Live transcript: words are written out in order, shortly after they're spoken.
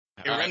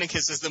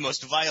Irenicus is the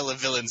most vile of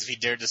villains if he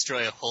dare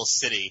destroy a whole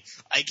city.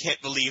 I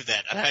can't believe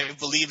that, and I've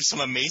believed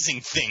some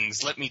amazing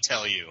things, let me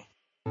tell you.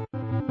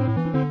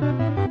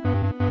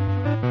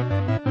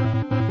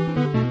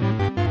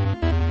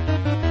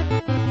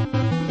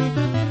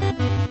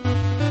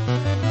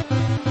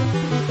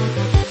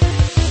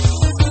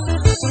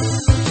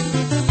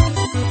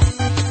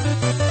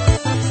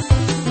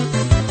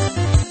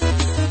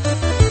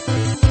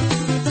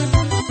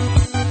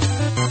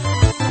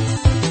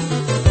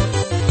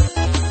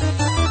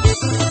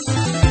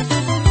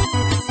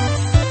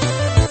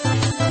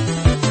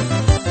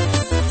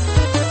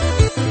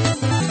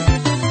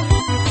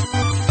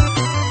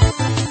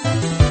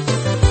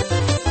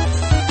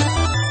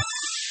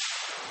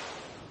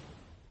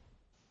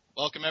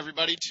 Welcome,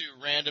 everybody, to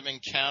Random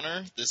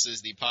Encounter. This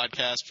is the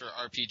podcast for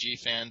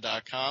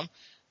RPGFan.com.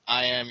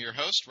 I am your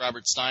host,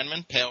 Robert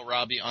Steinman, Pale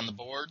Robbie on the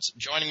boards.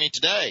 Joining me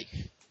today,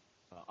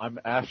 I'm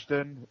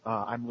Ashton.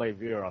 I'm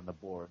Lavier on the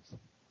boards.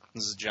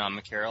 This is John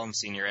McCarroll. I'm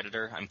Senior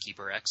Editor. I'm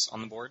Keeper X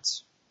on the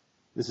boards.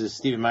 This is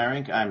Steven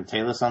Meyerink. I'm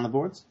Talus on the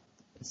boards.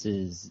 This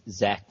is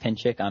Zach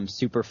Pinchick. I'm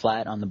Super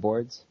Flat on the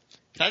boards.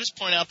 can I just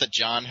point out that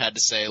John had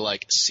to say,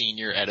 like,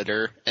 Senior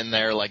Editor in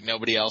there, like,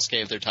 nobody else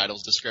gave their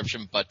title's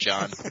description but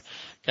John.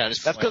 That's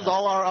because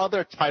all our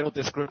other title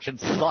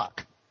descriptions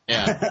suck.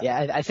 Yeah.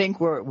 Yeah, I think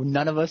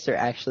none of us are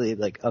actually,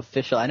 like,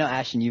 official. I know,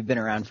 Ashton, you've been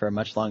around for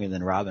much longer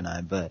than Rob and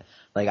I, but,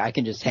 like, I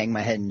can just hang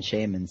my head in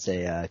shame and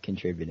say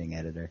contributing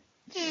editor.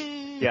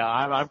 Yeah,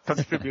 I'm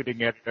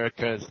contributing editor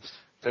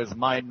because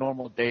my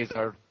normal days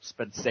are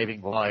spent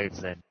saving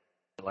lives and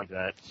like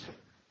that.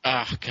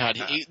 Oh, God.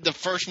 The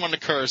first one to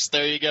curse.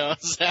 There you go.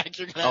 Zach,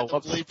 you're going to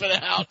have to bleep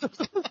it out.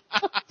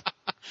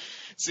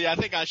 See, I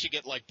think I should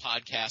get, like,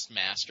 Podcast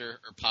Master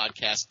or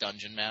Podcast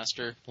Dungeon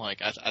Master.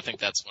 Like, I think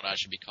that's what I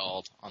should be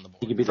called on the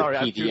board. You could be the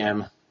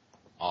PDM.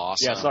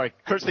 Awesome. Yeah, sorry.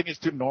 Cursing is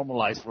too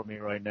normalized for me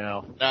right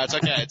now. No, it's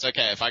okay. It's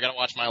okay. If I got to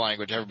watch my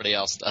language, everybody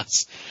else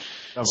does.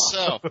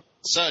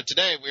 So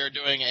today we are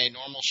doing a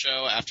normal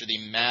show after the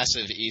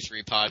massive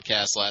E3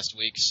 podcast last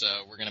week. So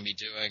we're going to be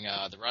doing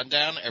the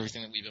rundown,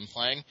 everything that we've been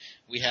playing.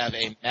 We have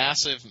a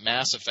massive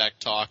Mass Effect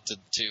talk to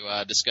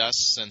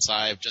discuss since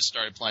I've just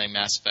started playing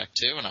Mass Effect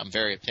 2, and I'm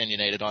very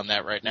opinionated on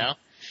that right now.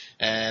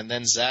 And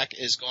then Zach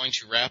is going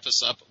to wrap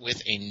us up with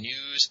a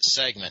news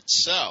segment.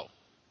 So,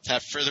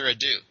 without further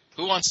ado,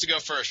 who wants to go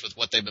first with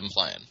what they've been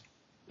playing?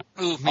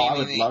 Ooh, I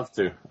would love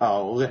to.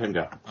 Oh, we'll let him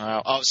go.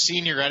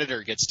 Senior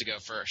Editor gets to go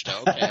first.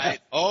 Okay.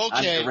 I'm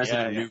the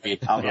resident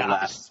newbie. I'll go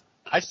last.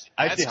 I see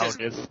how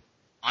it is.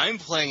 I'm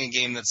playing a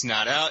game that's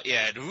not out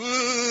yet. Woo!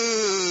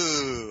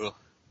 Oh,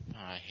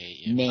 I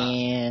hate you.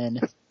 Man.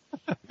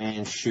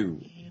 And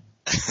shoot.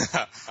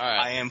 All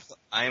right.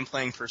 I am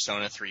playing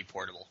Persona 3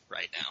 Portable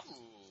right now.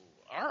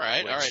 Ooh, all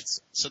right.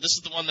 So this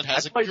is the one that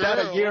has I played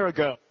that a year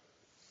ago.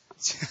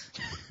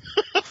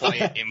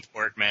 Quiet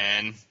import,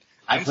 man.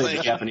 I played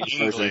the Japanese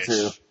version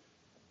too.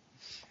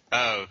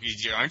 Oh,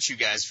 aren't you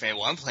guys fan?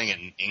 Well, I'm playing it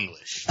in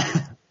English. All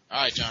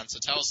right, John, so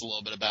tell us a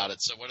little bit about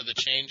it. So what are the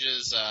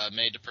changes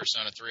made to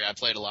Persona 3? I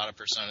played a lot of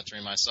Persona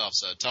 3 myself,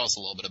 so tell us a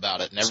little bit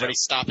about it. And everybody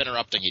stop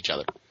interrupting each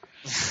other.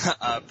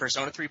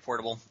 Persona 3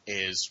 Portable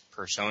is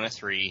Persona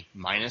 3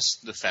 minus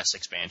the FES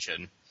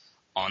expansion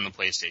on the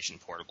PlayStation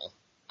Portable.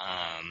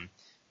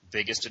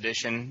 Biggest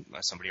edition,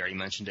 somebody already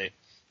mentioned it,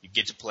 you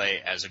get to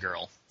play as a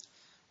girl.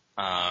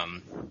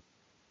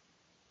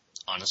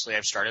 Honestly,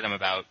 I'm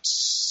about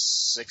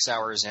 6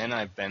 hours in.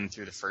 I've been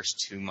through the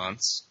first 2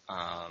 months.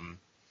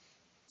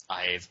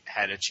 I've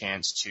had a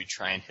chance to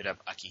try and hit up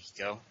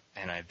Akihiko,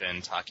 and I've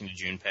been talking to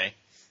Junpei,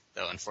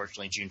 though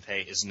unfortunately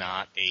Junpei is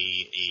not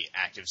a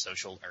active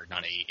social, or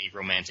not a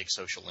romantic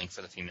social link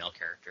for the female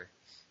character,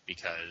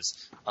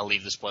 because I'll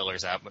leave the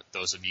spoilers out, but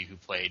those of you who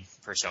played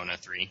Persona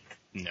 3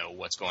 know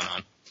what's going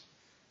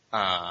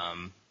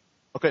on.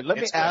 Okay, let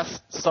me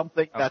ask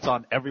something that's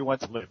on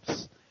everyone's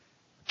lips.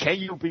 Can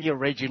you be a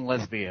raging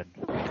lesbian?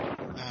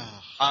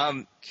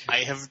 I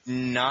have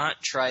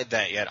not tried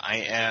that yet. I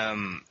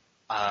am,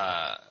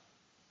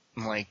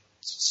 like,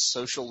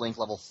 social link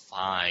level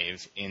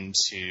 5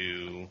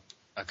 into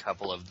a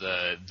couple of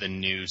the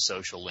new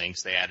social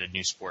links. They added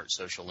new sport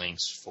social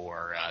links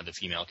for the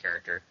female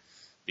character,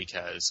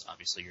 because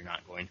obviously you're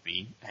not going to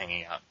be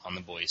hanging out on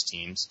the boys'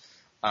 teams.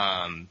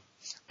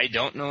 I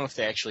don't know if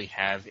they actually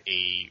have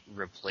a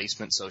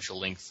replacement social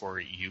link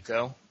for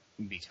Yuko,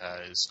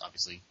 because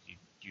obviously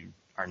you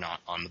are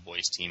not on the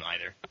boys' team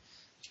either.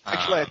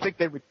 Actually, I think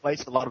they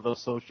replaced a lot of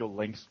those social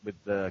links with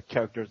the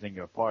characters in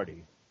your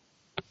party.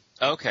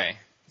 Okay.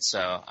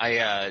 So, like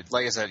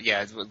I said,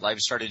 yeah, I've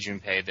started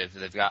Junpei.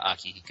 They've got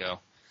Akihiko.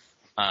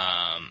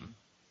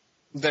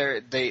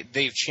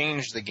 They've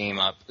changed the game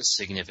up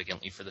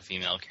significantly for the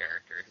female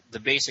character. The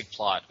basic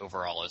plot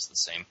overall is the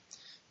same,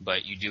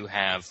 but you do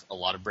have a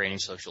lot of brand new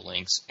social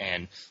links,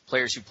 and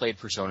players who played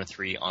Persona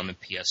 3 on the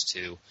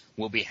PS2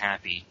 will be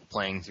happy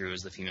playing through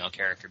as the female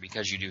character,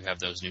 because you do have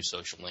those new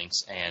social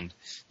links, and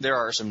there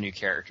are some new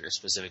characters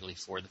specifically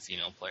for the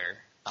female player.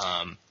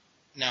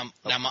 Now,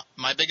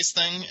 my biggest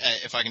thing,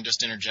 if I can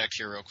just interject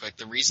here real quick,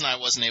 the reason I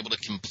wasn't able to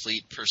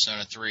complete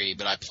Persona 3,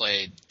 but I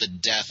played the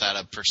death out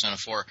of Persona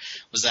 4,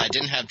 was that I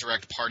didn't have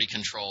direct party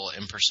control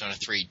in Persona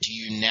 3. Do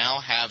you now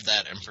have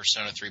that in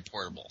Persona 3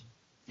 Portable?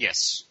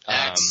 Yes.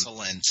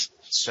 Excellent.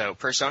 So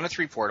Persona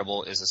 3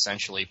 Portable is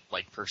essentially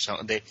like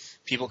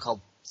people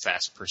call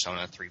fast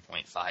Persona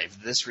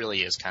 3.5. This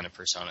really is kind of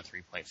Persona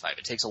 3.5.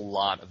 It takes a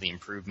lot of the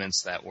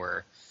improvements that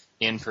were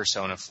in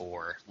Persona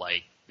 4,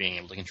 like being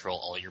able to control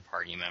all your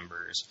party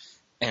members,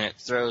 and it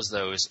throws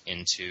those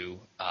into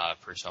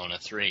Persona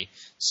 3.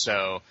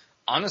 So,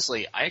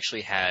 honestly, I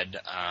actually had,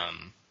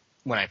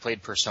 when I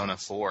played Persona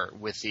 4,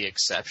 with the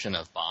exception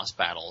of boss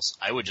battles,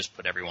 I would just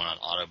put everyone on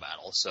auto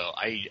battle. So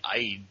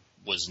I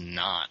was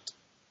not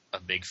a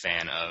big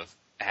fan of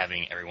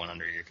having everyone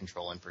under your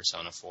control in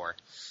Persona 4.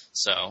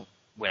 So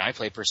when I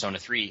play Persona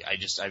 3,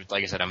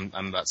 like I said, I'm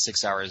about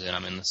 6 hours in.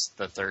 I'm in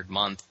the third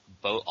month.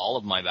 All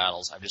of my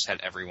battles, I've just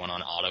had everyone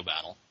on auto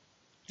battle.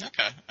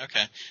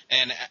 Okay.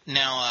 And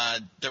now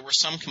there were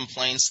some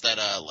complaints that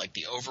like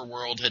the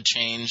overworld had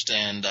changed,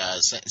 and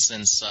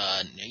since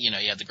you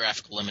have the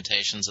graphical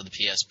limitations of the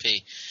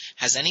PSP,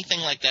 has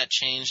anything like that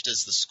changed?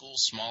 Is the school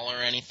smaller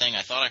or anything?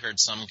 I thought I heard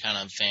some kind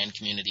of fan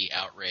community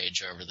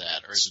outrage over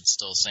that, or is it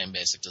still the same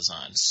basic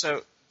design?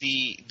 So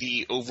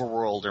the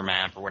overworld or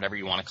map or whatever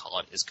you want to call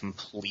it is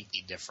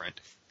completely different.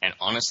 And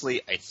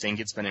honestly, I think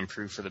it's been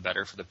improved for the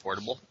better for the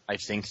portable. I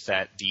think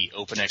that the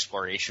open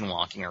exploration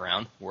walking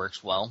around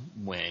works well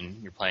when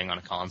you're playing on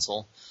a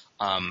console.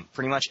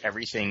 Pretty much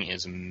everything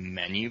is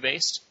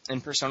menu-based in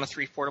Persona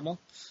 3 Portable.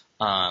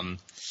 And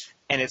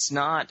it's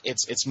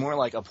more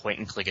like a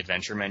point-and-click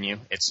adventure menu.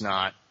 It's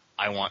not,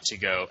 I want to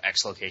go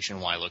X location,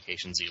 Y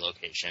location, Z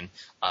location.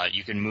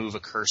 You can move a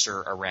cursor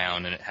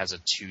around, and it has a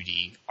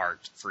 2D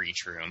art for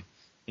each room.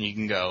 And you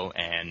can go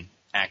and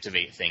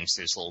activate things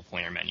through this little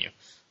pointer menu.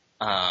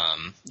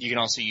 You can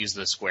also use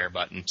the square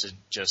button to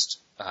just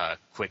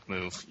quick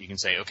move. You can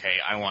say, okay,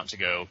 I want to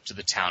go to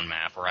the town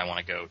map, or I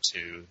want to go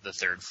to the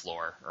third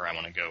floor, or I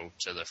want to go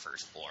to the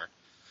first floor.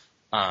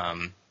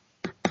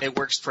 It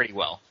works pretty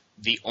well.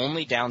 The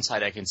only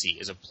downside I can see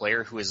is a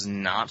player who is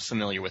not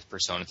familiar with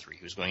Persona 3,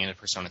 who's going into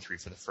Persona 3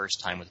 for the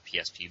first time with the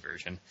PSP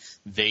version.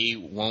 They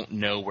won't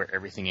know where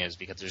everything is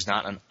because there's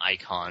not an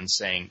icon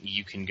saying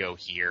you can go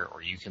here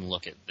or you can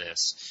look at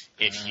this.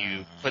 If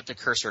you put the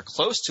cursor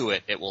close to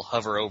it, it will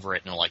hover over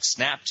it and it'll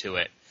snap to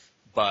it.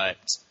 But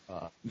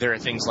there are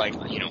things like,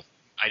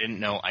 I didn't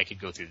know I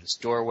could go through this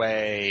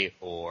doorway,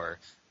 or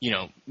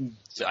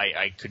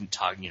I couldn't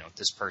talk.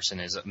 This person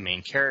is a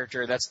main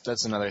character.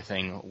 That's another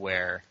thing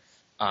where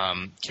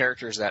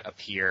characters that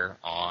appear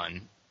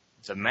on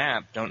the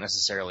map don't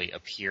necessarily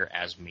appear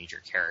as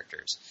major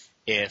characters.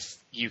 If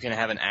you can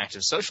have an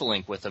active social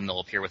link with them, they'll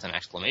appear with an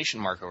exclamation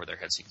mark over their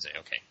head, so you can say,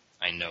 okay,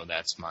 I know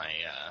that's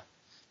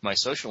my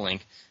social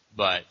link,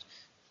 but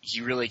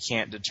you really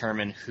can't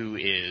determine who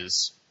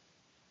is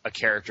a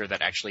character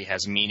that actually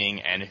has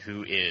meaning and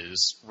who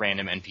is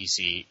random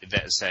NPC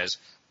that says,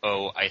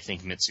 oh, I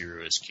think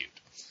Mitsuru is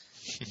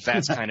cute.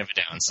 That's kind of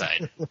a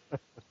downside.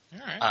 All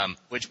right.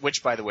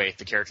 Which, by the way,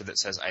 the character that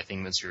says I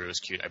think Mitsuru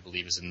is cute, I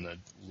believe is in the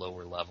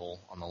lower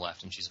level on the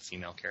left, and she's a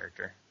female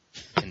character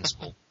in the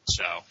school.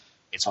 So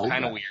it's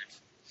kind of weird.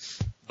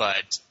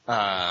 But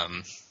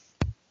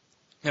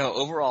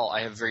overall,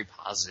 I have very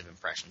positive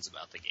impressions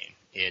about the game.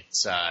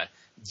 It's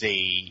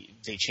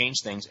they change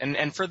things,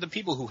 and for the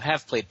people who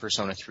have played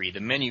Persona 3,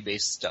 the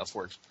menu-based stuff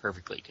works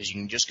perfectly because you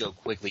can just go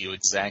quickly to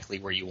exactly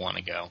where you want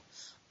to go.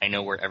 I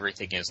know where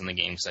everything is in the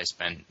game because I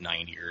spent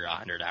 90 or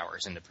 100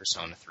 hours into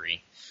Persona 3.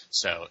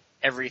 So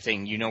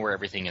everything, you know where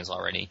everything is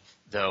already,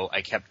 though I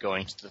kept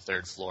going to the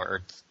third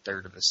or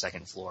the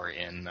second floor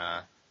in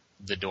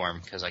the dorm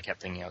because I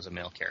kept thinking I was a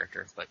male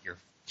character, but your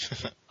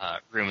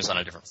room is on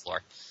a different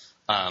floor.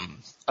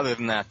 Other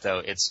than that,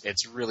 though,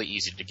 it's really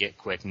easy to get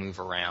quick, move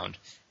around,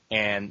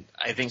 and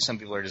I think some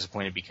people are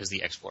disappointed because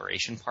the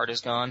exploration part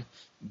is gone,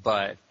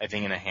 but I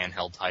think in a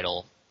handheld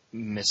title,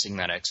 missing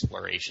that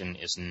exploration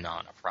is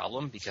not a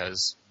problem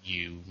because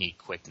you need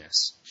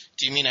quickness.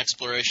 Do you mean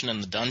exploration in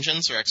the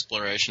dungeons or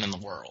exploration in the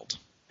world?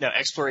 No,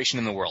 exploration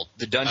in the world.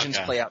 The dungeons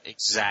play out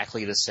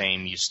exactly the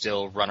same. You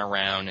still run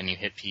around and you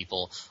hit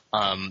people.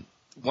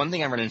 One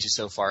thing I've run into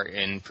so far,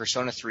 in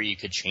Persona 3, you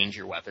could change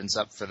your weapons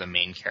up for the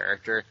main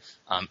character.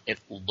 It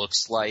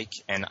looks like,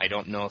 and I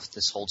don't know if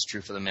this holds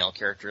true for the male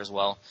character as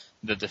well,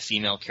 that the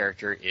female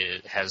character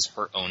has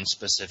her own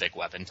specific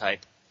weapon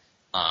type.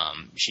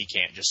 She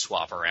can't just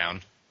swap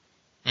around.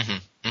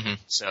 Mm-hmm. Mm-hmm.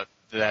 So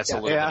that's a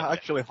little bit. Yeah,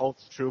 actually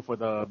holds true for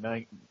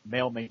the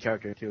male main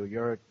character too.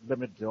 You're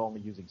limited to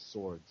only using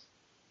swords.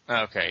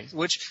 Okay,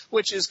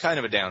 which is kind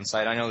of a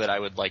downside. I know that I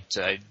would like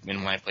to, when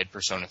I played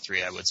Persona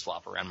 3, I would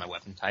swap around my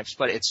weapon types,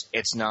 but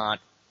it's not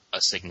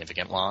a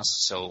significant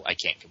loss, so I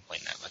can't complain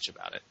that much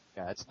about it.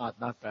 Yeah, it's not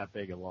that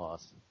big a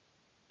loss.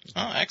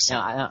 Oh,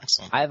 excellent. Now,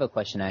 Excellent. I have a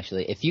question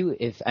actually.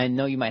 If I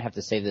know you might have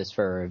to save this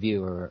for a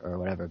review or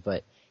whatever,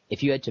 but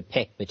if you had to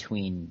pick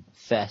between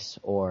FES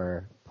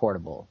or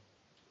Portable,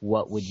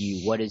 what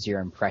is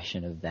your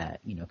impression of that?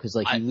 You know, cause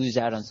like you lose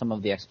out on some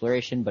of the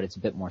exploration, but it's a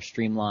bit more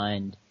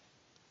streamlined.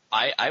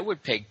 I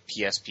would pick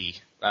PSP,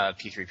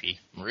 P3P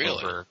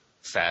over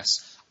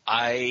FES.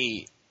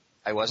 I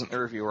wasn't the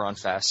reviewer on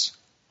FES.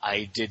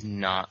 I did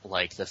not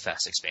like the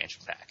FES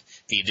expansion pack.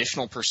 The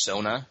additional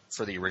persona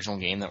for the original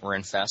game that were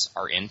in FES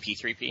are in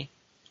P3P.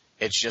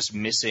 It's just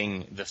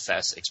missing the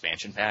FES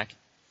expansion pack.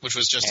 Which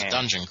was just a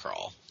dungeon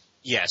crawl.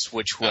 Yes,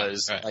 which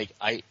was, like,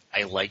 I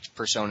liked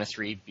Persona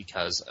 3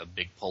 because a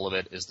big pull of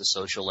it is the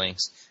social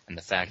links and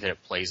the fact that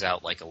it plays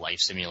out like a life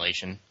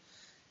simulation.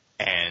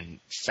 And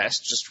FES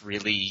just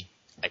really,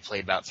 I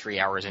played about 3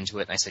 hours into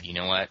it and I said, you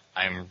know what,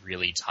 I'm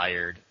really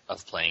tired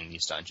of playing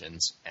these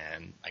dungeons,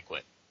 and I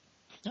quit.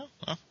 Oh,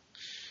 well.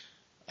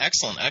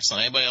 Excellent.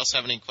 Anybody else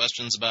have any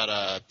questions about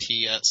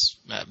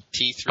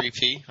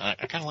P3P? I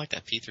kind of like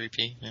that,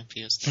 P3P,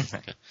 PS3.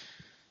 Okay.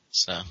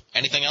 So,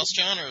 anything else,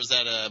 John, or has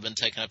that been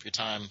taking up your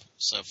time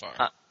so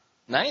far?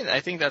 No, I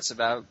think that's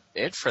about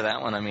it for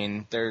that one. I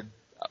mean, they're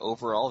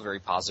overall a very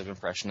positive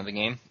impression of the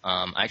game.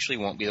 I actually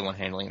won't be the one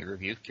handling the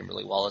review.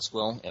 Kimberly Wallace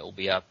will. It will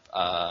be up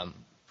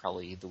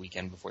probably the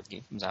weekend before the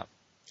game comes out.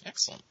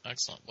 Excellent.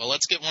 Well,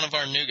 let's get one of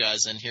our new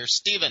guys in here.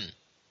 Steven,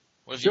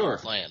 what have you been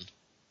playing?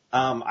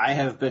 I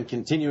have been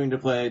continuing to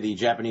play the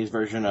Japanese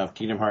version of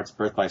Kingdom Hearts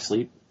Birth by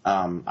Sleep.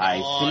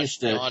 I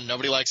finished it.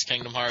 Nobody likes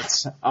Kingdom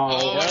Hearts.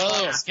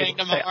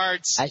 Kingdom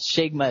Hearts. I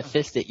shake my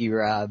fist at you,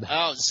 Rob.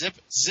 Oh,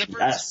 Zipper.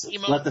 Yes,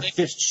 let the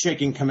fist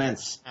shaking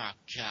commence. Oh,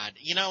 God.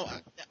 You know,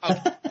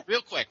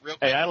 real quick.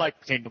 Hey, I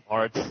like Kingdom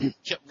Hearts.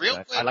 Real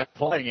quick. I like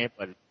playing it,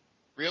 but...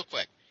 Real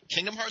quick.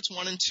 Kingdom Hearts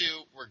 1 and 2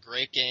 were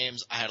great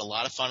games. I had a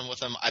lot of fun with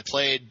them. I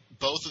played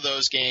both of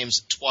those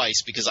games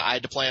twice because I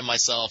had to play them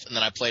myself, and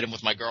then I played them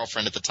with my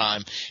girlfriend at the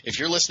time. If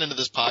you're listening to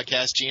this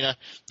podcast, Gina,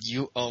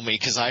 you owe me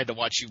because I had to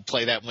watch you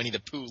play that Winnie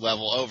the Pooh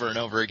level over and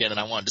over again, and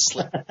I wanted to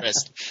slip my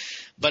wrist.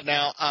 But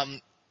now,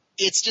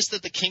 it's just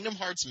that the Kingdom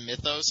Hearts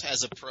mythos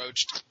has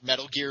approached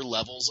Metal Gear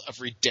levels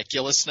of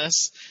ridiculously,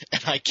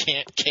 and I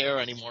can't care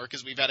anymore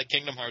because we've had a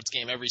Kingdom Hearts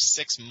game every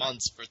 6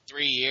 months for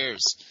 3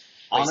 years.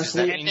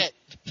 Honestly,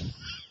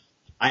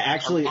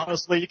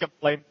 Honestly, you can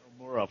blame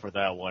Nomura for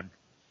that one.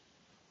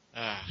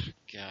 Oh,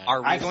 God.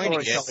 Are we going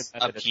to get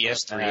a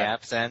PS3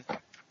 app then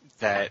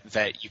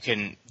that you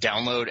can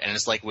download and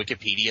it's like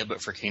Wikipedia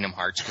but for Kingdom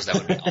Hearts, because that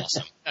would be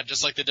awesome. Yeah,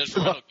 just like they did for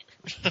Metal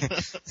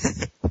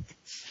Gear.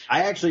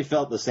 I actually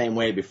felt the same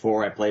way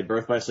before I played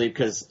Birth by Sleep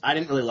because I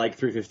didn't really like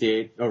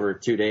 358 over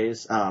 2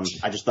 days. I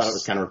just thought it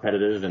was kind of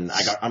repetitive, and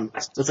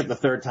it's like the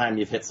third time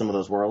you've hit some of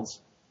those worlds.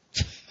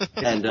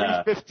 And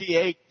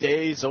 358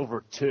 days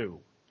over 2.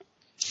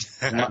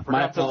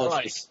 My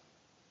apologies.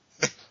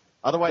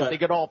 Otherwise, they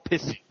get all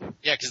pissy.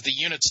 Yeah, because the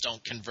units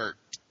don't convert.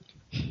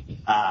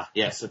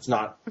 Yes, it's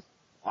not.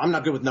 I'm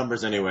not good with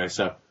numbers anyway,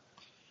 so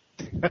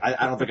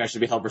I don't think I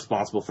should be held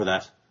responsible for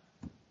that.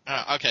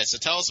 Okay, so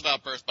tell us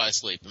about Birth by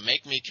Sleep and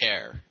make me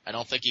care. I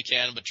don't think you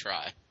can, but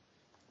try.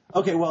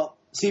 Okay, well,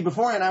 see,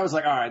 beforehand I was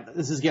like, all right,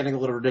 this is getting a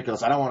little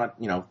ridiculous. I don't want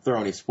to,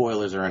 throw any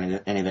spoilers or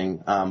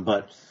anything,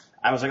 but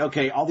I was like,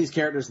 okay, all these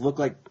characters look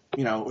like,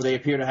 they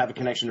appear to have a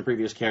connection to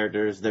previous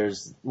characters.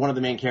 There's one of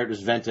the main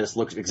characters, Ventus,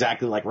 looks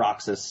exactly like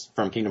Roxas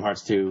from Kingdom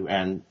Hearts 2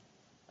 and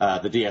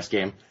the DS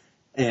game.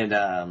 And,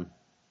 I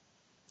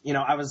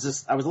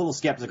was a little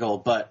skeptical,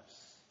 but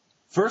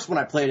first when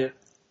I played it,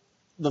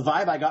 the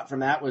vibe I got from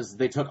that was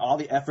they took all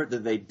the effort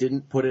that they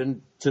didn't put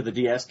into the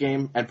DS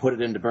game and put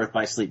it into Birth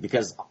by Sleep,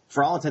 because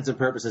for all intents and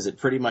purposes, it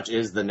pretty much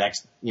is the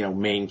next,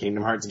 main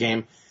Kingdom Hearts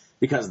game,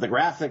 because the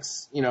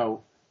graphics,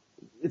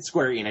 it's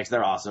Square Enix,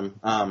 they're awesome.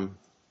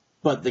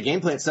 But the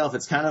gameplay itself,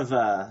 it's kind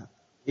of,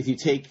 if you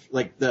take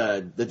like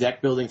the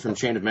deck building from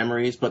Chain of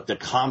Memories, but the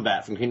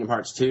combat from Kingdom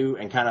Hearts 2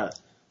 and kind of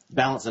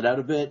balance it out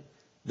a bit,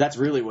 that's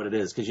really what it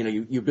is. Because,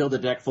 you build a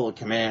deck full of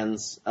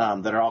commands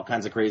that are all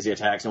kinds of crazy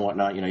attacks and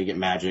whatnot. You get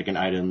magic and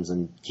items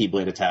and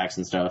Keyblade attacks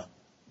and stuff.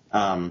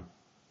 And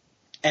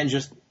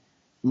just,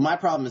 my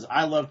problem is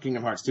I love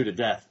Kingdom Hearts 2 to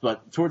death,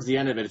 but towards the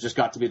end of it, it just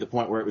got to be the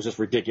point where it was just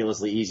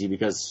ridiculously easy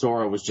because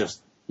Sora was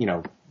just,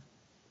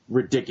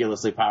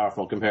 ridiculously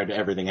powerful compared to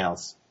everything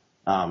else,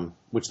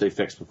 which they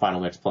fixed with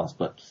Final Mix Plus.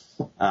 But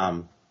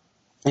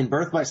in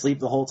Birth by Sleep,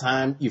 the whole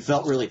time, you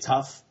felt really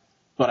tough,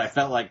 but I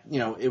felt like,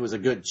 it was a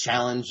good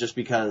challenge just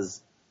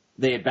because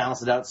they had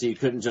balanced it out so you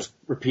couldn't just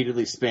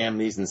repeatedly spam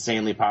these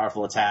insanely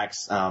powerful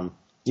attacks.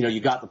 You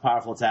got the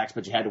powerful attacks,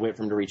 but you had to wait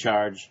for them to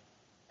recharge.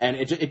 And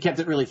it kept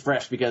it really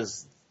fresh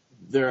because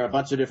there are a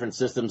bunch of different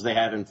systems they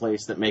have in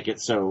place that make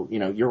it so,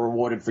 you're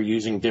rewarded for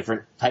using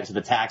different types of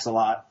attacks a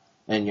lot.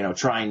 And,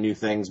 trying new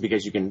things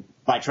because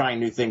by trying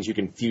new things, you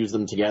can fuse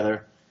them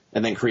together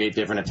and then create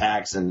different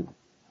attacks. And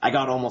I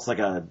got almost like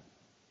a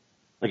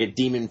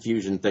demon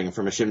fusion thing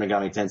from a Shin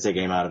Megami Tensei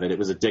game out of it. It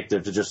was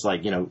addictive to just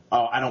like,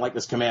 I don't like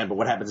this command, but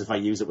what happens if I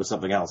use it with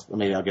something else? Well,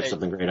 maybe I'll get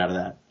something great out of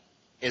that.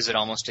 Is it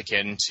almost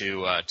akin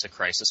to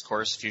Crisis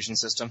Core's fusion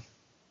system?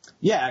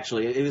 Yeah,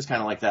 actually, it is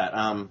kind of like that.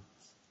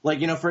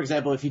 For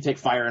example, if you take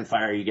Fire and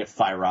Fire, you get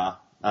Fire.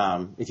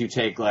 If you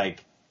take a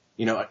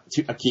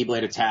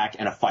Keyblade attack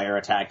and a fire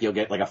attack, you'll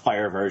get like a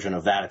fire version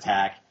of that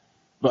attack.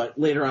 But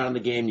later on in the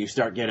game, you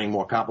start getting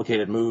more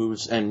complicated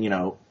moves, and,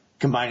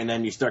 combining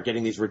them, you start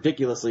getting these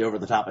ridiculously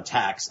over-the-top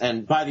attacks.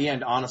 And by the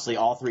end, honestly,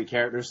 all 3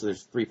 characters, so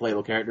there's 3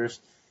 playable characters,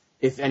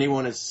 if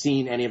anyone has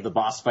seen any of the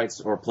boss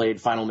fights or played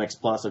Final Mix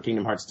Plus or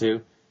Kingdom Hearts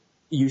 2,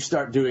 you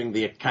start doing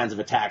the kinds of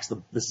attacks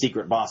the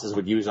secret bosses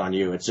would use on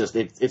you. It's just,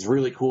 it's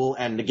really cool,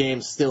 and the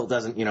game still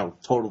doesn't,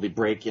 totally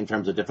break in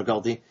terms of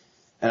difficulty.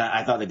 And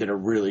I thought they did a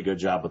really good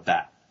job with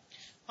that.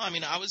 I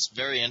mean, I was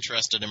very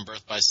interested in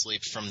Birth by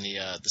Sleep from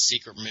the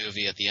secret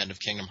movie at the end of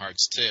Kingdom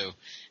Hearts 2,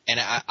 and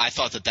I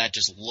thought that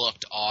just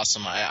looked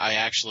awesome. I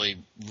actually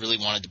really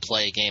wanted to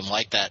play a game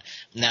like that.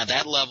 Now,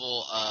 that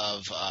level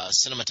of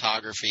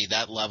cinematography,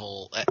 that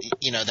level,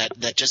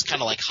 that just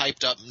kind of like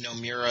hyped up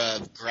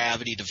Nomura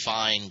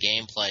gravity-defying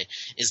gameplay,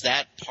 is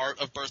that part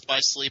of Birth by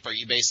Sleep? Are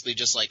you basically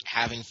just like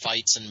having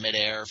fights in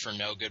midair for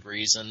no good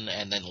reason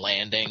and then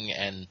landing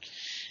and...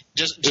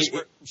 Just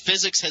where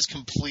physics has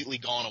completely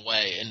gone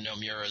away in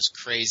Nomura's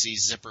crazy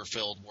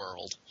zipper-filled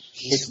world.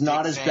 It's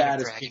not as bad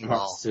as Kingdom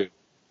Hearts 2.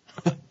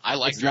 I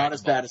like It's not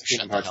as bad as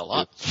Kingdom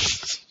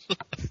Hearts 2.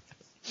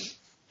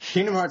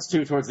 Kingdom Hearts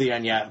 2 towards the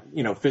end,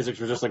 physics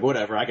was just like,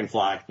 whatever, I can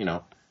fly,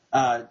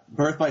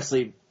 Birth by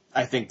Sleep,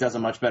 I think, does a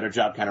much better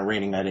job kind of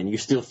reining that in. You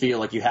still feel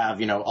like you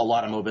have, a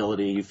lot of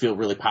mobility, you feel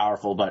really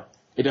powerful, but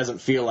it doesn't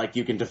feel like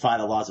you can defy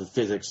the laws of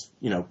physics,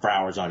 for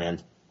hours on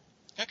end.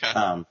 Okay.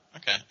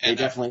 Okay. They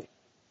definitely...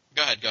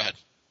 Go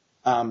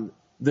ahead.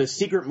 The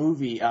secret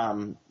movie,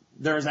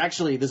 there's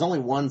only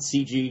one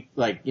CG,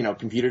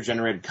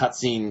 computer-generated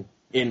cutscene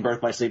in Birth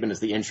by Sleep, and it's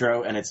the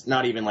intro, and it's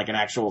not even like an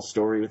actual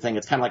story thing.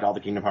 It's kind of like all the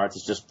Kingdom Hearts.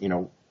 It's just,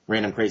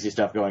 random crazy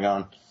stuff going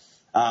on.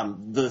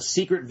 The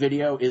secret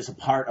video is a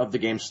part of the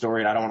game's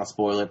story, and I don't want to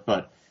spoil it,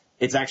 but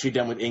it's actually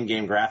done with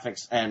in-game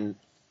graphics, and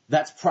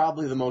that's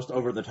probably the most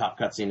over-the-top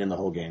cutscene in the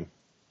whole game.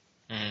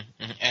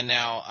 Mm-hmm. And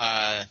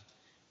now,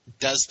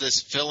 does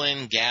this fill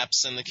in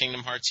gaps in the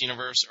Kingdom Hearts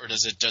universe, or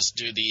does it just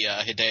do the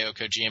Hideo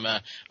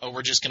Kojima,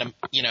 we're just going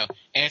to,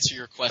 answer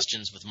your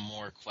questions with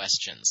more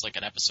questions, like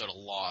an episode of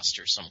Lost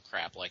or some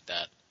crap like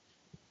that?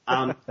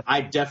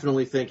 I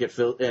definitely think it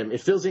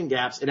fills in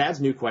gaps. It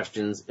adds new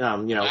questions.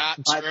 Screw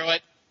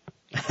it.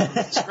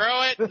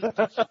 Screw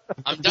it.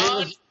 I'm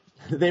done.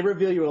 They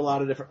reveal you a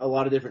lot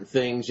of different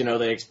things.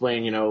 They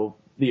explain,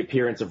 the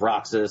appearance of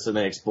Roxas, and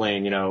they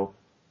explain,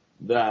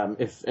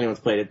 if anyone's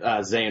played it,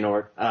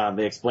 Xehanort,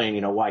 they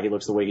explain, why he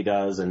looks the way he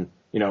does, and,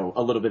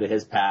 a little bit of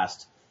his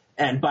past.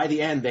 And by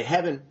the end,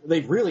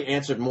 they've really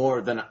answered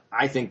more than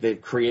I think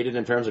they've created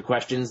in terms of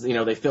questions.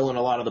 They fill in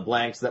a lot of the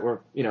blanks that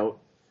were,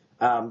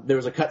 there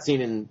was a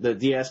cutscene in the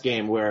DS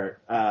game where,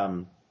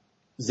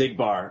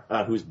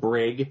 Xigbar, who's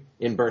Brig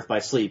in Birth by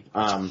Sleep,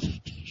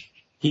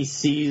 he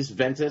sees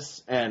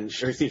Ventus or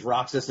he sees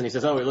Roxas, and he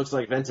says, "Oh, he looks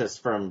like Ventus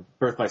from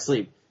Birth by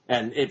Sleep."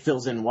 And it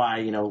fills in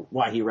why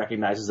he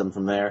recognizes them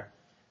from there.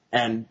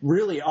 And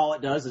really all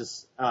it does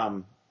is,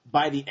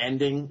 by the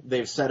ending,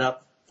 they've set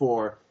up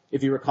for,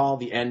 if you recall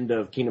the end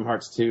of Kingdom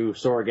Hearts 2,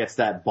 Sora gets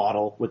that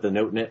bottle with the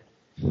note in it.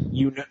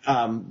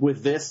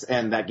 With this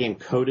and that game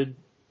Coded,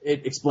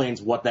 it explains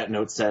what that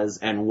note says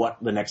and what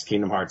the next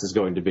Kingdom Hearts is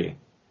going to be.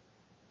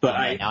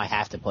 But now I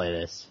have to play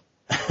this.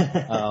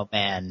 Oh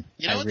man.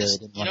 You know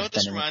what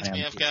this reminds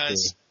me of,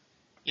 guys?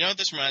 You know what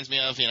this reminds me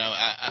of?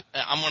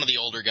 I'm one of the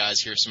older guys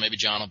here, so maybe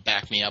John will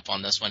back me up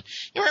on this one.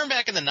 You remember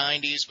back in the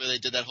 90s where they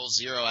did that whole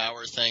 0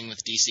 hour thing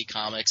with DC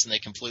Comics and they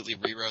completely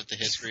rewrote the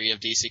history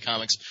of DC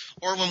Comics?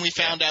 Or when we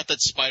found out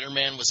that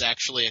Spider-Man was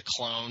actually a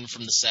clone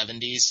from the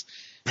 70s?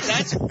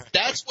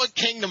 That's what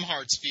Kingdom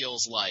Hearts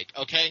feels like,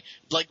 okay?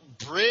 Like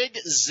Brig,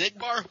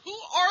 Xigbar, who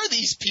are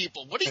these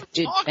people? What are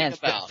you talking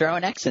about? Throw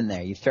an X in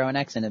there. You throw an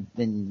X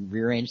and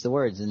rearrange the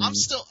words. And I'm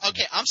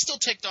still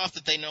ticked off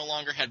that they no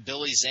longer had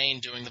Billy Zane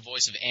doing the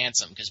voice of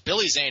Ansem, because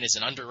Billy Zane is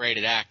an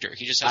underrated actor.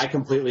 I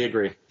completely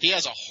agree. He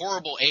has a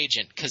horrible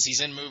agent because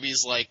he's in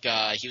movies like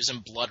he was in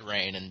Blood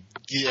Rain, and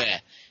he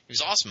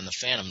was awesome in The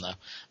Phantom though.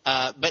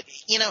 But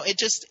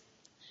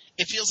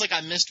it feels like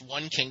I missed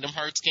one Kingdom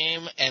Hearts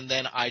game, and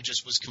then I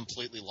just was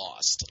completely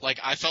lost. Like,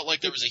 I felt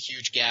like there was a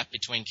huge gap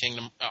between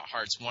Kingdom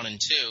Hearts 1 and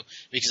 2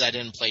 because I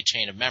didn't play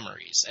Chain of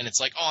Memories. And it's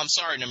like, oh, I'm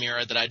sorry,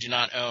 Nomura, that I do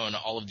not own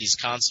all of these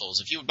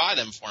consoles. If you would buy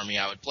them for me,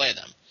 I would play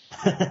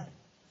them.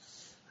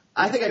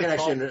 I think I can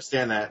actually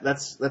understand that.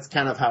 That's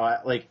kind of how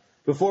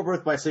before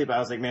Birth by Sleep, I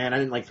was like, man, I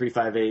didn't like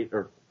 358,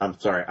 or, I'm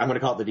sorry, I'm going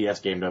to call it the DS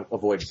game to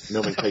avoid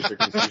nomenclature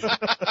confusion.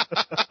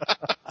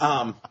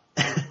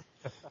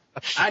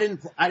 I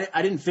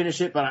didn't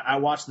finish it, but I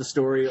watched the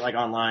story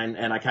online,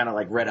 and I kind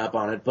of read up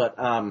on it. But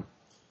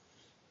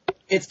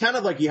it's kind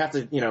of like you have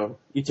to,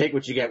 you take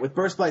what you get. With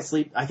Birth by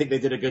Sleep, I think they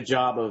did a good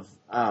job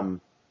of,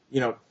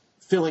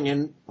 filling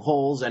in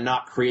holes and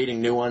not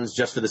creating new ones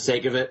just for the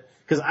sake of it.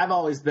 Because I've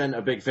always been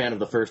a big fan of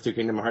the first two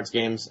Kingdom Hearts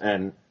games,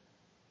 and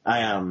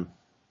I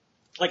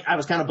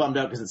was kind of bummed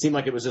out because it seemed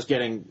like it was just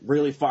getting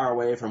really far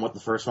away from what the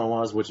first one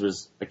was, which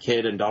was a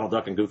kid and Donald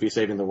Duck and Goofy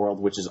saving the world,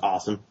 which is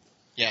awesome.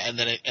 Yeah, and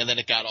then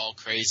it got all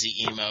crazy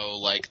emo,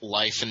 like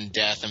life and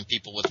death and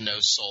people with no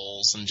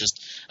souls, and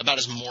just about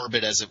as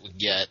morbid as it would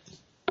get.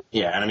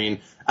 Yeah, and I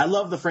mean, I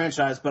love the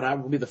franchise, but I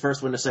will be the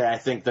first one to say I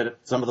think that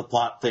some of the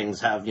plot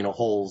things have,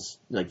 holes,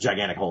 like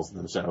gigantic holes in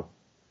them. So,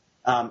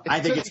 I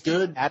think it's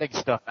good. Adding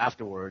stuff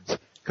afterwards.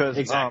 Because,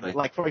 Exactly.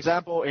 like, for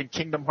example, in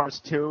Kingdom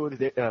Hearts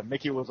 2,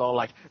 Mickey was all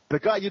like, the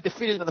guy you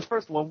defeated in the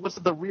first one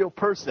wasn't the real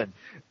person,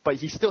 but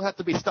he still had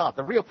to be stopped.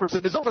 The real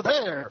person is over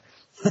there!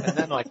 And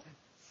then, like,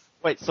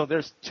 wait, so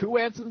there's 2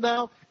 Ansems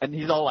now? And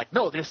he's all like,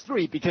 no, there's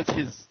 3 because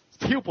his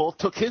pupil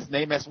took his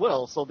name as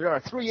well, so there are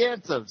 3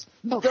 Ansems.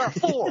 No, there are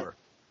 4!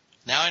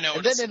 Now I know.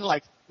 And then in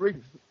like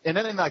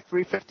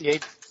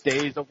 358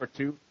 days over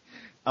 2,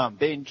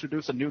 they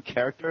introduce a new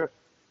character,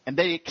 and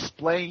they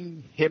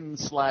explain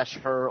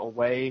him/her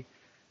away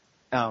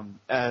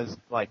as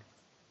like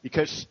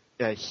because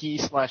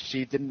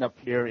he/she didn't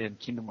appear in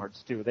Kingdom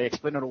Hearts 2. They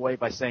explain it away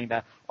by saying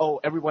that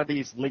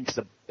everybody's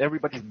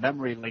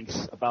memory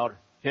links about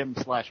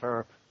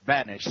him/her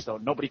vanished, so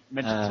nobody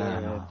mentions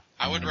her.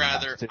 I would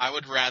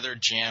rather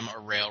jam a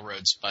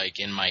railroad spike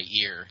in my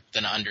ear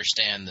than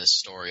understand this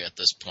story at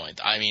this point.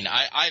 I mean,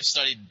 I've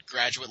studied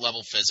graduate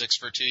level physics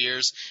for 2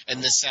 years,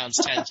 and this sounds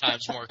 10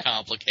 times more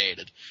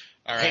complicated.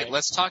 All right. Hey,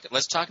 let's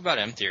talk about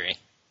M theory.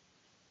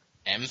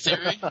 M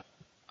theory?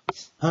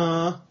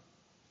 Huh?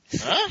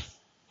 Huh?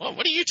 Well,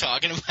 what are you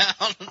talking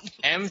about?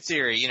 M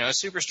theory,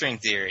 superstring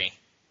theory.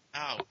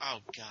 Oh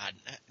God,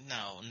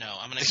 no.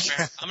 I'm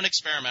an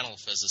experimental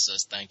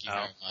physicist. Thank you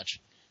very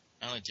much.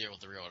 I only deal with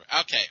the real order.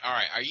 Okay, all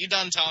right. Are you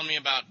done telling me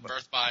about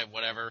Birth by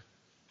whatever?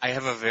 I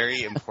have a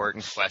very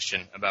important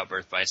question about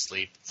Birth by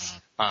Sleep.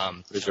 I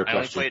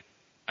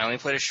only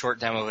played a short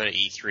demo of it at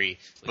E3,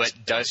 but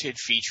does it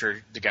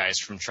feature the guys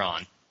from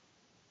Tron?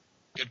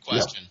 Good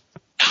question.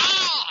 Yeah.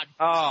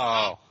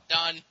 Ah! Oh.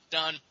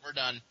 Done. We're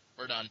done.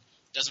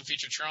 Doesn't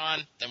feature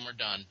Tron, then we're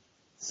done.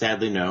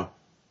 Sadly, no.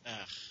 Ugh.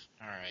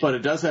 All right. But it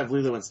does have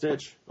Lilo and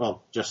Stitch.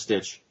 Well, just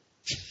Stitch.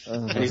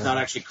 And he's not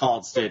actually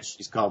called Stitch.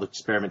 He's called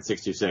Experiment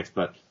 626,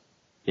 but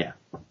yeah.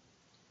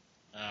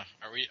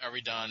 Are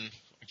we done?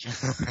 We can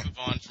move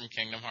on from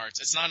Kingdom Hearts.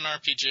 It's not an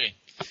RPG.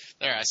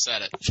 There, I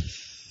said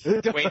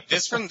it. Wait,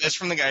 this from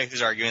the guy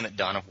who's arguing that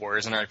Dawn of War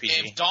is an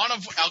RPG?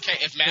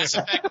 If Mass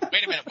Effect,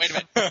 wait a minute. Wait,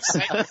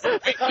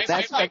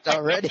 Mass Effect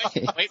already.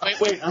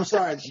 Wait, I'm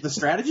sorry, the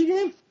strategy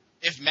game?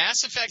 If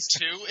Mass Effect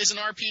 2 is an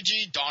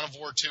RPG, Dawn of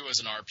War 2 is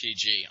an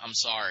RPG. I'm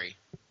sorry.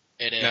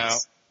 It is. No.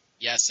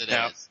 Yes, it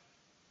No. is.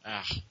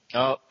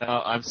 No,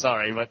 I'm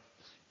sorry, but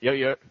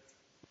you're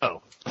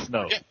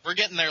no. We're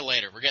getting there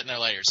later.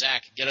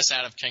 Zach, get us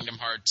out of Kingdom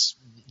Hearts,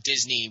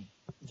 Disney,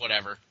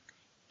 whatever.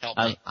 Help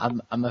me.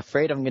 I'm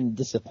afraid I'm going to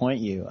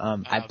disappoint you.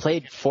 I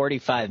played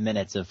 45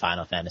 minutes of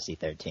Final Fantasy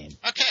 13.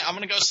 Okay, I'm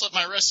going to go slip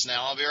my wrists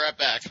now. I'll be right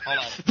back. Hold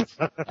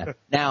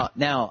on.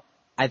 Now,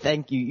 I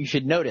think you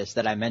should notice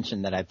that I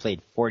mentioned that I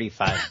played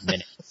 45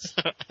 minutes.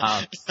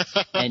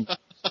 And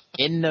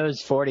in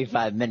those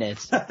 45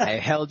 minutes, I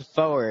held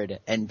forward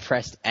and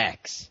pressed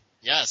X.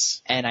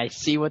 Yes. And I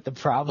see what the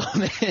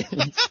problem is.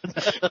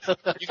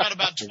 You got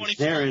about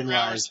 24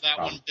 hours of that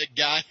one big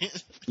guy.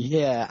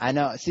 Yeah, I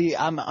know. See,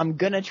 I'm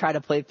gonna try to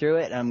play through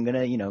it. I'm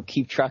gonna,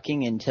 keep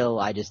trucking until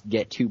I just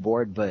get too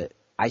bored, but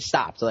I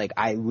stopped. Like,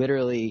 I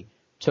literally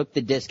took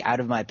the disc out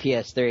of my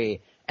PS3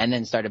 and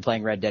then started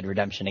playing Red Dead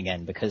Redemption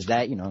again because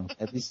that,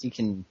 at least you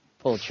can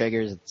pull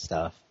triggers and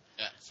stuff.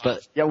 Yeah,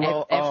 but yeah,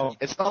 well,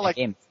 it's not like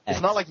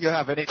you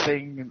have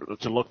anything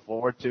to look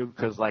forward to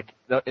because like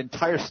the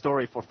entire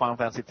story for Final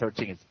Fantasy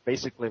 13 is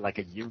basically like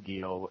a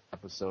Yu-Gi-Oh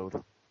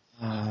episode.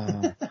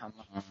 Come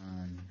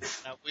on.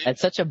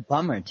 It's such a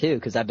bummer too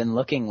because I've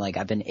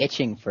been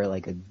itching for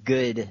like a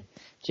good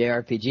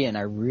JRPG and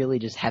I really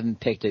just haven't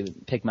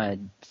picked my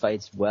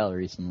fights well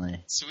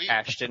recently. Sweet.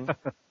 Ashton,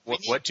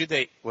 what do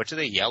they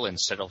yell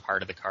instead of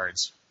Heart of the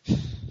Cards?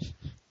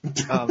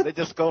 They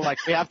just go like,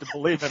 we have to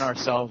believe in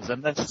ourselves,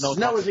 and then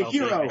Snow is a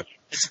hero.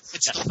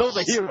 Snow's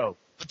a hero.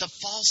 But the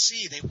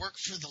Fal'Cie, they work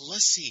for the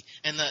Lussie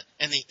and the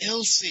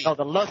Il'Cie. No,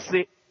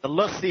 the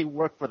Lussie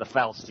work for the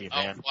Fal'Cie,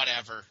 man. Oh,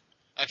 whatever.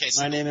 Okay,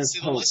 so my name is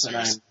Hope, and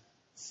I'm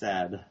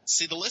sad.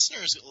 See, the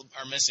listeners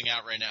are missing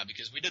out right now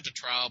because we did the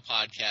trial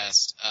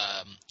podcast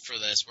for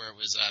this where it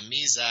was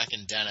me, Zach,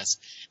 and Dennis,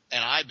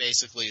 and I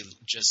basically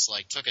just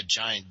like took a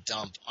giant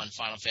dump on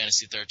Final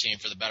Fantasy 13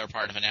 for the better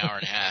part of an hour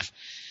and a half.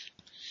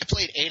 I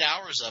played 8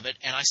 hours of it,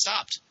 and I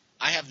stopped.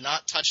 I have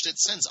not touched it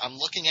since. I'm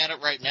looking at it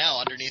right now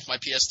underneath my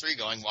PS3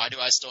 going, why do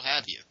I still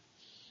have you?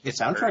 The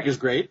soundtrack is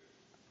great.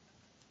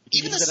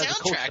 Even the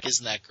soundtrack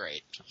isn't that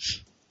great.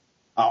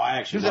 Oh, I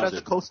actually use it loved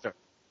as a coaster.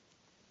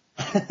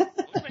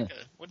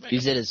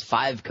 Use it as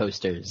 5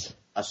 coasters.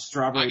 A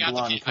strawberry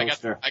blonde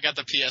coaster. I got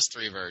the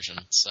PS3 version,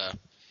 so...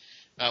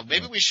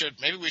 maybe we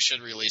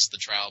should release the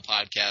trial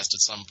podcast at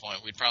some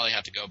point. We'd probably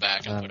have to go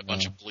back and put a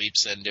bunch of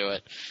bleeps into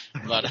it,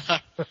 but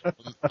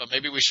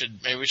maybe we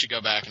should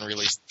go back and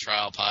release the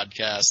trial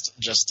podcast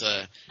just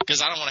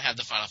because I don't want to have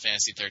the Final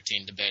Fantasy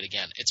 13 debate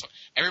again.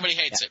 Everybody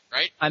hates it,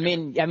 right? I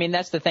mean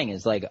that's the thing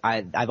is like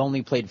I've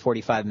only played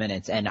 45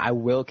 minutes and I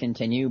will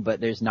continue,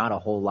 but there's not a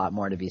whole lot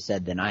more to be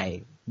said than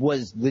I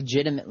was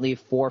legitimately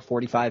for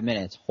 45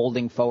 minutes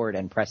holding forward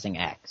and pressing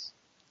X.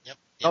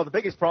 No, the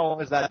biggest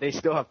problem is that they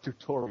still have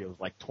tutorials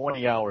like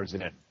 20 hours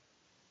in.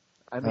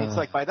 I mean, it's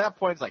like by that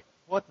point, it's like,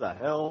 what the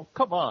hell?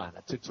 Come on,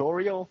 a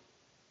tutorial?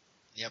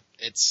 Yep,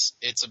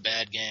 it's a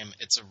bad game.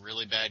 It's a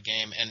really bad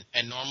game,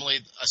 and normally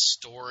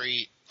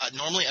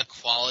a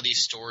quality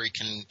story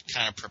can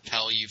kind of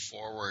propel you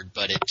forward,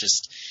 but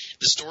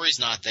the story's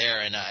not there.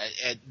 And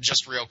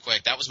just real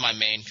quick, that was my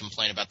main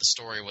complaint about the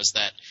story, was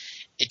that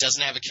it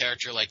doesn't have a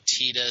character like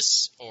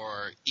Tidus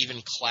or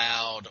even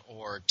Cloud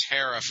or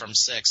Terra from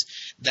 6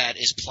 that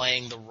is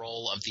playing the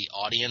role of the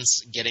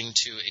audience, getting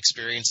to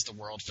experience the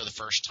world for the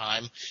first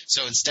time.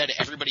 So instead,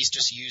 everybody's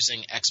just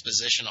using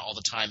exposition all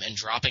the time and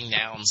dropping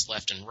nouns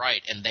left and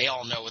right, and they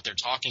all know what they're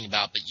talking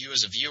about, but you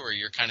as a viewer,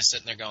 you're kind of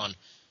sitting there going,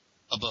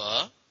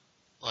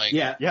 like,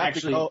 Yeah, You have,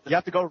 actually, you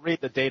have to go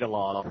read the data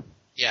log.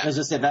 yeah. as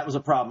I said, that was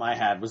a problem I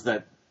had, was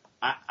that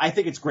I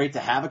think it's great to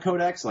have a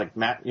codex. Like,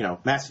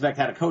 Mass Effect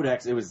had a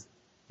codex. It was,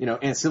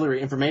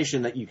 ancillary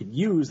information that you could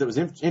use that was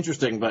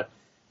interesting, but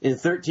in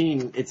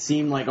 13, it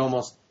seemed like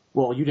almost,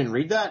 well, you didn't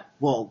read that?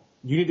 Well,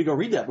 you need to go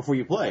read that before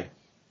you play.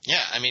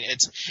 Yeah, I mean,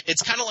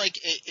 it's kind of like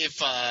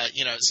if,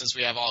 since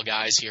we have all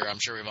guys here, I'm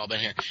sure we've all been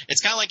here,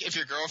 it's kind of like if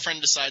your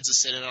girlfriend decides to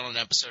sit in on an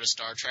episode of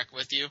Star Trek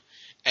with you,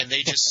 and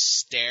they just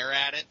stare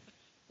at it,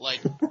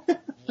 like,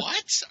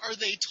 what are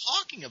they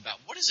talking about?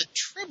 What is a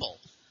tribble?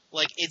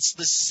 Like, it's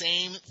the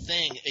same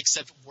thing,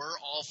 except we're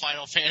all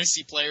Final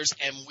Fantasy players,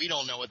 and we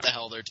don't know what the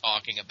hell they're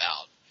talking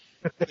about.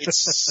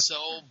 It's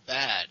so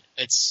bad.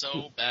 It's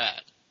so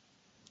bad.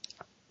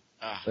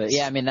 But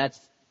yeah, I mean, that's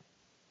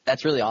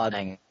really all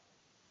I'm.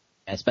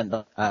 I spent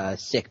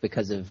sick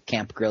because of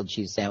Camp Grilled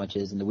Cheese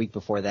Sandwiches, and the week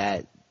before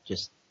that,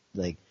 just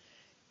like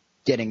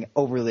getting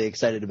overly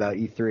excited about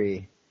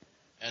E3.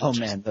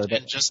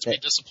 And just to be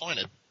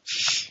disappointed.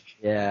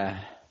 Yeah.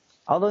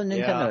 Although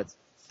Nintendo had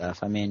stuff,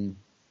 I mean,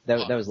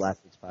 that was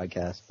last week's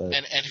podcast. But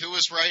and who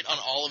was right on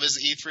all of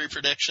his E3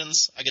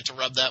 predictions? I get to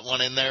rub that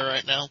one in there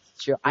right now.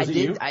 sure, I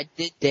did.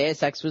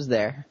 Deus Ex was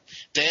there.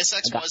 Deus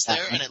Ex was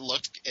there, and it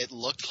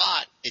looked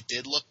hot. It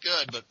did look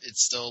good, but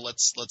it's still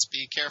let's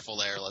be careful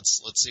there.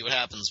 Let's see what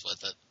happens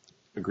with it.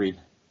 Agreed.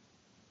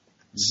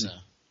 So,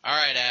 all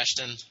right,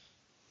 Ashton.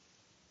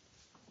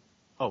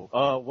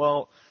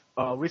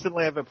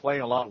 Recently I've been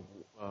playing a lot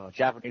of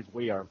Japanese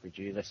Wii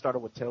RPGs. I started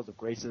with Tales of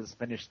Graces,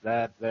 finished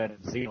that, then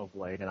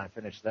Xenoblade, and I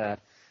finished that.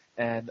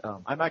 And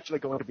I'm actually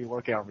going to be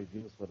working on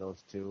reviews for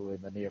those two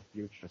in the near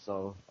future.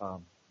 So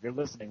if you're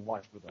listening,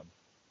 watch for them.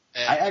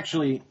 I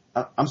actually,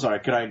 I'm sorry,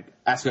 could I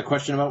ask a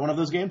question about one of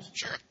those games?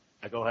 Sure.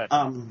 Go ahead.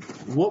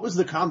 What was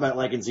the combat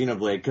like in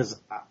Xenoblade? Because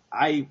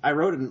I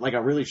wrote in like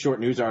a really short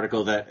news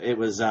article that it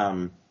was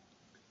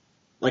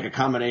like a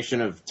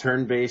combination of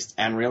turn-based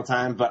and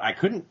real-time, but I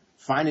couldn't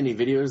find any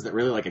videos that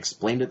really like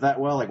explained it that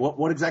well. Like,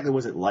 what exactly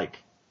was it like?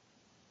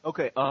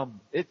 Okay,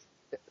 it's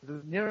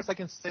the nearest I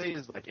can say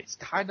is like it's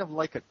kind of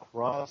like a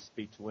cross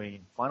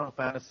between Final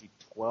Fantasy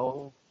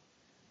 12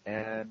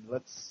 and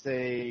let's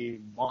say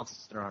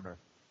Monster Hunter.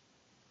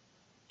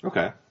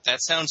 Okay.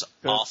 That sounds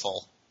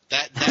awful.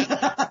 That's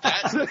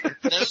like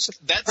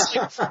That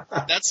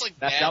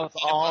bad sounds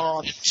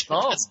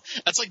awesome.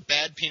 That's like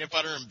bad peanut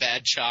butter and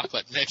bad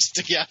chocolate mixed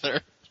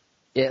together.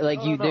 Yeah,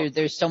 like No.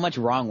 there's so much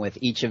wrong with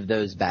each of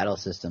those battle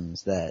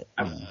systems that.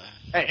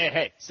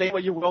 Hey, say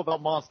what you will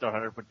about Monster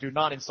Hunter, but do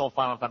not insult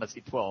Final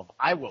Fantasy 12.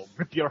 I will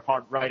rip your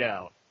heart right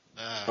out.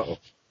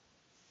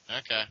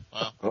 Okay,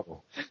 well.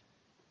 Uh-oh.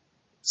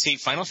 See,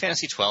 Final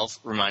Fantasy 12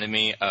 reminded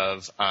me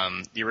of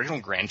the original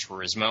Gran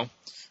Turismo,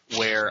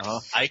 where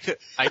I could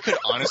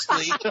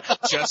honestly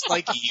just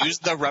like use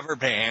the rubber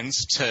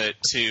bands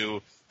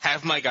to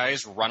have my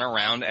guys run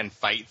around and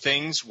fight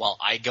things while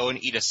I go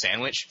and eat a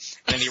sandwich.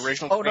 And in the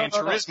original Gran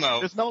Turismo,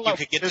 There's no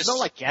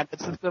like gambit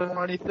system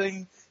or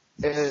anything.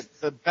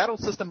 The battle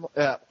system,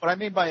 what I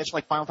mean by it's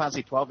like Final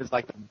Fantasy 12 is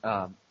like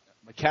the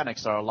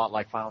mechanics are a lot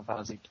like Final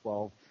Fantasy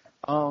 12.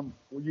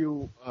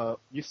 You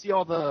see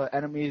all the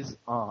enemies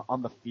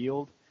on the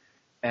field,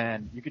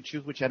 and you can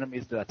choose which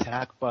enemies to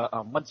attack.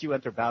 But once you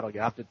enter battle, you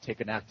have to take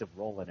an active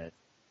role in it.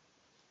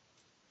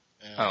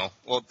 Oh,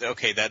 well,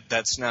 okay,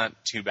 that's not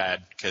too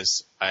bad,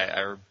 because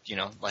I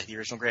like the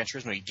original Gran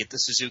Turismo, you get the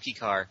Suzuki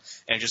car,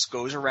 and it just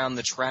goes around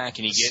the track,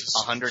 and you get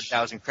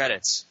 100,000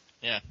 credits.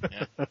 Yeah.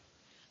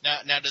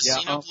 Now does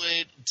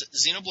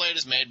Xenoblade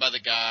is made by the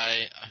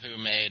guy who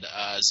made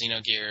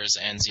Xenogears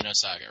and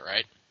Xenosaga,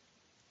 right?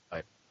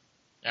 Right.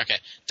 Okay.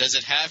 Does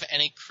it have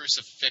any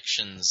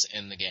crucifixions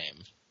in the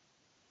game?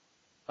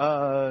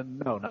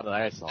 No, not that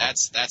I saw.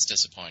 That's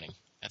disappointing.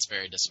 That's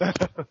very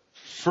disappointing.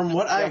 From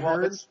what I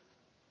heard,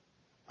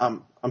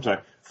 I'm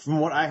sorry. From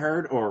what I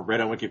heard or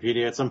read on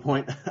Wikipedia at some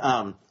point,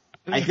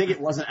 I think it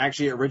wasn't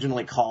actually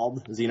originally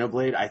called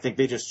Xenoblade. I think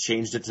they just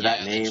changed it to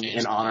that name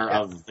in honor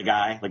of the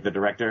guy, like the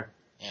director.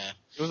 Yeah.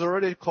 It was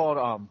already called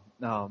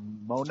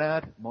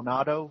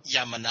Monado.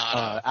 Yeah,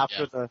 Monado.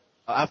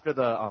 After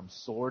the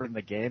sword in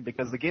the game,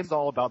 because the game's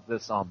all about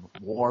this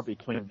war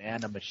between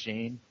man and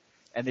machine,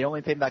 and the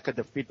only thing that could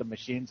defeat the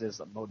machines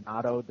is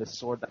Monado, this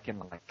sword that can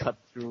like cut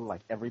through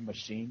like every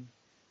machine,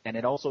 and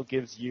it also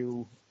gives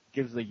you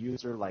gives the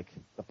user like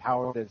the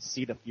power to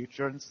see the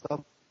future and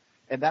stuff.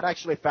 And that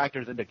actually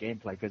factors into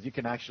gameplay because you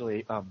can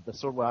actually, the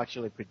sword will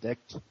actually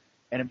predict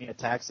enemy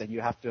attacks, and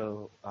you have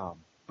to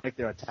predict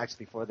their attacks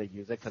before they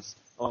use it because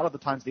a lot of the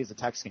times these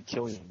attacks can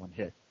kill you in one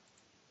hit.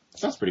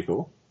 That's pretty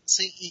cool.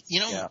 See,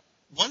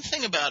 one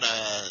thing about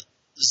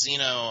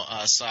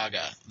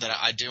Xenosaga that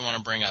I do want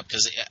to bring up,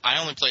 because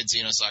I only played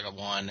Xenosaga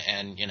 1,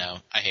 and,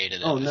 I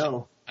hated it. Oh,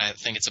 no. I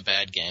think it's a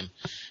bad game.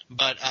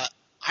 But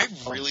I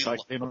really like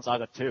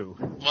Xenosaga 2.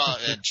 Well,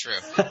 true.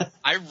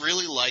 I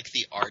really like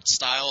the art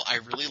style. I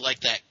really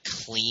like that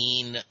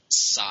clean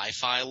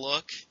sci-fi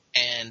look,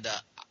 and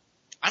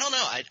I don't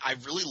know. I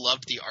really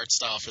loved the art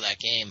style for that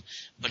game,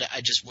 but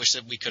I just wish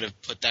that we could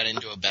have put that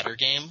into a better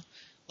game.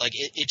 Like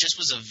it just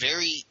was a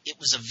very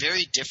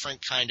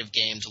different kind of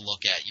game to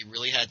look at. You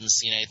really hadn't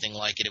seen anything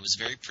like it. It was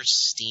very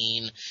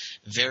pristine,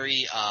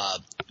 very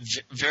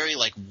very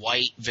like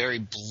white, very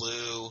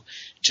blue,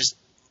 just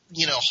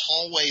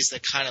hallways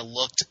that kind of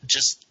looked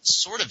just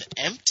sort of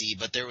empty,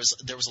 but there was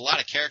a lot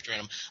of character in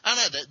them. I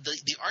don't know,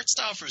 the art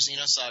style for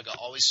Xenosaga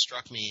always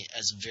struck me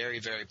as very,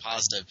 very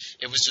positive.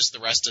 It was just the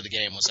rest of the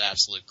game was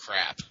absolute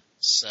crap.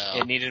 So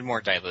it needed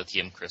more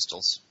dilithium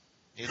crystals.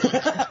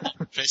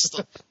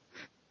 Crystal.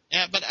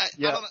 Yeah, but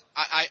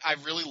I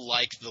really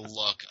like the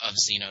look of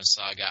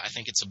Xenosaga. I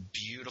think it's a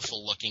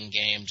beautiful looking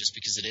game just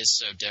because it is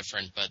so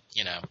different, but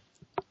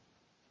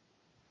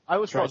I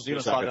always thought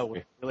Xenosaga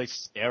was really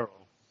sterile.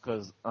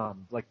 Because,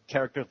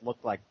 characters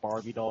look like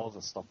Barbie dolls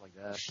and stuff like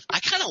that. I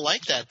kind of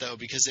like that, though,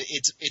 because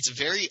it's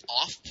very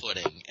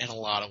off-putting in a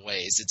lot of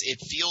ways. It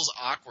feels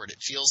awkward.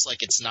 It feels like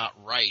it's not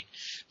right.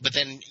 But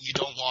then you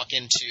don't walk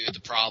into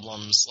the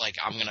problems, like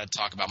I'm going to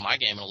talk about my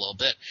game in a little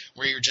bit,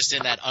 where you're just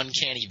in that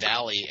uncanny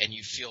valley and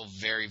you feel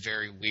very,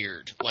 very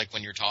weird, like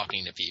when you're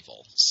talking to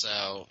people.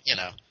 So,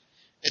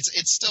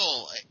 it's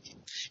still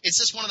 – it's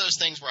just one of those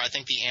things where I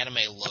think the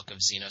anime look of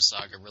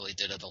Xenosaga really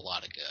did it a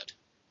lot of good.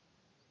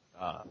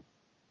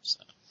 So,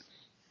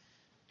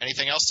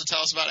 anything else to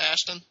tell us about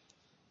Ashton?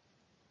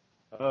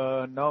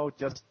 No,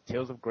 just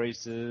Tales of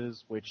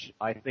Graces, which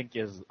I think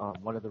is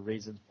one of the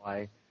reasons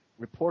why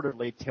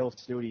reportedly Tales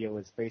Studio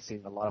is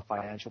facing a lot of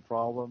financial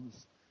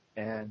problems,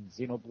 and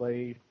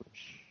Xenoblade,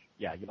 which,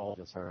 you all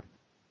just heard.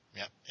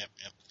 Yep.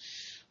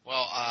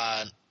 Well,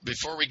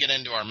 before we get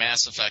into our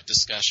Mass Effect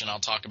discussion, I'll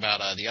talk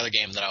about the other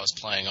game that I was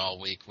playing all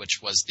week, which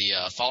was the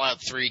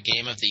Fallout 3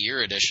 Game of the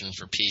Year edition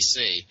for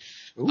PC.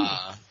 Ooh.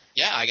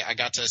 Yeah, I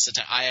got to sit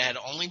down. I had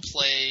only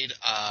played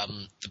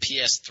the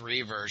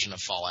PS3 version of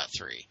Fallout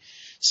 3.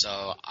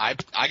 So I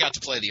got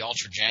to play the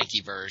ultra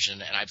janky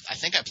version, and I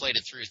think I played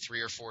it through 3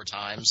 or 4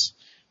 times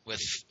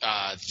with 3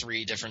 or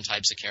 4 different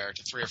types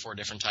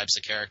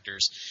of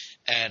characters.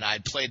 And I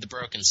played the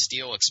Broken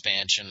Steel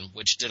expansion,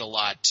 which did a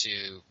lot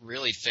to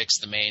really fix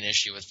the main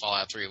issue with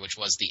Fallout 3, which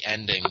was the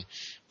ending,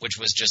 which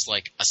was just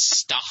like a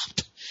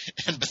stop.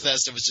 And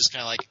Bethesda was just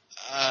kind of like,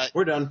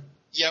 we're done.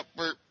 Yep,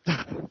 we're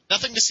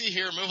nothing to see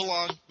here. Move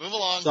along.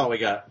 That's all we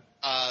got.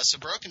 So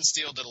Broken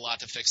Steel did a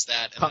lot to fix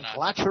that. And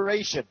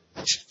Congratulations.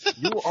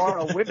 You are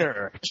a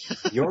winner.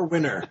 You're a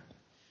winner.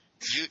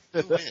 You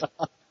win.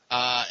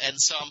 And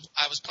so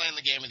I was playing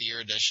the Game of the Year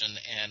edition,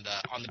 and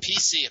on the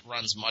PC it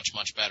runs much,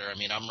 much better. I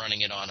mean, I'm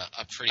running it on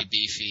a pretty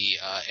beefy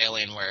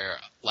Alienware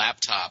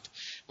laptop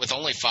with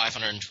only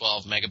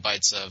 512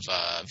 megabytes of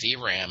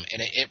VRAM,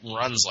 and it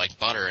runs like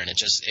butter, and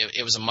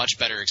it was a much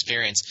better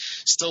experience.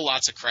 Still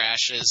lots of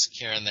crashes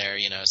here and there,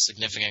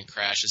 significant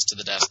crashes to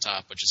the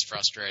desktop, which is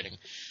frustrating.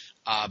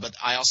 But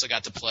I also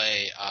got to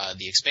play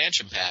the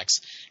expansion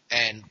packs,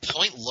 and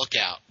Point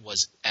Lookout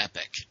was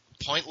epic.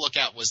 Point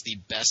Lookout was the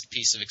best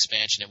piece of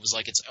expansion. It was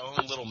like its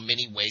own little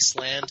mini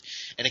wasteland,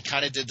 and it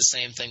kind of did the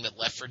same thing that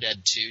Left 4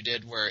 Dead 2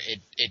 did, where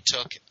it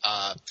took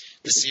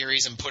the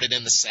series and put it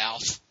in the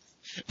South,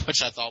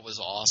 which I thought was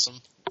awesome.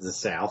 The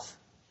South?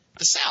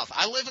 The South.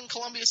 I live in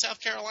Columbia,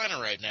 South Carolina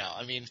right now.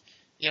 I mean,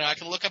 I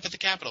can look up at the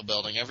Capitol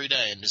building every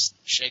day and just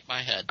shake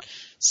my head.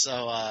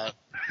 So,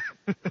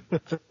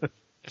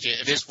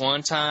 This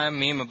one time,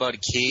 me and my buddy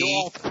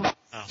Keith.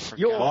 I tell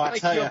you,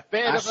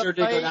 I sure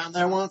did go down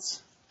there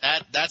once.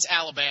 That's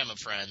Alabama,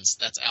 friends.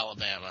 That's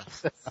Alabama.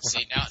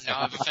 See,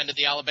 now I've offended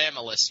the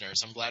Alabama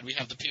listeners. I'm glad we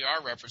have the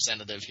PR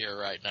representative here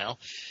right now.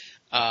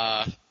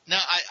 No,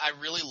 I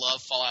really love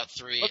Fallout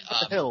 3. What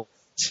the hell?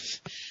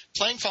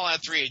 Playing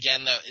Fallout 3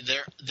 again, though,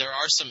 there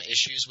are some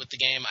issues with the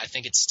game. I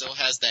think it still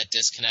has that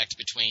disconnect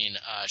between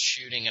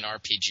shooting and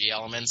RPG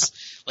elements.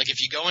 Like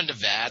if you go into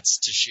VATS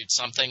to shoot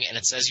something and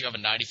it says you have a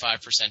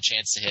 95%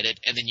 chance to hit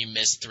it, and then you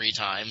miss 3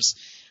 times.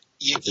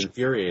 It's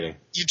infuriating.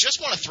 You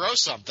just want to throw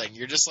something.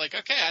 You're just like,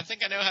 okay, I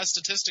think I know how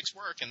statistics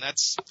work, and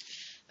that's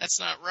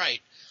not right.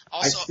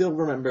 Also, I still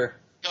remember.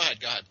 Go ahead.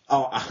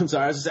 Oh, I'm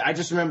sorry. I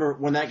just remember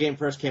when that game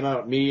first came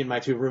out, me and my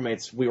 2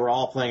 roommates, we were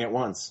all playing at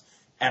once.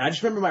 And I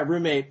just remember my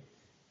roommate,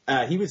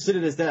 he would sit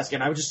at his desk,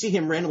 and I would just see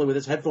him randomly with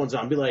his headphones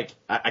on, be like,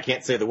 I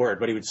can't say the word,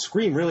 but he would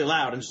scream really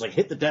loud and just like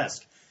hit the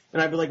desk.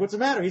 And I'd be like, what's the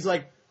matter? He's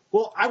like,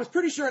 well, I was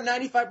pretty sure a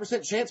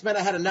 95% chance meant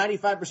I had a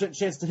 95%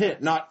 chance to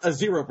hit, not a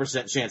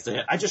 0% chance to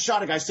hit. I just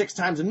shot a guy 6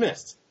 times and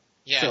missed.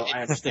 Yeah, So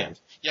I understand.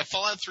 Yeah,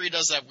 Fallout 3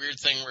 does that weird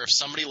thing where if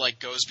somebody like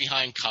goes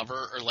behind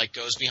cover or like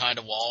goes behind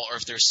a wall or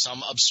if there's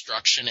some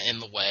obstruction in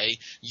the way,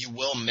 you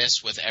will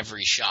miss with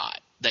every shot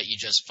that you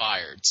just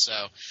fired.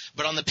 So,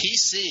 but on the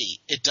PC,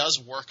 it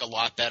does work a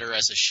lot better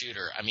as a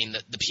shooter. I mean,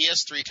 the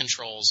PS3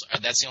 controls,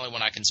 that's the only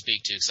one I can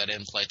speak to because I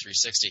didn't play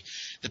 360.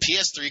 The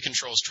PS3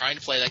 controls, trying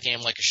to play that game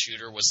like a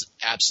shooter was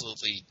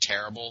absolutely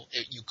terrible.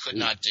 You could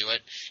not do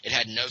it. It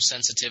had no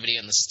sensitivity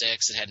in the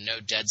sticks. It had no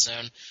dead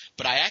zone.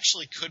 But I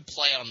actually could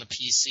play on the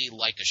PC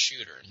like a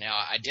shooter. Now,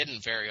 I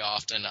didn't very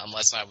often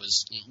unless I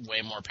was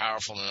way more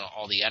powerful than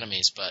all the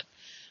enemies, but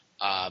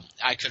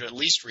I could at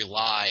least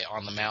rely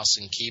on the mouse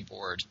and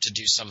keyboard to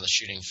do some of the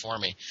shooting for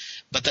me.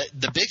 But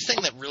the big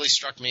thing that really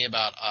struck me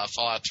about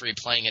Fallout 3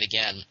 playing it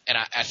again, and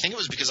I think it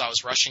was because I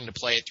was rushing to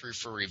play it through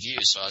for review,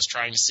 so I was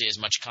trying to see as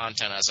much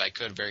content as I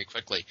could very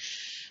quickly.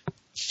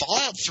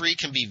 Fallout 3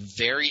 can be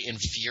very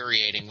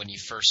infuriating when you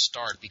first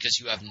start because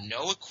you have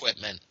no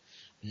equipment,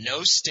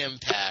 no stim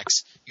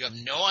packs, you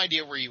have no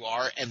idea where you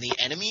are, and the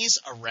enemies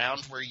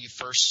around where you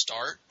first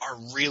start are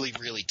really,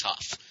 really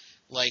tough.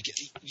 Like,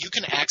 you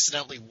can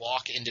accidentally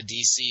walk into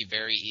DC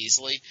very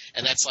easily,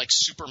 and that's like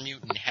super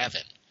mutant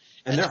heaven.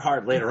 And they're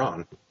hard later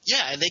on.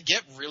 Yeah, and they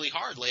get really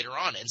hard later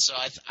on. And so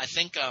I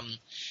think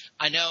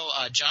I know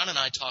John and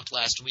I talked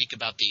last week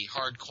about the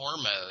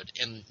hardcore mode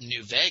in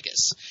New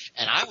Vegas,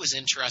 and I was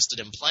interested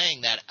in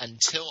playing that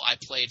until I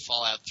played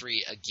Fallout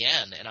 3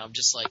 again, and I'm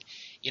just like,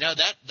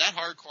 that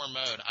hardcore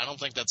mode, I don't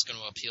think that's going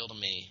to appeal to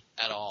me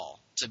at all,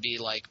 to be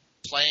like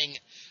playing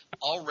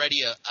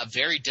already a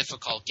very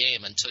difficult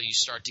game until you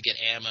start to get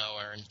ammo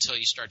or until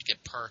you start to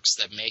get perks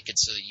that make it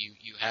so that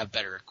you have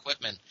better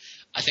equipment.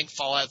 I think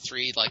Fallout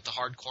 3, like the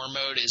hardcore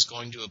mode, is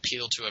going to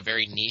appeal to a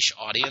very niche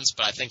audience,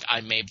 but I think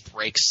I may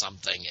break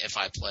something if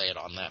I play it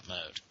on that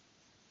mode.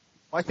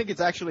 Well, I think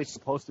it's actually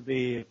supposed to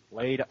be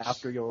played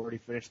after you already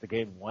finished the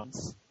game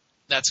once.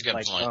 That's a good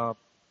point.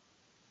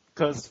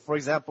 Because, for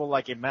example,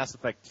 like in Mass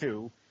Effect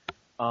 2,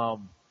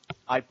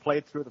 I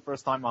played through the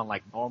first time on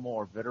like normal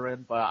or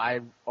veteran,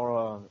 but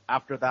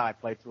after that I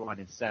played through on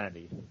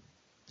Insanity.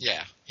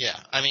 Yeah.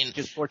 I mean, which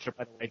is torture,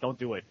 by the way. Don't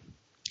do it.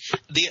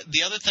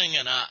 The other thing,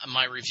 and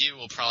my review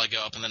will probably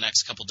go up in the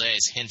next couple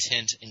days, hint,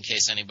 hint, in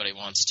case anybody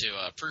wants to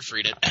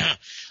proofread it.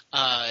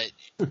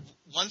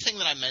 One thing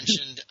that I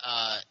mentioned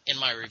in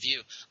my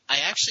review, I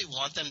actually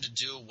want them to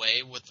do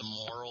away with the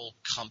moral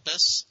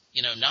compass.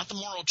 Not the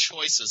moral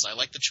choices. I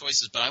like the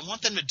choices, but I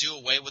want them to do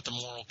away with the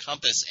moral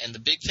compass. And the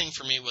big thing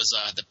for me was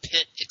the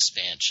pit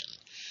expansion.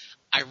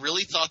 I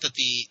really thought that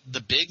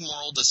the big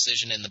moral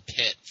decision in the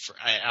pit,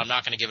 I'm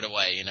not going to give it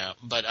away,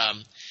 but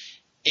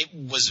it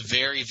was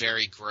very,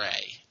 very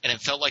gray. And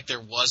it felt like there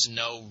was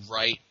no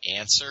right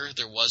answer.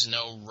 There was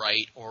no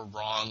right or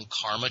wrong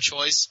karma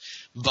choice,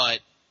 but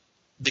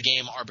the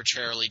game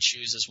arbitrarily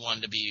chooses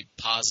one to be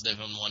positive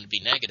and one to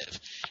be negative.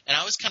 And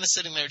I was kind of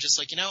sitting there just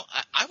like,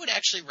 I would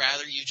actually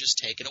rather you just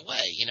take it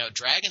away.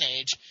 Dragon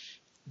Age,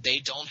 they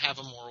don't have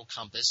a moral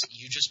compass.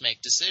 You just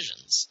make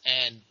decisions.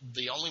 And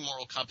the only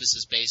moral compass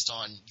is based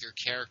on your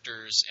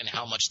characters and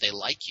how much they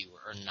like you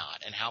or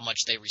not and how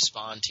much they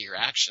respond to your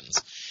actions.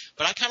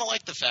 But I kind of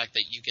like the fact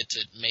that you get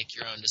to make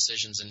your own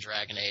decisions in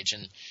Dragon Age.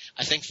 And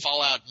I think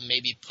Fallout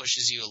maybe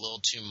pushes you a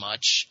little too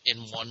much in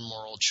one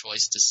moral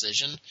choice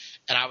decision.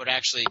 And I would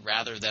actually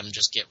rather them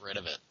just get rid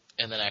of it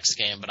in the next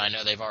game. But I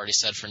know they've already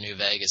said for New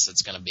Vegas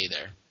it's going to be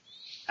there.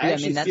 I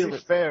mean,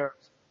 that's fair.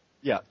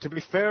 Yeah, to be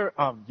fair,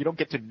 you don't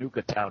get to nuke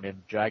a town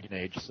in Dragon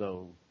Age,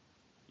 so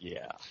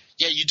yeah.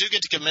 Yeah, you do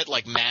get to commit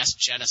like mass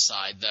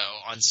genocide though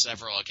on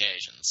several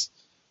occasions.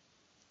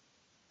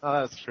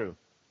 That's true.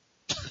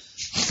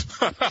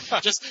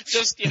 just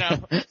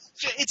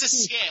it's a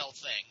scale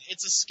thing.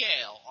 It's a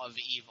scale of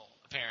evil,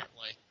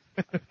 apparently.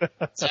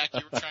 Zach,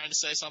 you were trying to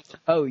say something?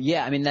 Oh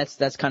yeah, I mean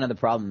that's kind of the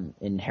problem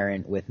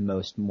inherent with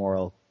most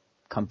moral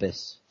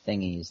compass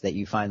thingies that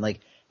you find, like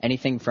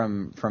anything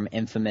from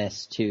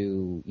Infamous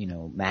to,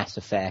 Mass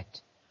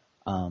Effect,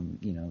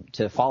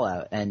 to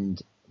Fallout. And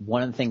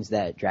one of the things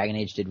that Dragon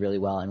Age did really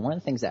well, and one of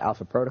the things that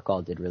Alpha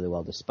Protocol did really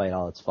well despite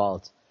all its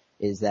faults,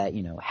 is that,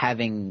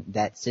 having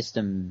that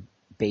system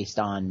based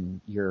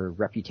on your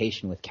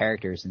reputation with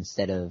characters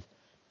instead of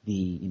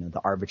the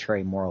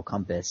arbitrary moral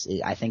compass,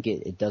 I think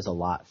it does a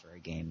lot for a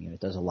game. It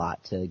does a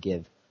lot to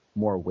give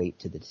more weight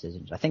to the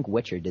decisions. I think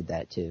Witcher did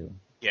that too.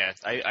 Yeah,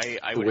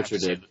 I would have to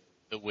say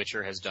The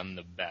Witcher has done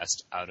the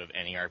best out of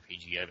any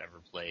RPG I've ever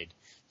played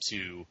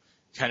to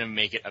kind of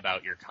make it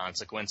about your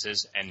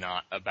consequences and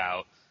not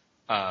about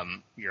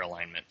your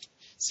alignment.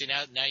 See,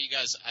 now you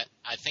guys,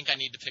 I think I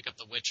need to pick up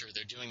The Witcher.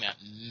 They're doing that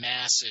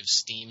massive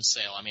Steam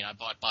sale. I mean, I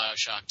bought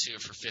BioShock 2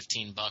 for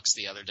 $15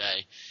 the other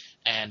day,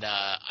 and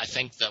I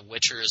think The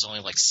Witcher is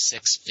only like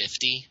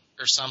 $6.50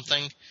 or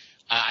something.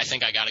 I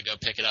think I got to go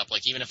pick it up.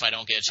 Like, even if I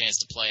don't get a chance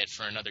to play it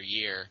for another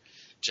year,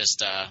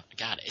 just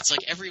God, it's like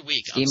every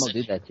week. Steam will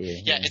do that to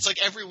you. Yeah, it's like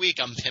every week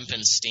I'm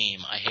pimping Steam.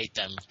 I hate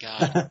them.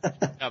 God,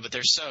 no, but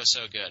they're so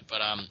good.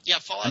 But yeah,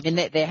 Fallout. I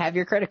mean, they have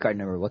your credit card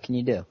number. What can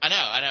you do? I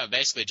know.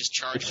 Basically, just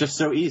charge. It's just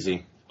so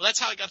easy. Well, that's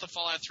how I got the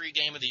Fallout 3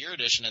 Game of the Year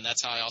edition, and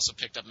that's how I also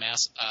picked up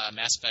Mass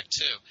Effect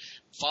 2.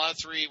 Fallout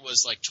 3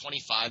 was like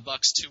 $25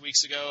 2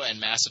 weeks ago, and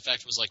Mass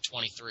Effect was like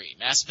 $23.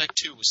 Mass Effect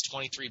 2 was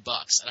 $23,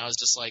 and I was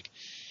just like,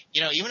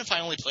 even if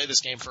I only play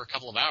this game for a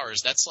couple of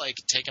hours, that's like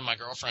taking my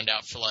girlfriend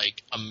out for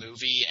like a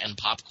movie and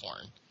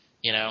popcorn.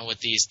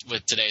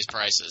 With today's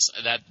prices.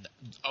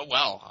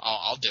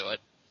 I'll do it.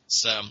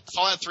 So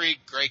Fallout 3,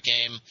 great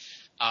game.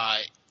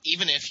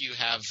 Even if you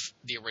have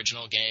the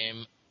original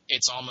game,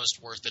 it's almost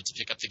worth it to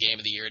pick up the Game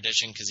of the Year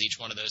edition because each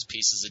one of those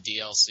pieces of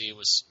DLC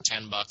was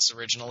 $10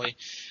 originally.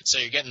 So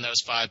you're getting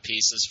those 5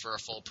 pieces for a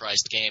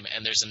full-priced game,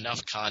 and there's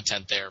enough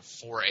content there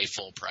for a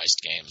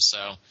full-priced game.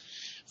 So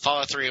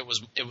Fallout 3, it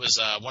was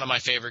one of my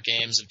favorite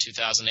games of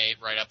 2008,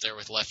 right up there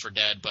with Left 4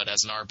 Dead, but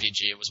as an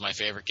RPG, it was my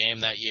favorite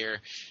game that year.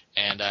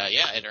 And,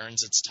 it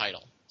earns its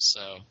title.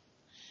 So,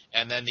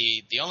 and then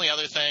the only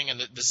other thing, and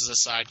this is a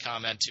side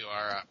comment to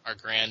our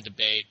grand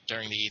debate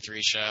during the E3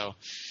 show,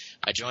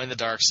 I joined the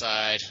dark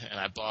side, and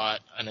I bought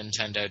a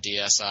Nintendo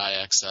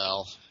DSi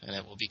XL, and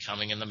it will be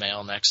coming in the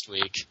mail next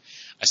week.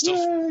 I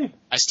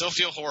still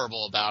feel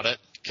horrible about it,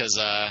 because,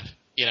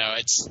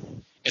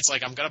 it's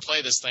like I'm going to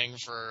play this thing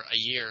for a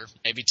year,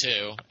 maybe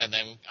 2, and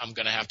then I'm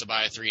going to have to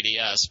buy a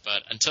 3DS.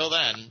 But until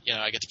then,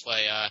 I get to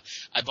play.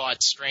 I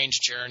bought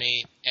Strange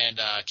Journey and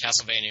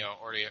Castlevania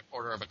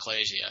Order of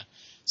Ecclesia.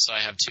 So I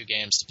have 2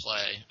 games to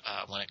play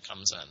when it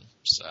comes in.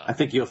 So I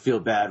think you'll feel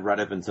bad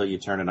right up until you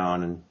turn it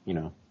on,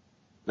 and,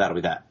 that'll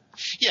be that.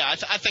 Yeah,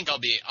 I think I'll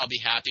be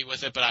happy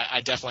with it, but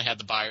I definitely had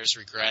the buyer's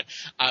regret.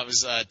 I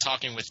was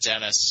talking with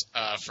Dennis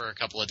for a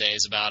couple of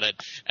days about it,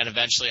 and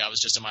eventually I was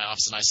just in my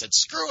office and I said,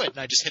 screw it, and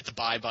I just hit the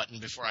buy button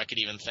before I could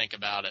even think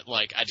about it.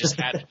 Like, I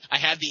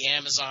had the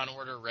Amazon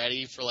order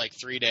ready for like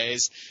 3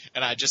 days,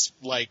 and I just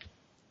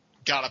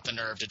got up the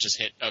nerve to just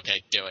hit,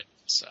 okay, do it.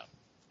 So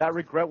that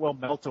regret will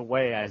melt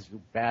away as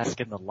you bask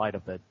in the light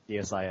of the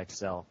DSi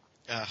XL.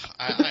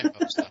 I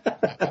hope so.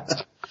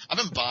 I've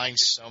been buying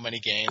so many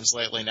games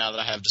lately now that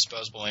I have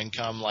disposable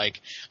income.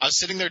 Like, I was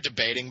sitting there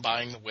debating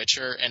buying The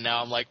Witcher, and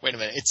now I'm like, wait a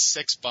minute, it's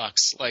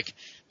 $6. Like,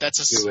 that's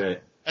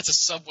a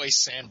Subway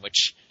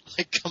sandwich.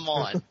 Like, come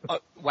on. Oh,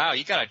 wow,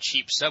 you got a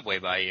cheap Subway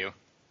by you.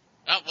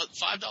 Oh, what,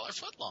 $5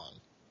 footlong?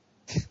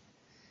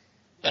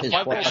 And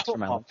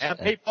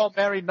Paintball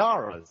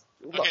Marinaras.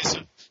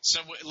 Okay, so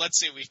let's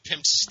see. We've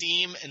pimped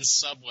Steam and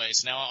Subway,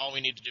 so now all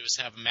we need to do is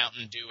have a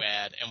Mountain Dew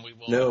ad, and we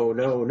will...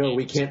 No,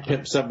 we can't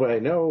pimp Subway,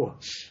 no.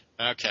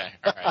 Okay,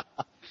 all right.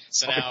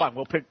 So okay, now, fine.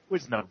 We'll pick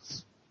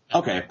Quiznos.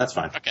 Okay, that's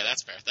fine. Okay,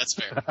 that's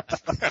fair.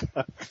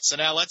 So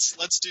now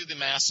let's do the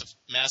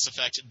Mass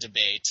Effect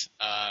debate.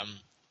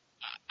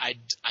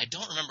 I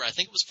don't remember. I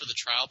think it was for the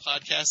Trial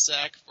podcast,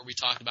 Zach, where we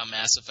talked about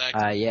Mass Effect.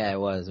 Yeah, it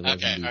was.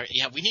 Okay, all right,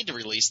 yeah, we need to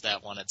release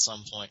that one at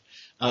some point.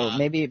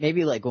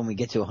 Maybe like when we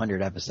get to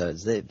 100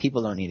 episodes.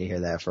 People don't need to hear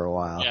that for a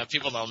while. Yeah,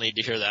 people don't need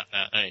to hear that.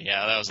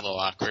 Yeah, that was a little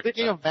awkward.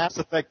 Speaking of Mass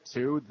Effect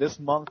 2, this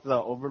month the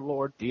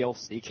Overlord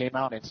DLC came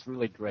out. It's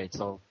really great.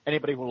 So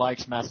anybody who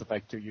likes Mass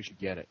Effect 2, you should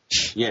get it.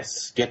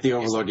 Yes, get the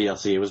Overlord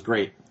DLC. It was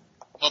great.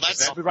 Well,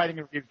 I'll be writing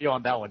a review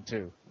on that one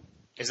too.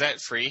 Is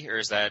that free, or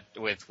is that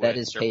with that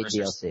is paid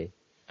DLC.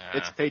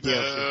 It's paid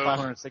DLC,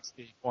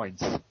 560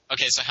 points.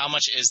 Okay, so how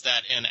much is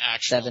that in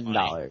actual $7.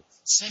 money?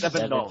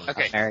 $7.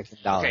 Okay. American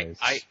dollars.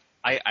 Okay,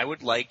 I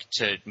would like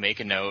to make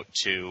a note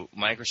to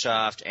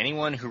Microsoft,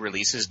 anyone who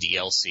releases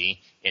DLC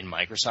in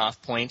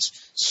Microsoft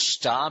points,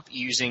 stop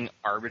using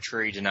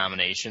arbitrary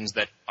denominations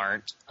that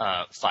aren't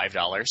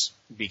 $5,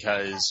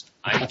 because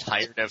I'm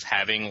tired of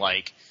having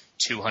like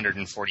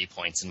 240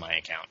 points in my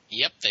account.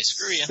 Yep, they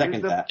screw you.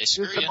 Second that. They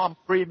screw Use them you. on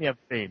premium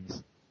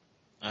themes.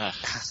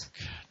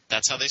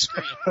 That's how they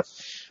screw you.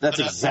 That's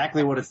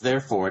exactly what it's there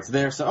for. It's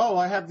there so,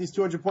 I have these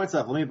 200 points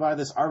left. Let me buy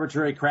this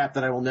arbitrary crap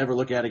that I will never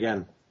look at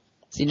again.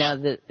 See, now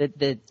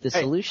the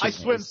solution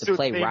is to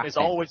play Rock is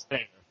Band. always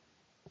there.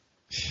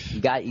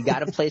 You got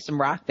to play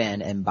some Rock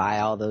Band and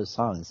buy all those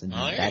songs, and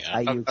that's how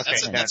you.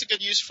 That's a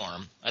good use for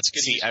them. That's a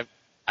good use.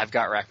 I've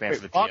got Rock Band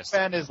for the PS. Rock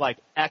Band is like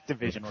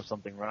Activision or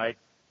something, right?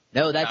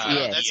 No, that's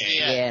EA. That's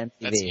EA. and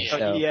That's MTV. EA.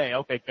 So EA,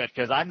 okay, good,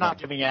 because I'm not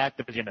giving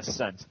Activision a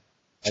cent.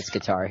 that's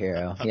Guitar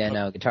Hero. Yeah,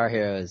 no, Guitar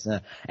Hero is.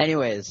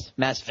 Anyways,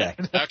 Mass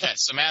Effect. Okay,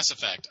 so Mass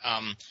Effect.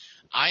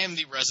 I am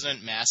the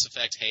resident Mass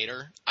Effect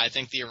hater. I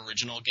think the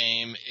original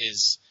game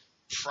is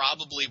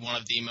probably one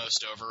of the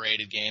most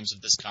overrated games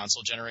of this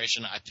console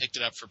generation. I picked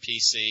it up for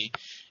PC,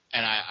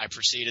 and I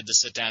proceeded to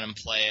sit down and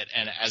play it.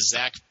 And as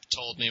Zach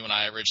told me when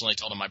I originally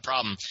told him my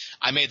problem,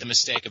 I made the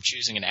mistake of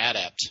choosing an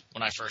adept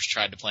when I first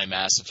tried to play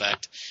Mass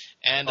Effect.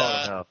 And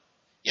no.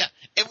 yeah,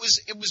 it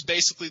was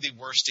basically the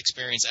worst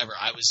experience ever.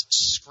 I was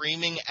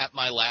screaming at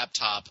my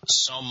laptop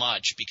so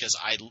much because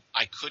I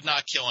could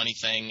not kill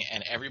anything,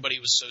 and everybody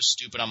was so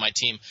stupid on my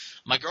team.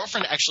 My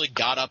girlfriend actually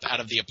got up out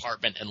of the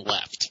apartment and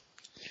left.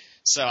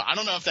 So I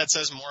don't know if that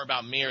says more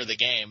about me or the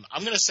game.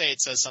 I'm going to say it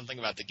says something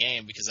about the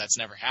game because that's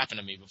never happened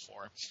to me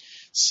before.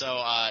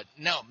 So,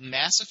 no,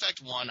 Mass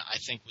Effect 1 I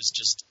think was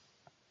just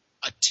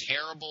a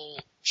terrible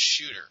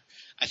shooter.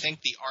 I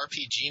think the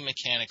RPG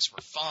mechanics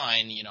were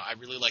fine. You know, I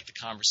really like the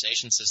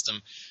conversation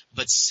system,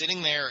 but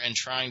sitting there and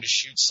trying to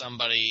shoot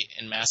somebody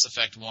in Mass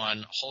Effect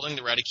 1, holding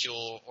the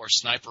reticule or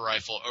sniper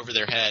rifle over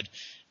their head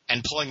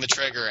and pulling the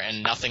trigger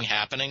and nothing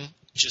happening,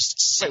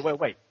 just...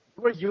 Wait.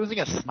 You were using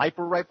a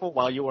sniper rifle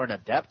while you were an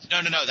adept?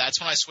 No.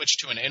 That's when I switched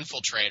to an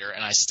infiltrator,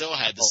 and I still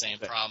had the same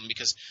problem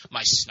because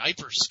my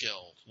sniper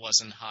skill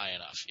wasn't high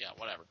enough. Yeah,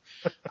 whatever.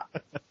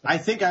 I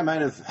think I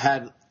might have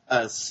had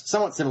a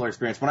somewhat similar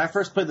experience. When I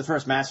first played the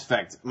first Mass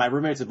Effect, my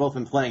roommates had both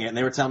been playing it, and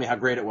they were telling me how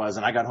great it was,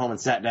 and I got home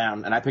and sat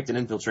down, and I picked an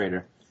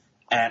infiltrator.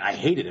 And I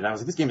hated it. I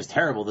was like, this game is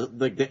terrible.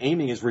 The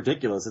aiming is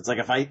ridiculous. It's like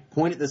if I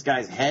point at this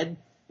guy's head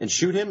and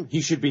shoot him,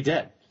 he should be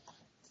dead.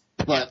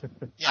 But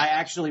I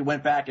actually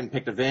went back and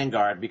picked a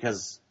Vanguard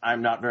because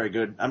I'm not very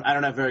good. I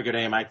don't have very good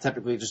aim. I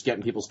typically just get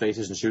in people's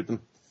faces and shoot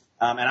them.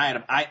 And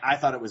I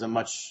thought it was a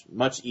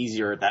much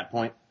easier at that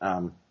point.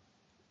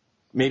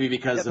 Maybe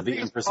because of the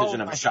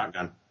imprecision of a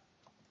shotgun.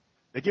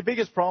 The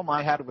biggest problem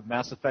I had with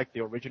Mass Effect,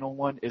 the original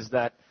one, is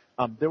that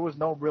there was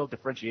no real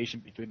differentiation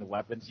between the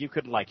weapons. You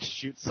could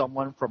shoot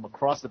someone from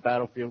across the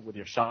battlefield with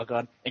your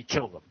shotgun and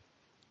kill them.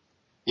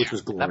 Which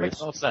was glorious. That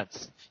makes no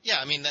sense. Yeah,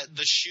 I mean,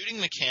 the shooting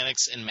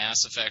mechanics in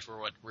Mass Effect were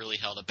what really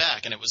held it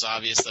back, and it was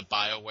obvious that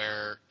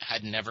BioWare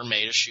had never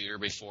made a shooter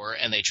before,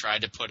 and they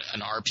tried to put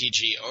an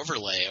RPG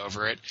overlay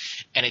over it,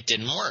 and it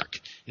didn't work.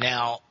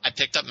 Now, I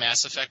picked up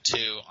Mass Effect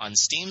 2 on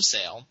Steam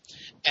sale,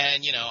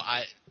 and, you know,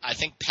 I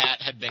think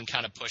Pat had been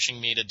kind of pushing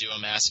me to do a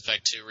Mass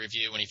Effect 2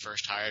 review when he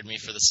first hired me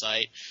for the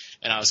site,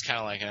 and I was kind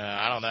of like,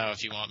 I don't know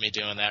if you want me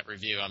doing that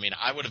review. I mean,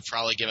 I would have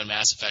probably given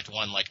Mass Effect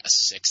 1 a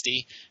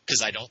 60,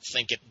 because I don't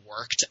think it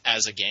worked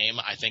as a game.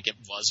 I think it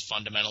was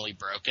fundamentally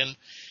broken.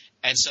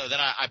 And so then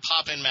I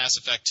pop in Mass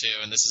Effect 2,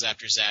 and this is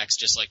after Zach's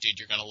just like, dude,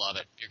 you're going to love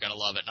it. You're going to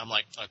love it. And I'm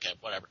like, okay,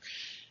 whatever.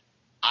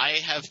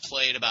 I have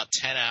played about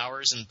 10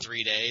 hours in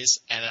 3 days,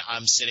 and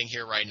I'm sitting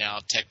here right now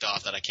ticked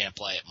off that I can't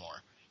play it more.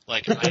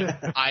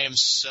 I am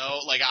so,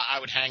 I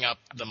would hang up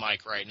the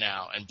mic right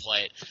now and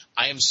play it.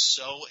 I am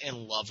so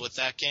in love with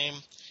that game.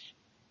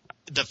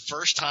 The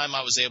first time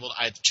I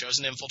chose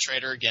an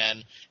infiltrator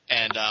again,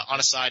 and on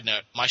a side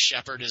note, my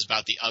Shepard is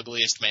about the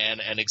ugliest man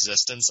in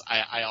existence.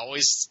 I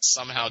always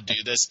somehow do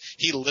this.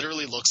 He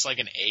literally looks like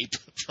an ape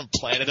from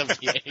Planet of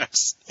the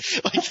Apes.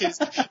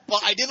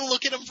 I didn't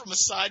look at him from a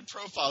side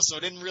profile, so I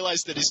didn't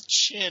realize that his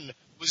chin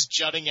was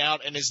jutting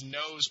out and his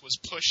nose was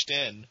pushed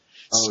in.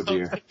 Oh,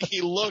 dear.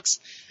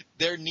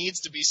 There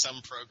needs to be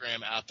some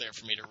program out there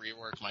for me to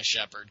rework my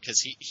Shepard,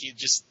 because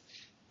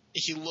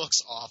he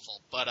looks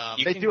awful. But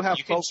you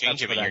can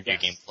change him in your New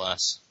Game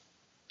Plus.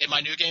 In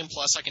my New Game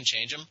Plus, I can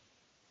change him?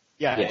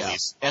 Yeah.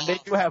 And they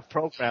do have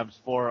programs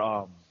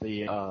for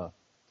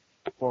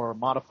for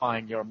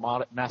modifying your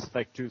Mass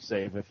Effect 2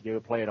 save if you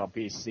play it on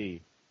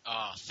PC.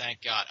 Oh,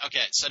 thank God.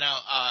 Okay, so now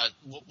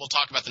we'll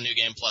talk about the New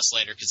Game Plus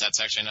later, because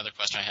that's actually another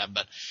question I have.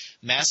 But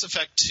Mass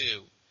Effect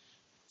 2,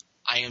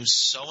 I am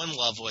so in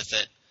love with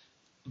it.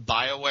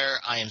 BioWare,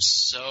 I am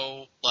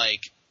so,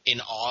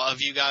 in awe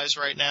of you guys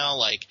right now.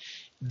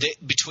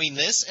 Between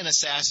this and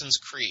Assassin's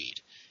Creed,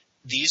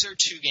 these are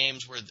two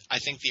games where I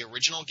think the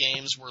original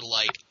games were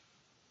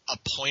a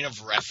point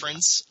of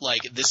reference.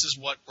 This is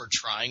what we're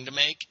trying to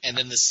make, and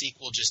then the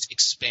sequel just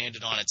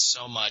expanded on it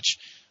so much.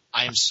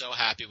 I am so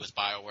happy with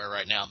BioWare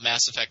right now.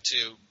 Mass Effect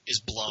 2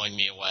 is blowing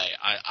me away.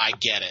 I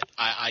get it.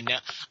 I know.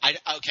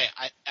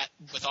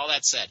 With all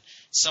that said,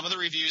 some of the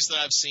reviews that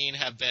I've seen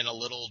have been a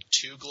little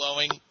too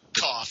glowing.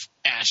 Cough,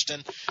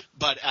 Ashton.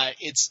 But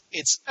it's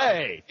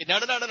hey. No.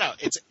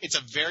 It's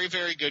a very,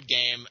 very good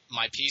game.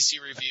 My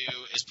PC review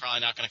is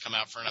probably not going to come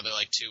out for another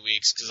 2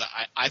 weeks, because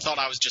I thought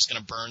I was just going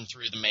to burn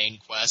through the main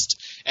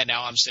quest, and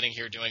now I'm sitting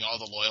here doing all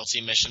the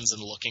loyalty missions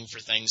and looking for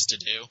things to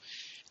do.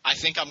 I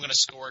think I'm going to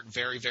score it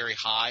very, very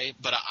high,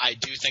 but I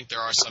do think there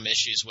are some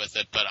issues with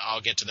it, but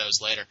I'll get to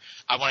those later.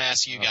 I want to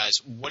ask you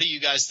guys, what do you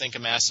guys think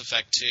of Mass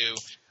Effect 2?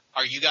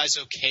 Are you guys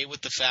okay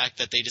with the fact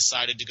that they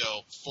decided to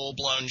go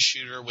full-blown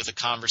shooter with a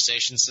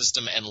conversation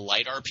system and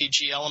light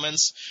RPG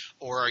elements,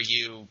 or are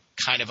you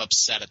kind of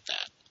upset at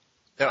that?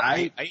 So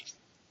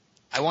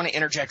I want to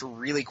interject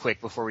really quick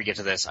before we get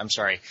to this. I'm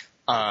sorry.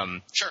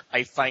 Sure.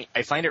 I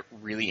find it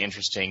really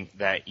interesting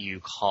that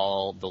you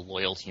call the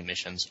loyalty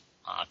missions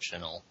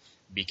optional,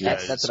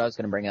 because that's what I was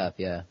going to bring up.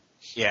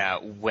 Yeah,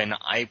 when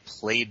I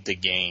played the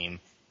game,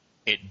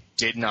 it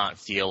did not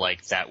feel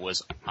like that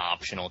was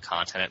optional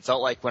content. It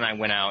felt like when I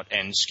went out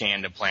and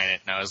scanned a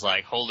planet and I was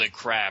like, holy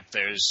crap,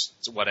 there's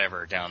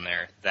whatever down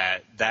there,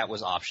 that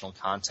was optional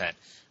content.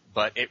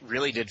 But it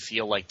really did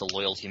feel like the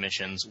loyalty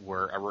missions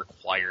were a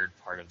required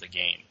part of the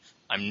game.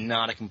 I'm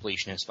not a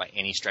completionist by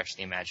any stretch of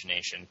the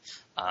imagination.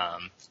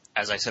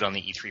 As I said on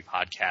the E3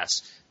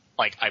 podcast,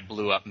 I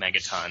blew up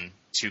Megaton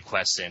 2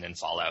 quests in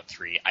Fallout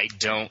 3. I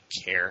don't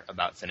care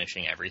about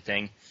finishing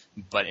everything,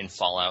 but in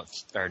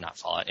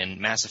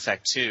Mass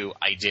Effect 2,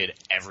 I did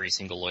every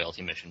single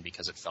loyalty mission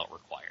because it felt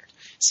required.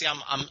 See,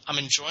 I'm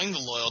enjoying the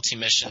loyalty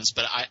missions,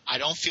 but I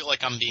don't feel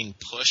like I'm being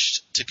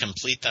pushed to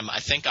complete them. I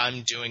think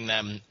I'm doing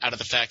them out of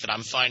the fact that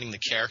I'm finding the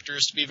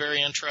characters to be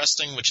very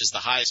interesting, which is the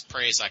highest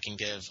praise I can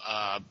give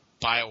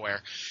BioWare.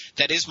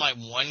 That is my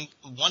one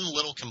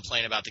little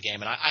complaint about the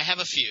game, and I have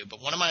a few,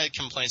 but one of my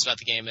complaints about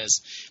the game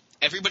is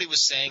everybody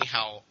was saying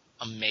how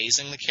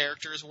amazing the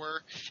characters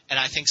were, and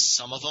I think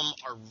some of them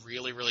are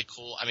really, really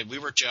cool. I mean, we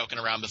were joking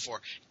around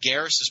before.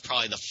 Garrus is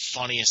probably the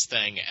funniest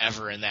thing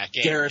ever in that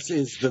game. Garrus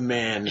is the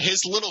man.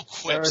 His little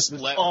quips,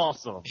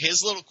 awesome.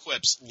 His little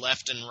quips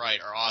left and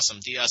right are awesome.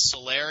 The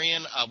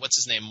Solarian, what's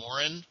his name,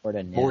 Morden?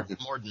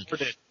 Morden.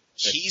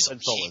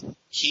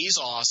 He's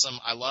awesome.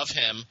 I love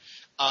him.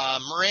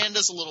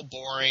 Miranda's a little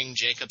boring.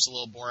 Jacob's a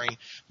little boring.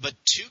 But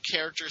 2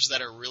 characters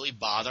that are really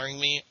bothering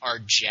me are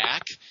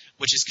Jack,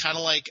 which is kind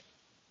of like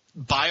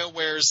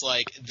BioWare's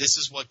like, this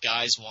is what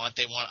guys want.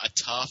 They want a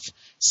tough,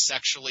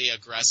 sexually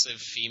aggressive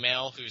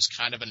female who's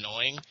kind of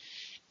annoying.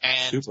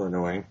 And super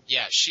annoying.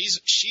 Yeah, she's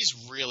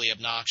really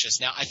obnoxious.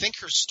 Now, I think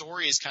her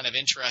story is kind of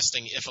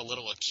interesting, if a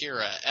little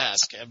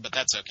Akira-esque, but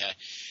that's okay.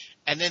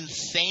 And then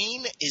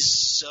Thane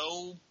is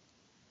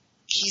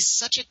he's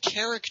such a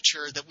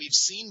caricature that we've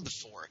seen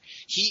before.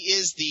 He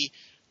is the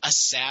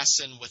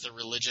assassin with a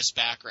religious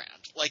background.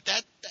 Like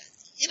that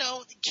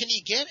can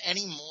you get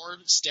any more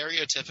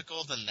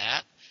stereotypical than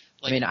that?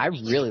 Like, I mean, I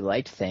really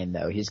liked Thane,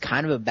 though. He's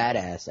kind of a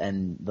badass,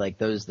 and like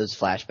those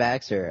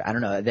flashbacks are, I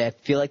don't know, I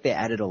feel like they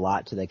added a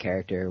lot to the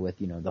character with,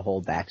 the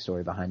whole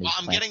backstory behind his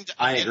plan.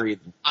 I agree.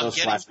 Those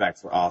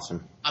flashbacks were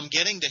awesome. I'm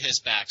getting to his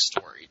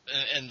backstory,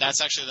 and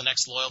that's actually the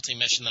next loyalty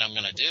mission that I'm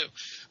going to do.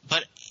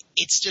 But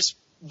it's just,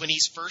 when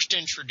he's first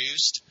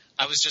introduced,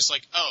 I was just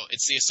like, oh,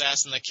 it's the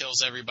assassin that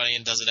kills everybody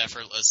and does it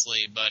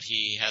effortlessly, but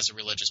he has a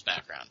religious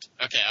background.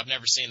 Okay, I've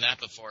never seen that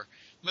before.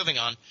 Moving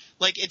on.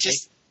 Like, it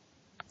just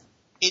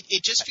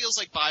feels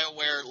like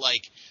BioWare,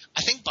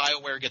 I think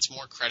BioWare gets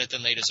more credit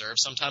than they deserve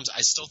sometimes.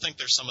 I still think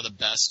they're some of the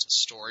best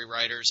story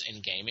writers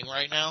in gaming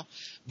right now,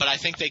 but I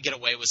think they get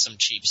away with some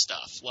cheap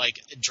stuff. Like,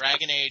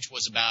 Dragon Age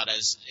was about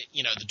as,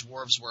 the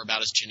dwarves were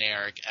about as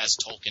generic as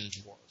Tolkien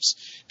dwarves.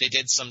 They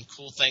did some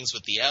cool things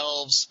with the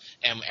elves,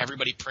 and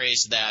everybody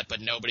praised that,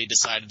 but nobody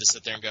decided to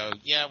sit there and go,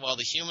 yeah, well,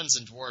 the humans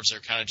and dwarves are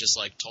kind of just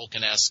like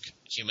Tolkien-esque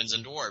humans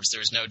and dwarves.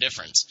 There's no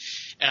difference.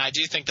 And I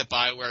do think that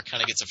BioWare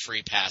kind of gets a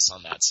free pass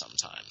on that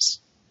sometimes.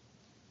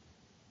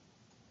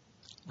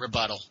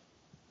 Rebuttal.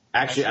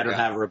 Actually, I don't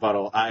have a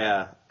rebuttal.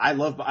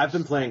 I've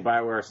been playing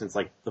BioWare since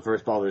the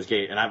first Baldur's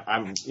Gate, and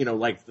I'm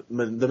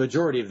the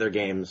majority of their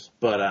games,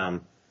 but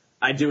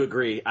I do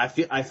agree. I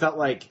felt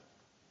like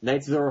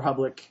Knights of the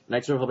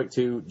Republic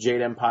 2,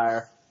 Jade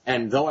Empire,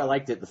 and though I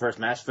liked it, the first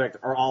Mass Effect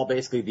are all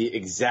basically the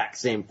exact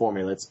same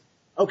formula. It's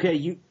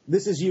okay,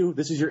 this is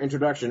your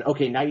introduction.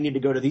 Okay, now you need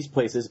to go to these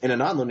places in a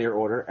nonlinear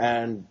order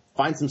and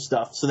find some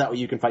stuff so that way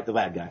you can fight the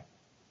bad guy.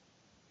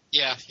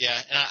 Yeah,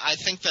 and I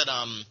think that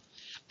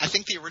I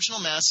think the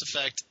original Mass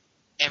Effect,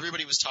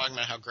 everybody was talking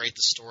about how great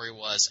the story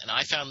was, and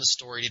I found the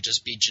story to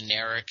just be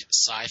generic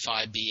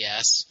sci-fi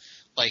BS.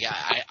 Like,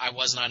 I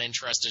was not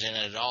interested in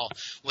it at all.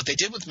 What they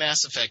did with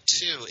Mass Effect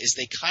 2 is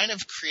they kind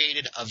of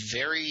created a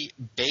very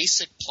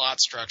basic plot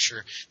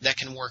structure that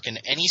can work in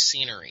any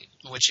scenery,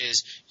 which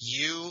is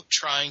you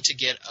trying to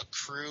get a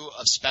crew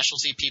of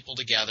specialty people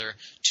together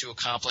to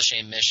accomplish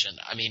a mission.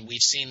 I mean,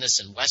 we've seen this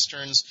in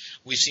Westerns.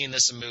 We've seen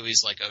this in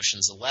movies like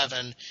Ocean's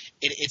 11.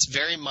 It's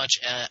very much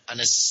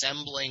an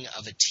assembling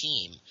of a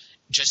team,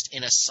 just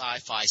in a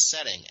sci-fi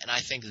setting. And I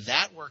think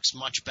that works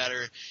much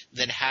better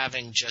than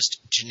having just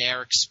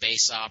generic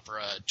space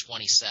opera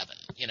 27.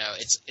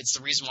 It's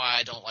the reason why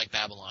I don't like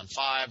Babylon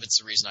 5. It's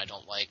the reason I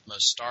don't like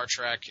most Star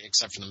Trek,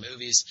 except for the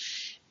movies.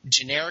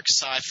 Generic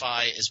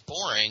sci-fi is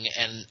boring,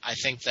 and I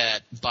think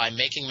that by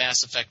making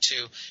Mass Effect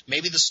 2,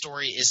 maybe the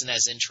story isn't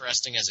as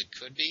interesting as it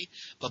could be,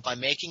 but by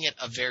making it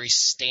a very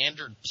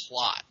standard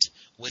plot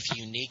with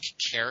unique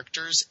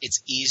characters,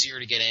 it's easier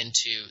to get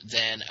into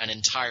than an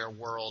entire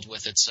world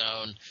with its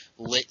own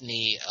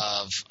litany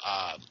of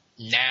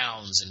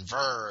nouns and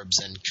verbs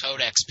and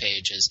codex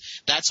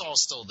pages. That's all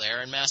still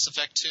there in Mass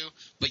Effect 2,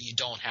 but you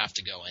don't have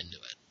to go into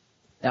it.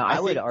 Now, I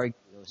would argue...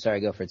 Sorry,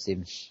 go for it,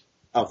 Steven.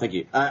 Oh, thank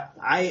you.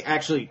 I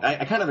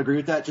kind of agree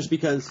with that just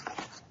because,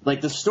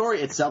 the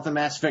story itself in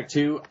Mass Effect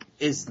 2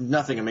 is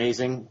nothing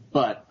amazing,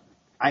 but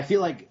I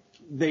feel like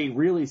they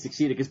really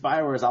succeeded because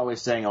BioWare is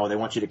always saying, oh, they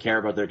want you to care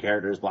about their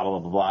characters, blah, blah,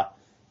 blah, blah, blah.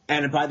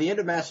 And by the end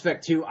of Mass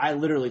Effect 2,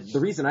 the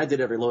reason I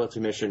did every loyalty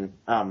mission,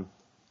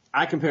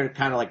 I compared it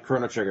kind of like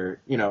Chrono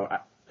Trigger.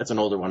 That's an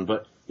older one,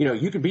 but,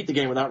 you can beat the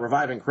game without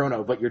reviving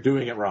Chrono, but you're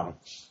doing it wrong.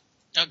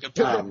 Oh, good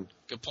point.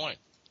 Good point.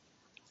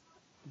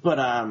 But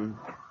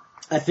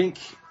I think...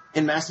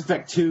 in Mass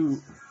Effect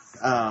 2,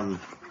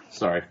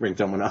 sorry,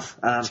 ringtone went off.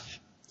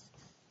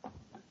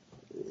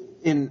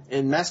 In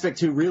Mass Effect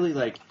 2, really,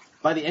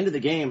 by the end of the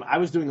game, I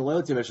was doing the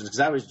loyalty missions because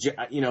I was,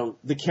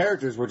 the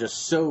characters were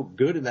just so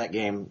good in that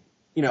game.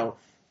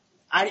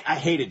 I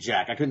hated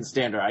Jack. I couldn't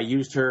stand her. I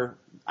used her,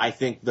 I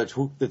think, the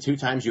two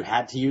times you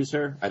had to use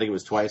her. I think it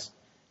was twice.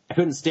 I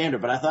couldn't stand her,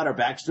 but I thought her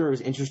backstory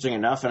was interesting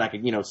enough, and I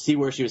could, see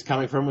where she was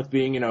coming from with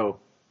being,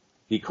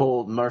 the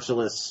cold,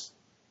 merciless,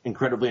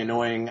 incredibly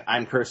annoying,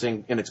 I'm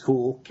cursing, and it's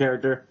cool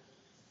character.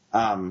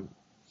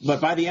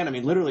 But by the end, I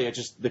mean, literally, it's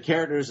just the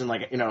characters and,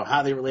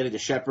 how they related to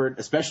Shepard,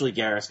 especially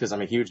Garrus, because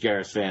I'm a huge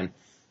Garrus fan.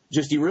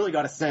 Just, you really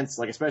got a sense,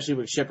 especially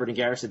with Shepard and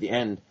Garrus at the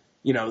end,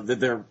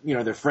 that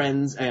they're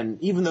friends,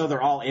 and even though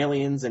they're all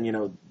aliens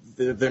and,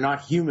 they're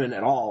not human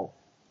at all,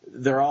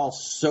 they're all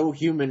so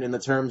human in the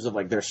terms of,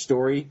 their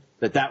story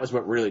that was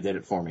what really did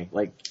it for me.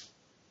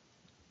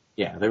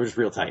 Yeah, they were just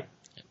real tight.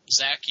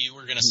 Zach, you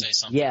were going to say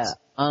something. Yeah,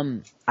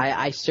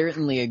 I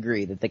certainly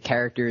agree that the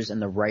characters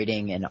and the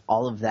writing and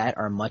all of that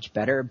are much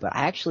better, but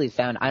I actually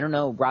found, I don't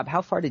know, Rob,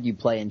 how far did you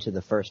play into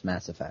the first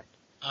Mass Effect?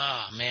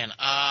 Oh, man.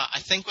 I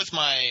think with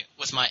my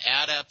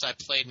Adept, I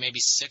played maybe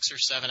 6 or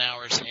 7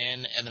 hours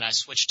in, and then I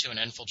switched to an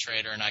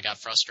Infiltrator, and I got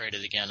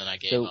frustrated again, and I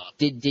gave up.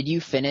 Did you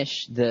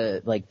finish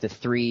the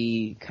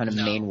 3 kind of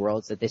main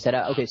worlds that they set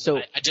out? Okay, so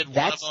I did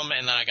one of them,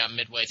 and then I got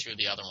midway through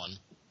the other one.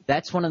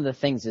 That's one of the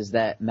things, is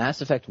that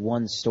Mass Effect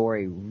 1's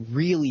story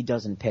really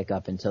doesn't pick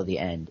up until the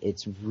end.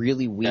 It's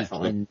really weak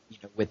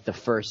with the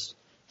first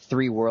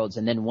 3 worlds,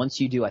 and then once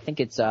you do, I think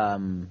it's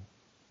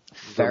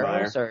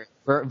Pharos or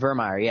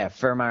Virmire,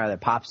 Virmire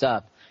that pops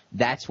up.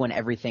 That's when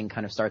everything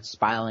kind of starts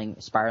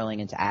spiraling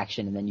into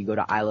action, and then you go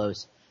to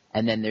Ilos,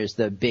 and then there's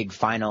the big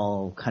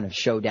final kind of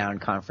showdown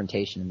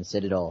confrontation in the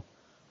Citadel,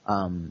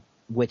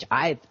 which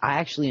I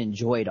actually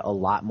enjoyed a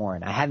lot more,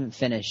 and I haven't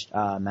finished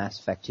Mass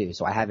Effect 2,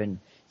 so I haven't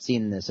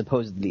seen the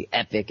supposedly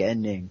epic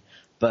ending,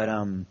 but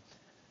I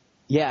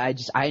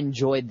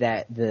enjoyed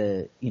that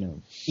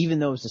even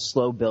though it was a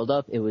slow build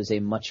up, it was a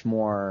much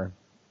more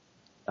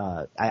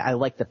I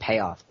like the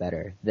payoff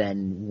better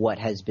than what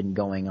has been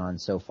going on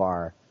so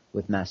far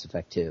with Mass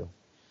Effect 2.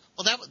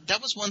 Well,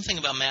 that was one thing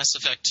about Mass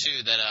Effect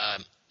 2 that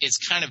is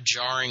kind of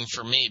jarring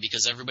for me,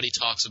 because everybody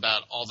talks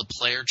about all the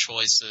player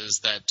choices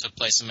that took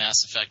place in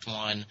Mass Effect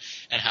 1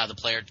 and how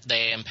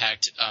they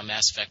impact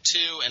Mass Effect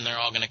 2, and they're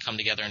all going to come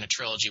together in a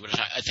trilogy, which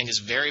I think is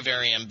very,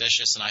 very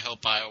ambitious, and I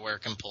hope BioWare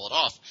can pull it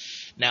off.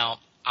 Now,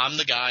 I'm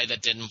the guy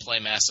that didn't play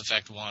Mass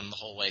Effect 1 the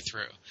whole way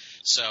through.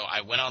 So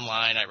I went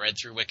online, I read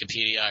through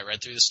Wikipedia, I read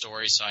through the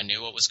story, so I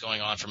knew what was going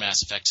on for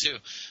Mass Effect 2.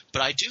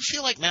 But I do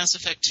feel like Mass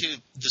Effect 2,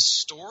 the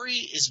story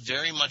is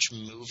very much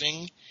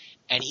moving,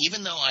 and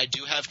even though I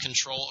do have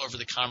control over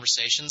the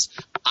conversations,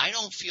 I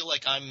don't feel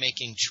like I'm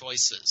making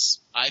choices.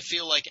 I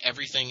feel like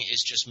everything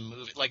is just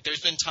moving.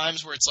 There's been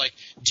times where it's like,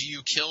 do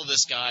you kill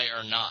this guy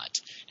or not?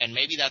 And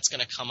maybe that's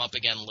going to come up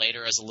again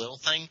later as a little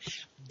thing,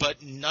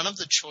 but none of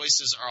the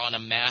choices are on a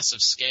massive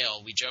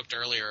scale. We joked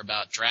earlier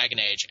about Dragon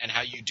Age and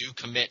how you do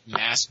commit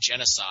mass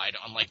genocide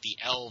on, the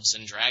elves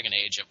in Dragon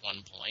Age at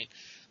one point.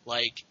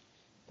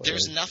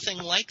 There's nothing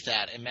like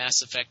that in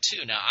Mass Effect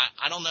 2. Now,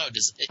 I don't know.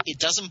 It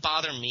doesn't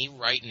bother me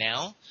right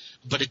now,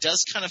 but it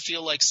does kind of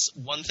feel like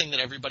one thing that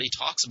everybody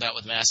talks about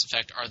with Mass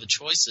Effect are the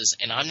choices,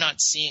 and I'm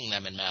not seeing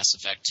them in Mass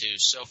Effect 2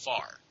 so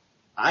far.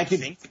 I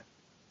think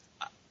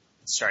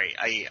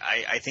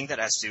that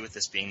has to do with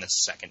this being the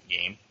second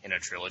game in a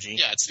trilogy.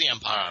 Yeah, it's the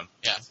Empire.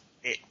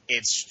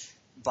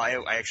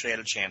 I actually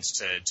had a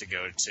chance to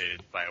go to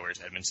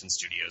BioWare's Edmonton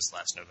Studios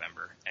last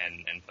November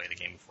and play the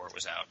game before it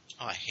was out.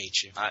 Oh, I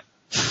hate you.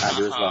 I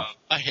do as well.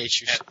 I hate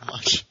you so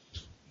much.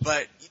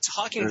 But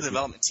talking to the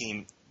development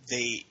team,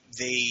 they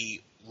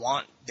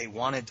wanted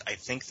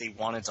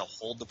to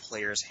hold the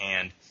player's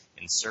hand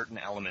in certain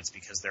elements,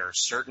 because there are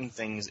certain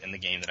things in the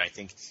game that I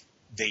think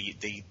they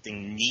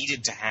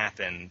needed to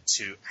happen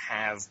to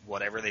have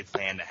whatever they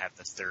plan to have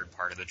the third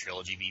part of the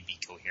trilogy be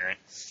coherent.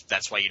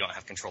 That's why you don't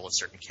have control of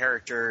certain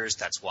characters.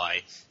 That's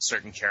why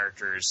certain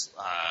characters,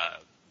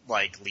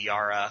 like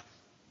Liara,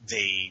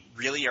 they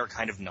really are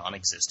kind of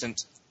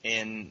non-existent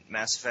in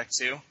Mass Effect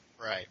 2.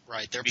 Right.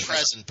 They're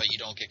present, but you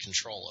don't get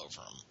control over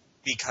them.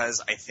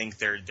 Because I think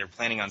they're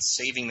planning on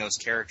saving those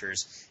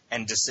characters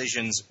and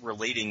decisions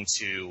relating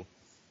to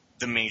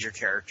the major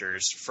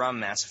characters from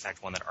Mass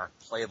Effect 1 that aren't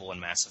playable in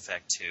Mass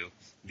Effect 2,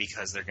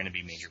 because they're going to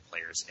be major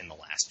players in the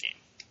last game.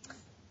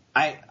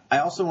 I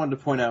also wanted to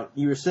point out,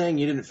 you were saying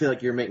you didn't feel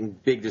like you were making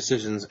big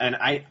decisions, and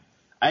I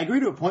agree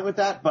to a point with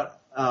that, but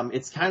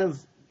it's kind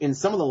of, in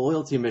some of the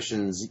loyalty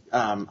missions,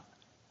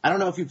 I don't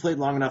know if you played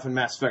long enough in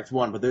Mass Effect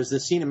 1, but there's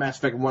this scene in Mass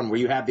Effect 1 where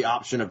you have the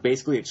option of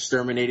basically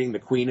exterminating the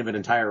queen of an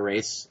entire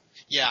race.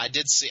 Yeah, I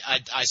did see.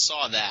 I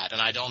saw that,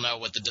 and I don't know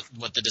what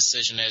the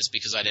decision is,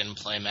 because I didn't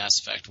play Mass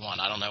Effect 1.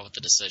 I don't know what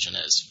the decision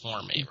is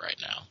for me right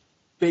now.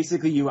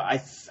 Basically, I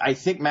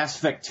think Mass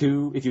Effect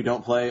 2, if you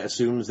don't play,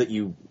 assumes that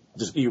you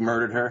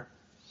murdered her,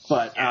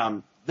 but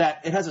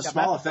that it has a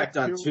small effect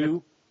on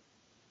 2.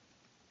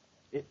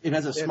 It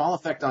has a small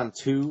effect on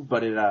 2,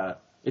 but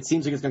it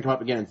seems like it's going to come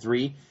up again in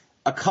 3.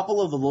 A couple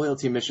of the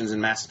loyalty missions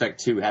in Mass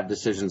Effect 2 have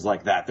decisions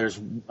like that. There's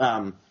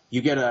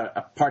you get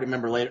a party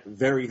member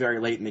very, very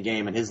late in the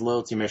game, and his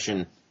loyalty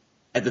mission,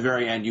 at the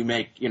very end, you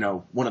make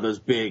one of those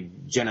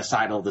big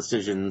genocidal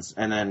decisions,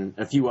 and then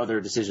a few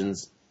other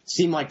decisions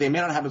seem like they may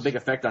not have a big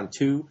effect on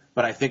 2,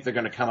 but I think they're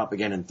going to come up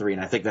again in 3,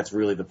 and I think that's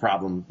really the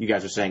problem you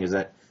guys are saying is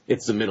that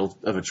it's the middle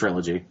of a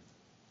trilogy.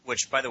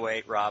 Which, by the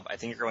way, Rob, I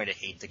think you're going to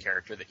hate the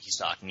character that he's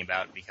talking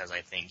about because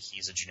I think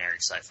he's a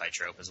generic sci-fi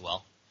trope as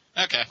well.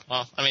 Okay,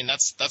 well, I mean,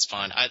 that's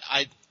fine.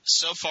 I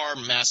so far,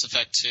 Mass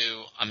Effect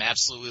 2, I'm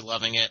absolutely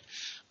loving it.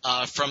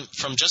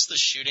 From just the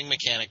shooting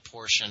mechanic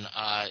portion,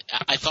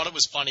 I thought it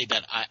was funny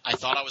that I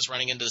thought I was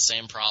running into the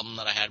same problem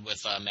that I had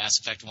with Mass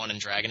Effect 1 and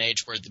Dragon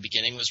Age, where the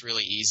beginning was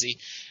really easy,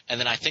 and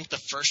then I think the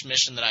first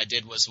mission that I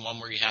did was one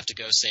where you have to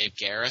go save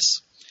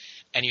Garrus,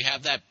 and you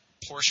have that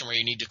portion where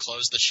you need to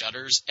close the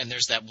shutters, and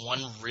there's that one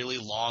really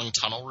long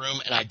tunnel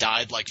room, and I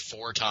died like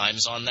 4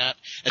 times on that.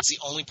 It's the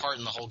only part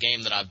in the whole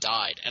game that I've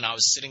died, and I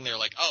was sitting there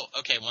like, oh,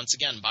 okay, once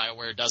again,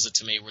 BioWare does it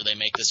to me where they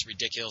make this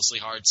ridiculously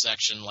hard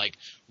section like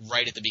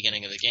right at the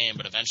beginning of the game,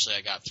 but eventually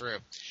I got through.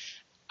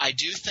 I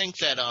do think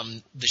that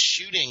the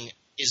shooting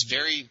is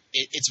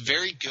it's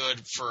very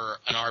good for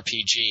an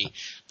RPG.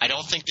 I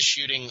don't think the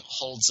shooting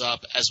holds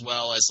up as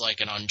well as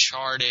like an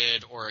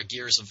Uncharted or a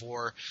Gears of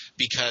War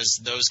because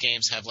those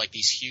games have like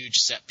these huge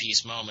set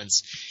piece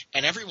moments.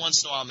 And every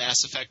once in a while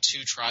Mass Effect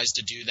 2 tries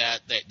to do that.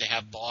 They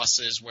have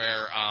bosses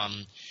where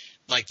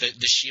like the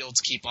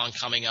shields keep on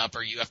coming up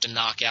or you have to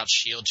knock out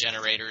shield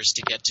generators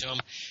to get to them.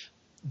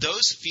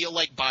 Those feel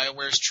like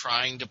BioWare's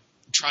trying to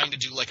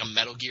do like a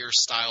Metal Gear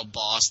style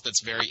boss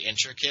that's very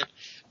intricate,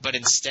 but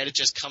instead it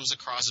just comes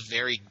across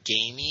very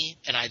gamey,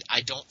 and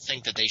I don't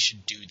think that they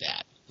should do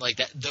that. Like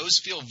that, those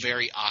feel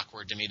very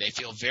awkward to me. They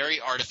feel very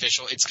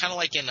artificial. It's kind of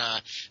like in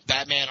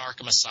Batman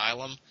Arkham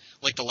Asylum.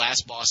 Like the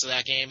last boss of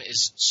that game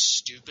is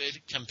stupid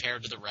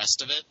compared to the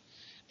rest of it.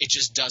 It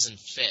just doesn't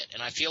fit.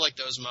 And I feel like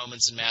those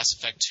moments in Mass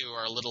Effect 2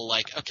 are a little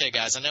like, okay,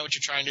 guys, I know what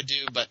you're trying to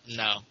do, but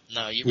no,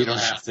 you really don't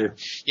have to.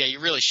 Yeah, you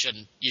really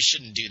shouldn't. You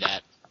shouldn't do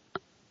that.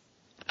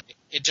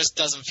 It just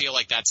doesn't feel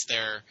like that's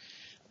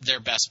their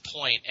best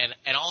point.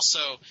 And also,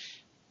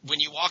 when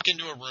you walk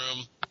into a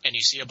room and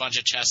you see a bunch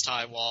of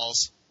chest-high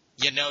walls,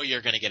 you know you're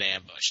going to get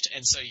ambushed.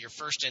 And so your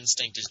first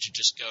instinct is to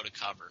just go to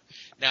cover.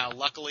 Now,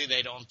 luckily,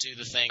 they don't do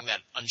the thing that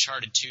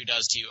Uncharted 2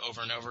 does to you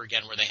over and over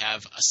again where they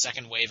have a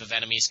second wave of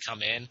enemies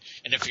come in,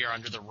 and if you're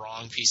under the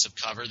wrong piece of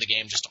cover, the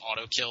game just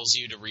auto-kills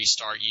you to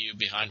restart you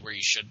behind where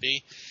you should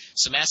be.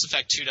 So Mass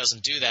Effect 2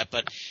 doesn't do that,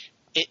 but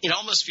it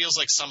almost feels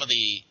like some of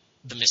the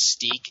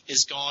mystique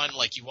is gone.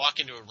 Like you walk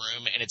into a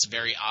room and it's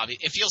very obvious.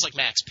 It feels like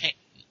Max Payne.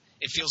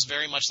 It feels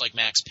very much like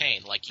Max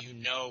Payne. Like you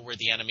know where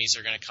the enemies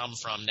are going to come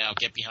from. Now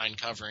get behind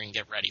cover and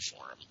get ready for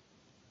them.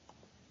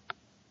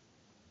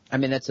 I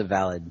mean, that's the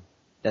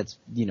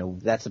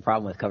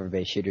problem with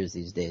cover-based shooters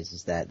these days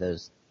is that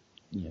those,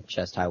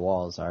 chest high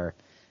walls are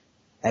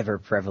ever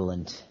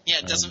prevalent. Yeah,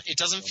 it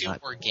doesn't feel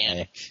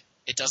organic.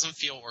 It doesn't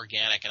feel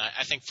organic, and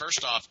I think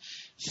first off,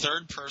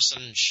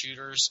 third-person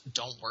shooters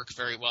don't work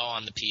very well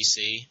on the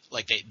PC.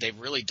 Like they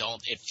really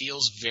don't. It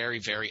feels very,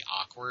 very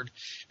awkward.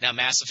 Now,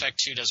 Mass Effect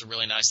 2 does a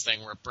really nice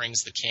thing where it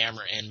brings the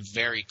camera in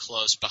very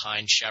close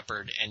behind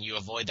Shepard, and you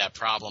avoid that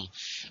problem.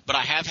 But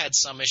I have had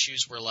some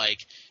issues where like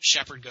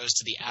Shepard goes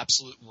to the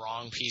absolute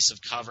wrong piece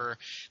of cover.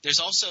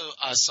 There's also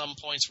some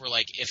points where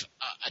like if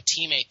a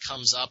teammate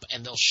comes up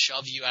and they'll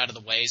shove you out of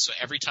the way, so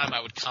every time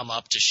I would come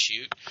up to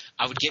shoot,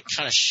 I would get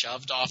kind of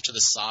shoved off to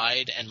the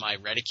side and my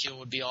reticule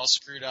would be all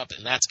screwed up,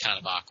 and that's kind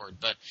of awkward.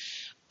 But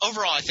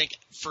overall, I think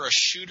for a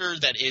shooter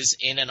that is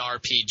in an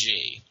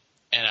RPG,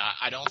 and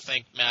I don't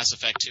think Mass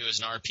Effect 2 is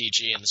an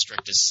RPG in the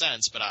strictest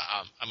sense, but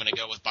I'm going to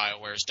go with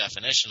BioWare's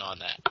definition on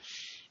that.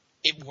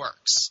 It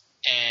works,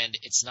 and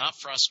it's not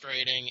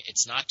frustrating.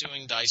 It's not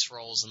doing dice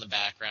rolls in the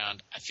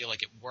background. I feel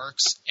like it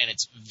works, and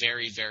it's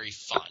very, very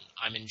fun.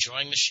 I'm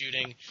enjoying the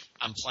shooting.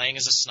 I'm playing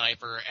as a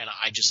sniper, and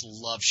I just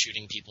love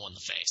shooting people in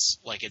the face.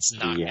 Like, it's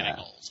not getting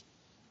old.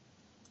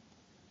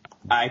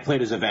 I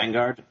played as a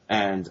Vanguard,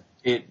 and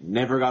it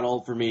never got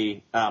old for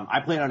me. I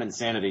played on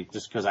Insanity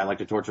just because I like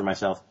to torture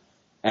myself.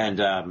 And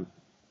a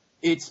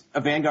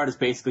Vanguard is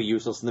basically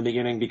useless in the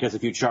beginning because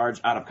if you charge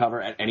out of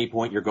cover at any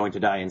point, you're going to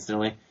die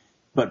instantly.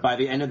 But by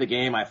the end of the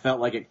game, I felt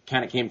like it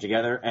kind of came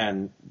together,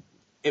 and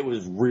it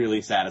was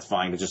really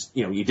satisfying to just,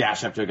 you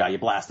dash up to a guy, you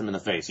blast him in the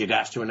face. You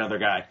dash to another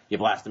guy, you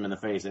blast him in the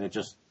face. And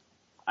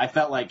I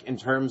felt like in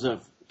terms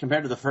of,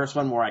 compared to the first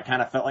one where I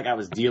kind of felt like I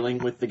was dealing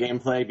with the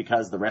gameplay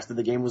because the rest of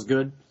the game was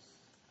good,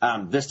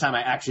 this time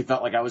I actually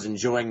felt like I was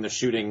enjoying the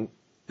shooting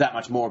that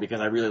much more because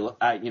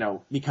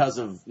because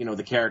of,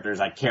 the characters,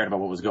 I cared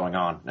about what was going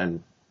on.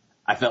 And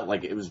I felt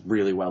like it was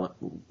really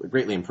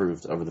greatly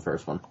improved over the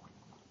first one.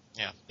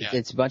 Yeah.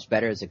 It's much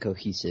better as a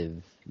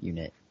cohesive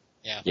unit.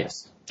 Yeah.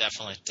 Yes.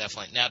 Definitely.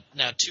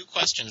 Now 2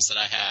 questions that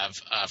I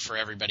have for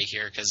everybody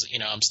here because,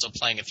 I'm still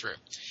playing it through.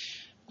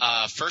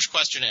 First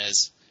question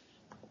is,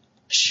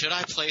 should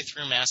I play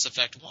through Mass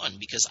Effect 1?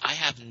 Because I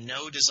have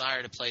no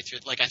desire to play through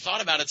it. Like, I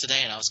thought about it today,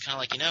 and I was kind of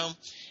like,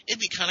 it'd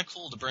be kind of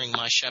cool to bring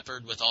my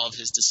Shepard with all of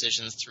his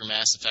decisions through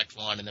Mass Effect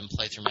 1 and then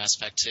play through Mass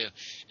Effect 2.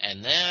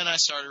 And then I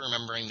started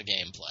remembering the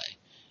gameplay.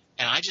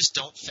 And I just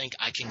don't think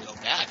I can go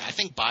back. I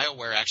think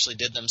BioWare actually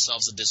did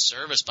themselves a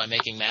disservice by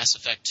making Mass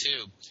Effect 2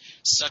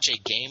 such a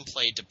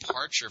gameplay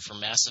departure from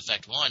Mass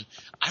Effect 1.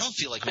 I don't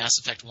feel like Mass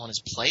Effect 1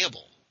 is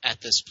playable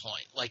at this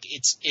point. Like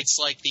it's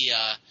like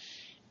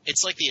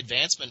the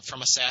advancement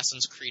from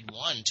Assassin's Creed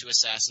 1 to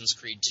Assassin's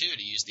Creed 2,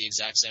 to use the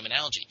exact same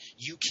analogy.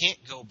 You can't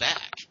go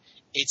back.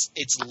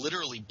 It's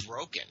literally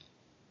broken.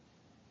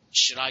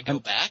 Should I go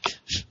back?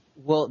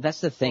 Well, that's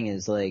the thing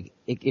is, like,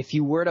 if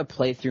you were to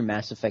play through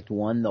Mass Effect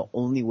 1, the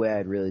only way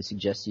I'd really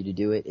suggest you to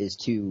do it is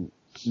to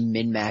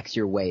min-max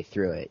your way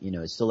through it, you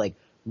know, so like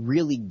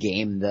really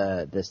game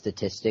the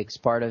statistics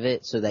part of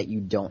it so that you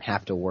don't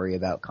have to worry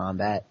about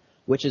combat,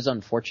 which is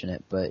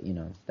unfortunate, but, you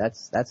know,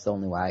 that's the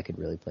only way I could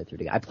really play through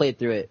it. I played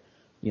through it,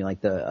 you know,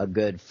 like a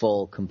good,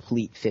 full,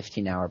 complete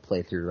 15-hour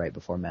playthrough right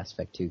before Mass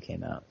Effect 2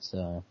 came out,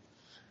 so...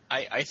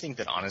 I think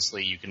that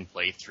honestly you can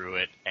play through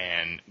it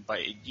and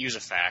use a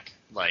FAQ,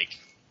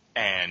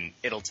 and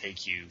it'll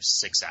take you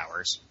 6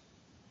 hours.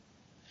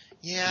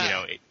 Yeah. You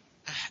know,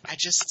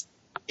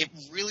 it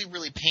really,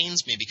 really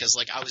pains me because,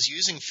 like, I was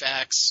using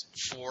FAQs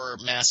for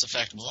Mass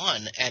Effect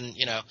 1, and,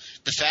 you know,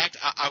 the fact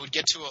I would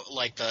get to,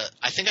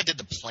 I think I did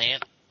the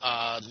plant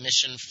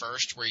mission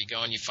first, where you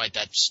go and you fight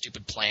that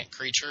stupid plant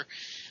creature.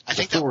 I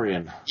think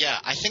Thorian.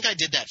 I think I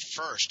did that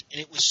first,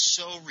 and it was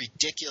so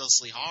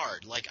ridiculously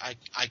hard. Like,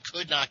 I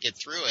could not get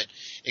through it,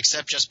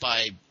 except just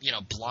by, you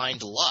know,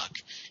 blind luck.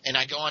 And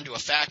I go onto a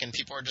FAQ, and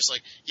people are just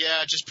like,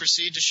 yeah, just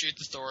proceed to shoot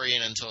the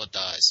Thorian until it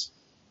dies.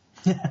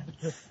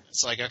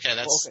 It's like, okay,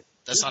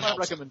 that's not helpful.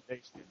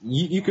 Recommendation.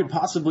 You could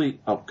possibly...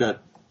 Oh, good.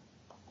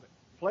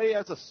 Play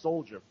as a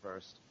soldier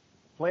first.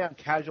 Play on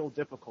casual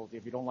difficulty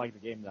if you don't like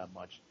the game that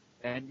much.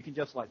 And you can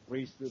just, like,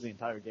 breeze through the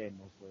entire game,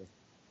 mostly.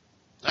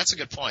 That's a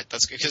good point.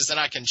 That's good, because then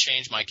I can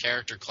change my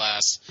character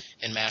class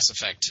in Mass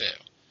Effect 2.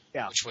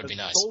 Yeah, which would be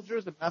nice.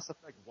 Soldiers in Mass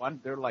Effect 1,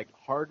 they're, like,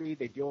 hardy,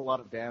 they deal a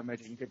lot of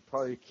damage, and you could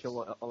probably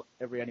kill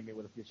every enemy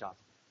with a few shots.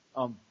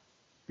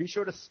 Be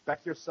sure to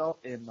spec yourself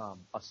in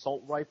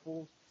assault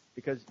rifles,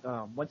 because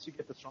once you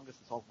get the strongest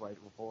assault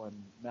rifle in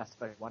Mass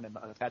Effect 1 and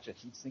attach a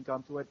heatsink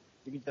onto it,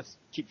 you can just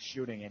keep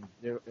shooting and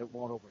it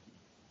won't overheat.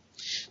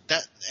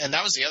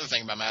 That was the other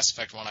thing about Mass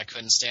Effect 1 I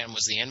couldn't stand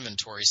was the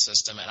inventory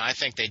system, and I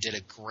think they did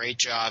a great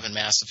job in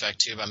Mass Effect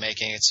 2 by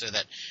making it so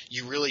that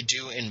you really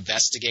do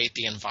investigate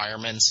the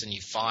environments and you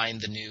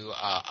find the new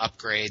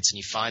upgrades and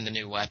you find the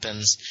new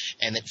weapons,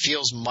 and it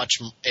feels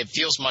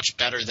much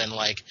better than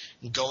like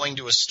going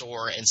to a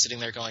store and sitting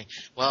there going,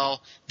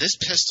 well, this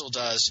pistol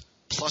does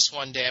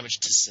 +1 damage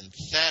to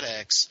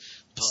synthetics,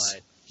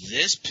 but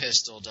this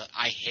pistol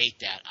I hate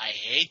that. I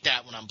hate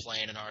that when I'm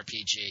playing an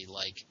RPG.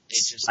 Like,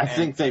 it just... I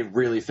think they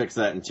really fixed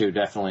that in 2,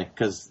 definitely,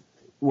 because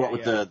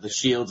with the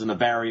shields and the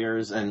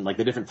barriers and, like,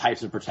 the different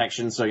types of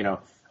protection. So, you know,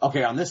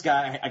 okay, on this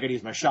guy, I gotta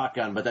use my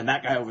shotgun, but then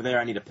that guy over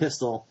there, I need a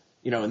pistol,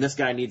 you know, and this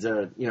guy needs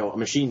a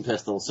machine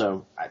pistol.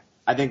 So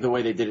I think the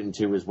way they did it in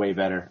 2 is way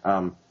better.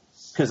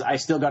 Because I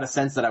still got a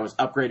sense that I was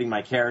upgrading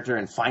my character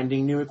and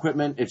finding new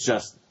equipment. It's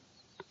just,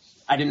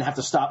 I didn't have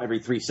to stop every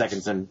 3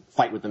 seconds and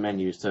fight with the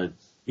menus to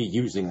be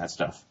using that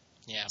stuff.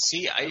 Yeah.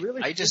 See,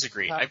 I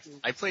disagree.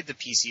 I played the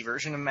PC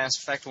version of Mass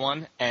Effect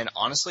 1, and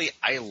honestly,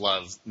 I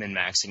love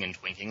min-maxing and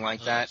twinking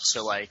like that.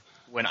 So, like,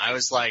 when I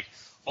was like,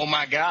 oh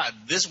my god,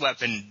 this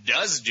weapon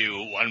does do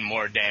 1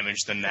 more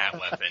damage than that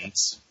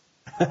weapon's.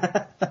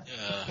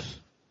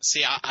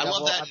 See, I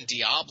love that in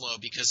Diablo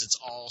because it's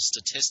all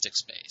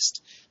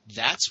statistics-based.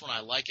 That's when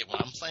I like it.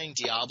 When I'm playing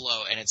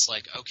Diablo and it's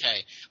like,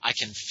 okay, I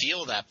can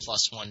feel that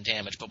 +1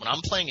 damage, but when I'm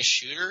playing a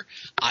shooter,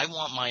 I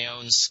want my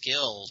own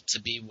skill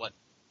to be what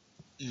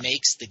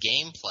makes the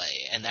gameplay,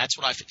 and that's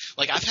what I feel.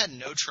 Like, I've had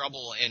no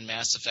trouble in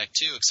Mass Effect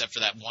 2 except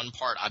for that one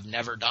part. I've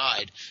never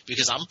died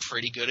because I'm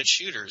pretty good at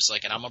shooters,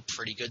 like, and I'm a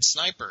pretty good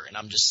sniper, and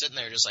I'm just sitting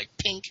there just like,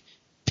 pink,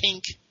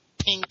 pink,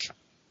 pink.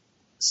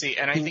 See,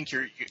 and I think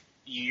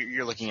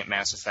you're looking at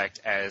Mass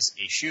Effect as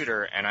a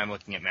shooter, and I'm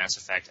looking at Mass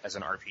Effect as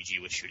an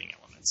RPG with shooting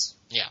elements.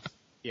 Yeah.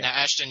 Now,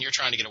 Ashton, you're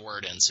trying to get a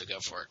word in, so go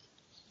for it.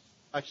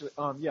 Actually,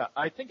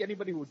 I think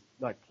anybody who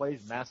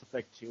plays Mass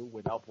Effect 2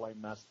 without playing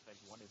Mass Effect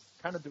 1 is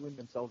kind of doing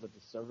themselves a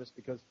disservice,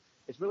 because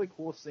it's really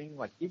cool seeing,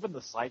 like, even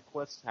the side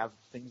quests have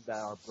things that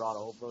are brought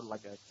over,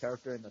 like a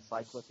character in the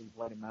side quest that you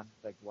played in Mass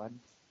Effect 1,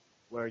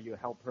 where you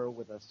help her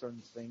with a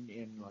certain thing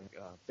in, like,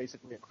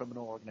 basically a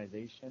criminal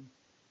organization.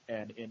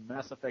 And in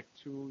Mass Effect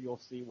 2, you'll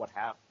see what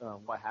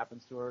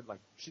happens to her. Like,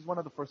 she's one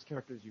of the first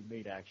characters you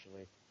meet,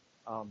 actually.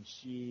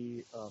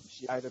 She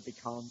either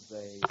becomes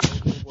a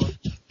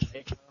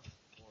maker or...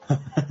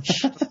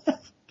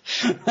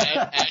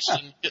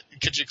 Ashton,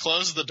 could you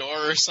close the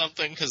door or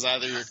something? Because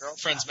either your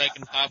girlfriend's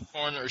making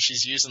popcorn or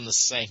she's using the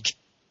sink.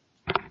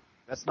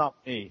 That's not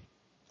me.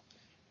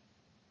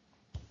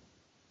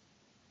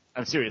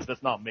 I'm serious,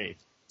 that's not me.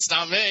 It's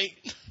not me.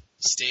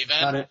 Steven?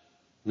 Got it.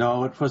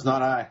 No, it was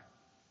not I.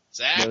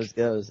 Zach?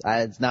 Goes.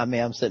 It's not me.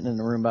 I'm sitting in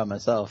the room by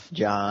myself.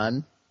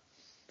 John.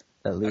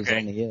 That leaves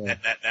only you.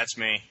 That's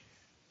me.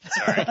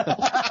 Sorry.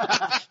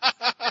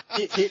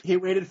 he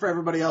waited for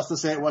everybody else to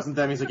say it wasn't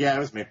them. He's like, yeah, it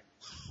was me.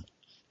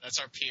 That's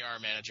our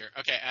PR manager.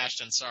 Okay,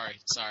 Ashton, sorry.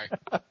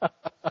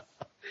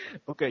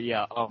 Okay,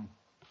 yeah.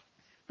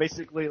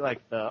 Basically,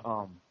 like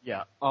a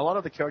lot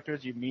of the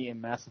characters you meet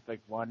in Mass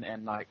Effect 1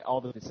 and like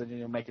all the decisions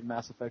you make in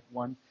Mass Effect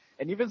 1,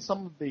 and even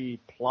some of the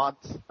plot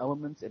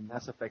elements in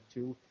Mass Effect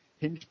 2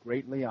 hinge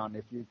greatly on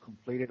if you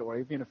completed or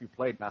even if you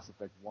played Mass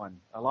Effect 1.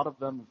 A lot of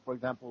them, for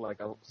example, like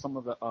some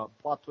of the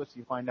plot twists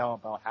you find out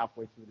about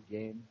halfway through the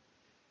game,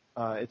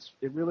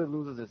 it really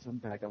loses its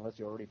impact unless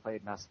you already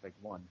played Mass Effect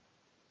 1.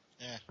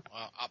 Yeah,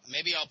 well,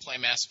 maybe I'll play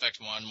Mass Effect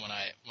 1 when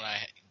I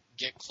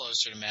get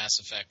closer to Mass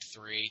Effect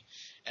 3,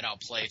 and I'll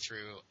play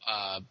through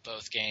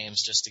both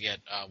games just to get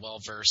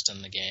well-versed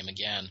in the game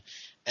again.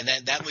 And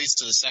then that leads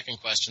to the second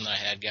question that I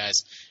had,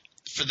 guys.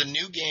 For the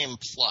New Game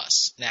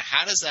Plus, now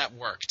how does that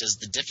work? Does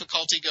the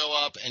difficulty go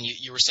up? And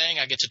you were saying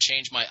I get to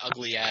change my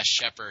ugly-ass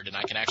Shepard, and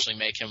I can actually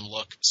make him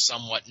look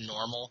somewhat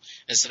normal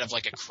instead of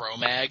like a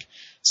Cro-Mag.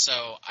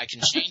 So I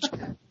can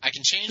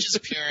change his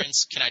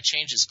appearance. Can I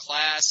change his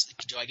class?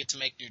 Do I get to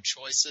make new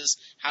choices?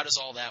 How does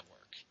all that work?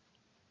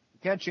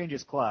 You can't change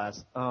his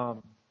class.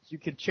 You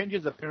can change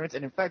his appearance,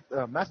 and in fact,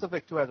 Mass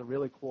Effect 2 has a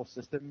really cool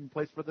system in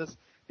place for this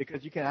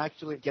because you can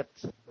actually get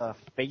the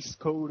face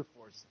code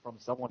from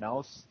someone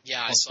else.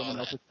 Yeah, I saw that.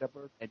 Else's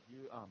Shepard, and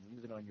you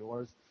use it on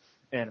yours.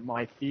 And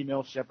my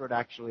female Shepard,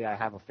 actually, I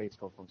have a face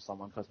code from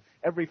someone because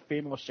every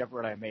female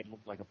Shepard I made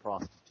looked like a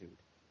prostitute.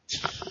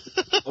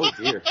 Oh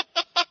dear.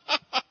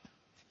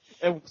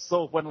 And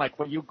so when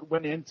you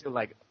went into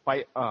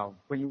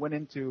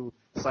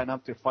sign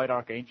up to fight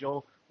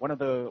Archangel, one of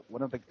the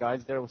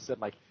guys there said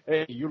like,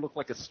 "Hey, you look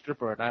like a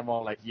stripper," and I'm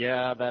all like,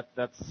 "Yeah,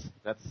 that's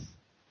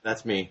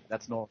me.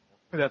 That's normal.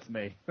 That's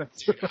me."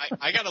 Dude,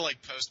 I gotta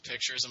like post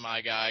pictures of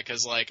my guy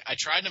because like I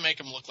tried to make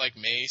him look like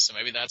me, so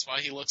maybe that's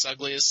why he looks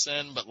ugly as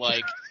sin. But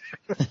like,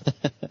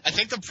 I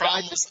think the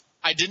problem was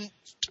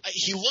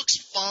he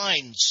looks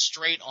fine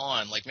straight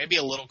on, like maybe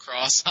a little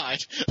cross-eyed.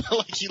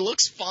 Like he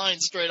looks fine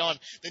straight on.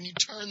 Then you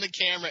turn the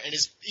camera and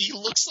he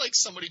looks like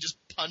somebody just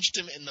punched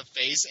him in the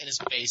face and his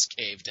face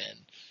caved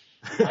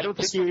in. I don't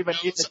think you even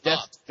need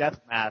the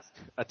death mask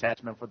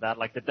attachment for that.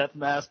 Like the death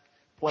mask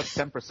plus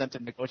 10%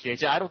 in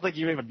negotiation. I don't think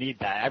you even need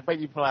that. I bet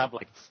you probably have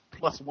like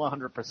plus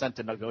 100%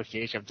 in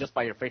negotiation just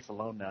by your face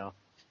alone now.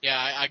 Yeah,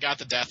 I got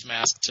the death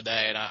mask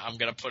today, and I'm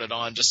gonna put it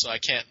on just so I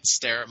can't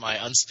stare at my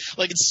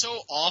like it's so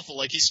awful.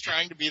 Like he's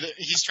trying to be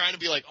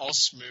like all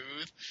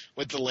smooth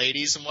with the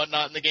ladies and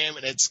whatnot in the game,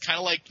 and it's kind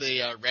of like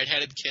the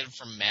redheaded kid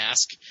from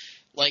Mask.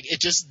 Like it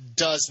just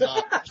does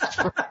not.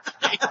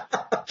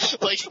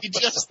 Like he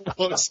just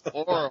looks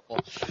horrible.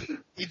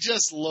 He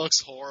just looks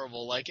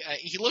horrible. Like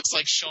he looks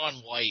like Shaun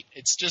White.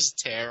 It's just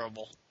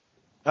terrible.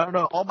 I don't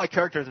know. All my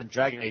characters in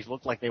Dragon Age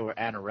looked like they were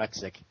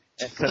anorexic.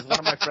 Because one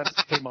of my friends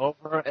came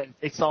over and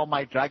they saw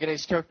my Dragon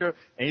Age character,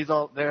 and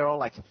they're all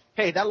like,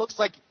 "Hey, that looks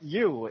like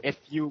you if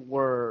you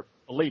were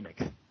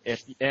bulimic,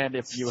 if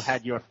you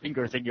had your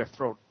fingers in your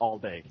throat all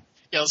day."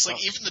 Yeah, it's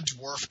like even the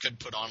dwarf could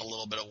put on a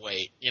little bit of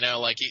weight. You know,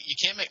 like you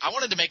can't make. I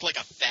wanted to make like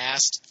a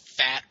fast,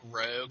 fat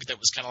rogue that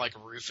was kind of like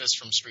Rufus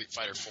from Street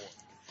Fighter 4.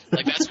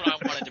 Like that's what I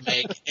wanted to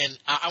make, and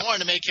I wanted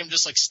to make him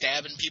just like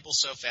stabbing people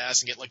so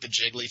fast and get like the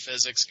jiggly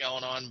physics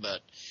going on,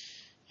 but.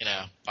 You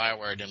know,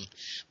 BioWare didn't.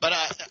 But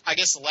I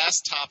guess the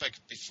last topic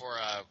before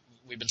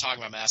we've been talking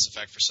about Mass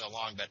Effect for so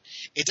long, but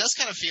it does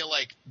kind of feel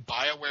like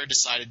BioWare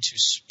decided to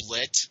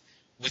split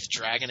with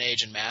Dragon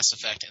Age and Mass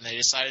Effect, and they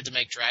decided to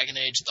make Dragon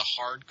Age the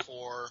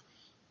hardcore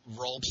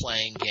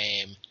role-playing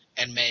game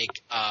and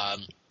make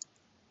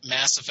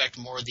Mass Effect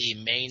more the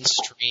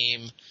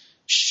mainstream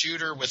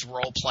shooter with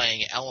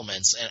role-playing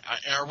elements. And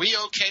are we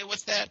okay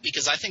with that?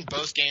 Because I think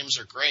both games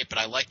are great, but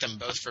I like them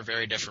both for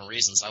very different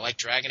reasons. I like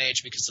Dragon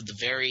Age because of the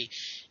very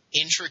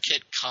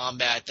intricate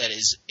combat that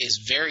is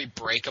very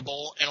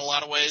breakable in a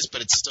lot of ways,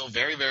 but it's still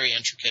very, very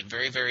intricate,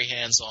 very, very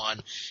hands-on.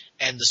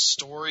 And the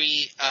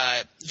story,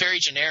 very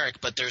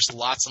generic, but there's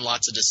lots and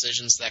lots of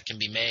decisions that can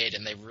be made,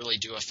 and they really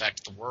do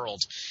affect the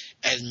world.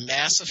 And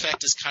Mass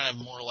Effect is kind of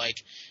more like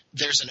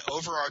there's an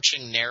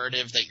overarching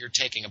narrative that you're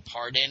taking a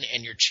part in,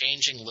 and you're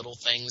changing little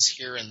things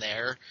here and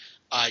there.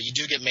 You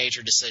do get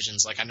major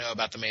decisions, like I know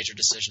about the major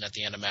decision at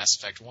the end of Mass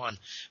Effect 1,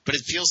 but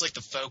it feels like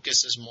the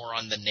focus is more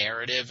on the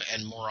narrative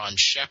and more on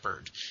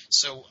Shepard.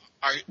 So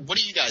what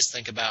do you guys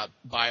think about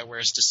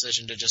BioWare's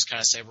decision to just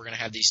kind of say we're going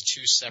to have these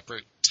two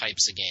separate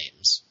types of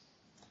games?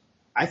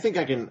 I think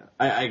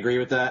I agree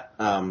with that.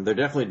 They're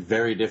definitely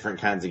very different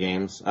kinds of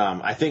games.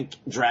 I think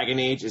Dragon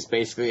Age is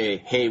basically a,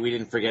 hey, we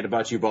didn't forget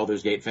about you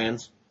Baldur's Gate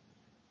fans.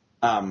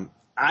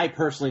 I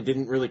personally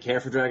didn't really care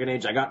for Dragon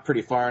Age. I got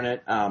pretty far in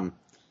it.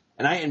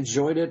 And I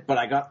enjoyed it, but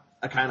I got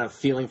a kind of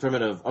feeling from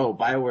it of, oh,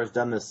 BioWare's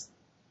done this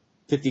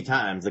 50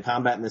 times. The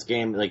combat in this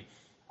game, like,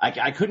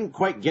 I couldn't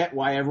quite get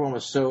why everyone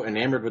was so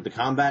enamored with the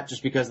combat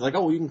just because, like,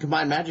 oh, you can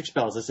combine magic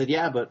spells. I said,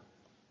 yeah, but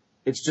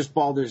it's just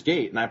Baldur's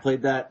Gate. And I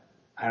played that,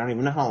 I don't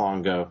even know how long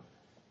ago.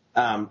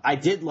 I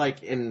did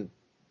like in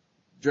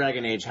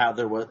Dragon Age how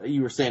there was,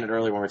 you were saying it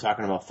earlier when we were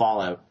talking about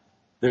Fallout,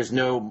 there's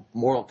no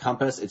moral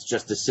compass, it's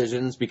just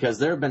decisions, because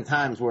there have been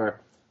times where,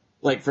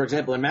 like, for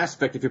example, in Mass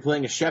Effect, if you're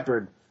playing a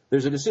Shepard,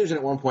 there's a decision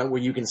at one point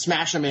where you can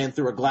smash a man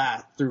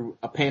through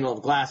a panel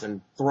of glass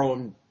and throw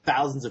him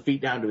thousands of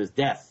feet down to his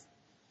death.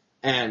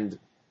 And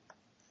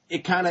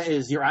it kind of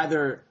is, you're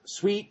either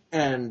sweet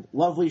and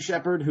lovely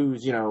Shepard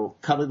who's,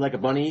 cuddled like a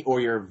bunny,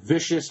 or you're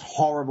vicious,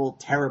 horrible,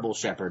 terrible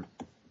Shepard.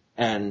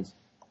 And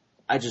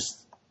I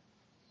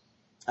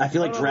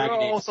feel like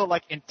Dragon Age... Also,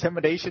 like,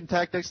 intimidation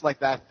tactics, like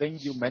that thing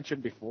you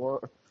mentioned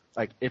before.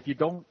 Like, if you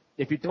don't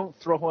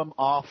throw him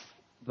off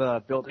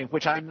the building,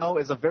 which I know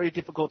is a very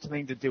difficult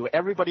thing to do.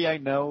 Everybody I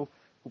know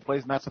who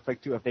plays Mass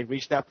Effect 2, if they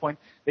reach that point,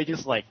 they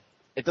just, like,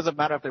 it doesn't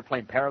matter if they're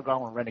playing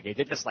Paragon or Renegade,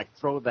 they just, like,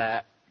 throw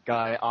that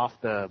guy off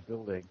the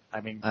building.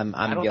 I mean,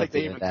 I don't think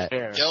they even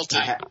care. Guilty.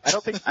 I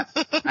don't think...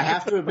 I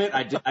have to admit,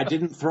 I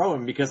didn't throw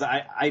him because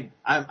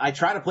I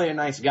try to play a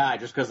nice guy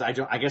just because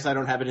I guess I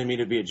don't have it in me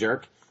to be a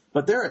jerk.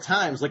 But there are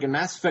times, like in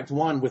Mass Effect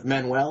 1 with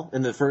Manuel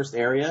in the first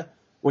area,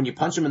 when you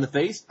punch him in the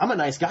face, I'm a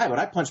nice guy, but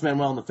I punched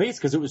Manuel in the face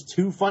because it was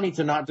too funny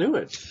to not do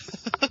it.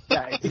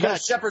 Yeah,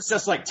 because Shepard's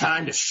just like,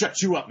 time to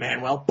shut you up,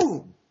 Manuel.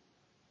 Boom!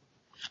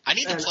 I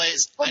need to play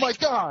as... Oh my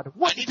god,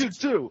 what did you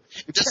do?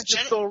 You can't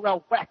just go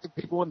around whacking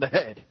people in the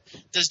head.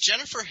 Does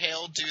Jennifer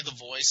Hale do the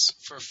voice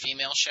for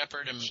female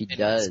Shepard in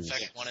does. Mass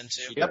Effect 1 and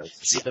 2? Yep,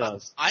 she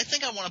does. I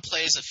think I want to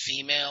play as a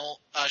female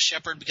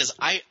Shepard because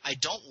I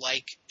don't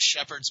like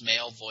Shepard's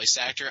male voice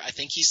actor. I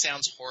think he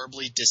sounds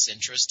horribly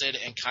disinterested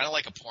and kind of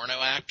like a porno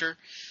actor.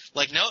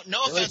 Like, no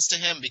offense to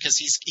him, because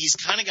he's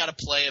kind of got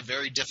to play a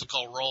very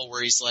difficult role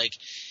where he's like...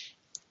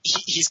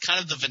 He's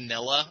kind of the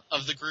vanilla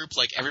of the group.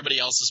 Like, everybody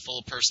else is full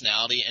of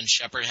personality, and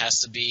Shepard has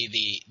to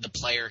be the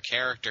player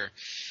character.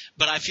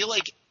 But I feel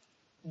like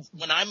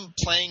when I'm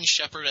playing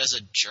Shepard as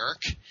a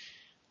jerk,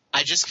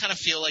 I just kind of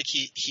feel like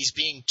he's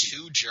being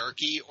too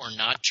jerky or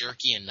not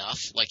jerky enough.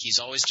 Like, he's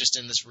always just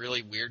in this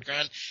really weird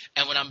ground.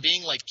 And when I'm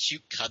being, like,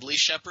 cute, cuddly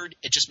Shepard,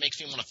 it just makes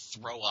me want to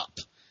throw up.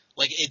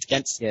 Like,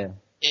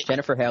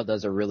 Jennifer Hale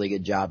does a really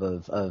good job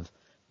of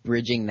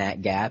bridging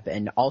that gap,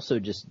 and also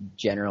just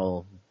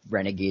general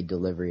Renegade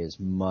delivery is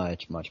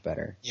much, much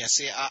better. Yeah,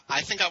 see,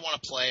 I think I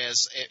want to play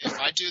as, if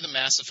I do the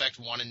Mass Effect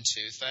 1 and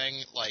 2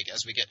 thing, like,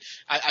 as we get,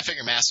 I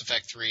figure Mass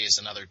Effect 3 is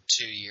another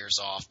 2 years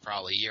off,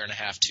 probably, year and a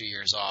half, 2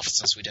 years off,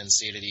 since we didn't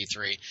see it at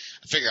E3.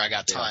 I figure I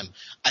got time. Yeah.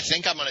 I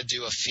think I'm going to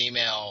do a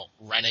female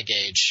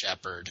Renegade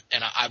Shepard,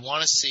 and I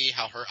want to see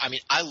how her, I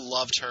mean, I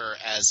loved her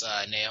as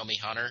Naomi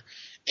Hunter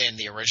in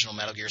the original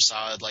Metal Gear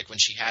Solid. Like, when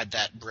she had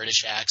that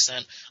British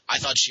accent, I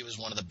thought she was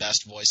one of the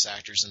best voice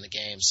actors in the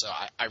game, so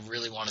I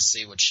really want to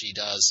see what she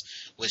does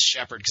with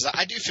Shepard, because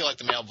I do feel like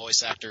the male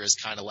voice actor is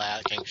kind of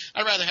lacking.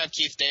 I'd rather have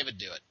Keith David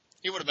do it.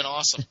 He would have been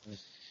awesome.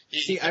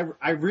 See,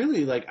 I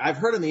really, like, I've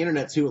heard on the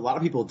internet, too, a lot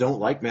of people don't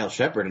like male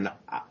Shepard, and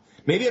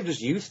maybe I'm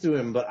just used to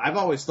him, but I've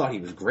always thought he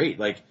was great.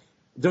 Like,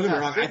 don't get me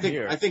wrong,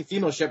 I think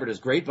female Shepard is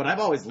great, but I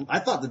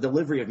thought the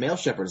delivery of male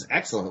Shepard is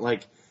excellent.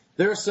 Like,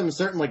 there are some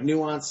certain, like,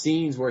 nuanced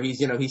scenes where he's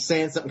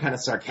saying something kind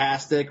of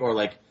sarcastic, or,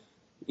 like,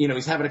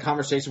 he's having a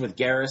conversation with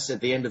Garrus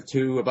at the end of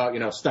 2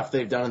 about, stuff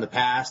they've done in the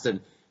past,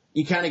 and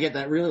you kind of get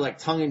that really, like,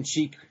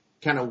 tongue-in-cheek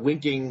kind of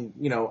winking,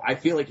 I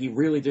feel like he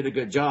really did a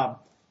good job,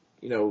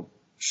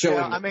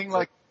 showing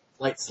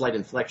slight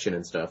inflection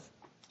and stuff.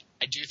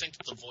 I do think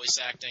that the voice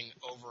acting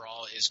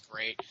overall is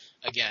great.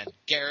 Again,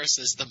 Garrus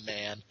is the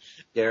man.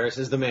 Garrus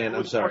is the man,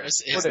 I'm sorry.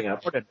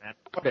 Put it,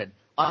 man.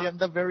 I am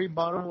the very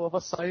model of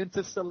a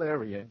scientist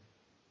Salarian.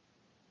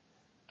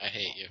 I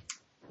hate you.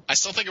 I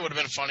still think it would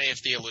have been funny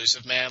if the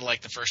Elusive Man,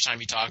 like, the first time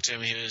you talked to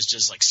him, he was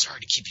just like, sorry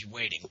to keep you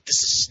waiting.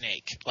 This is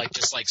Snake. Like,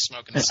 just, like,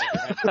 smoking a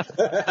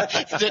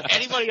cigarette. Did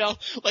anybody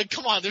else? Like,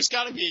 come on, there's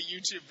got to be a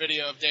YouTube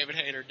video of David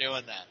Hayter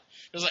doing that.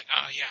 It was like,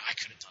 oh, yeah, I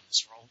could have done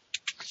this role.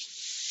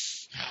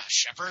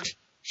 Shepard!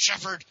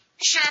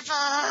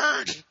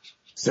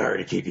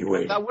 Sorry to keep you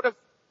waiting. That would have...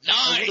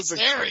 Nice,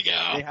 there we go.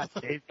 They had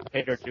David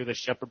Hayter do the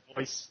Shepard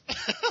voice.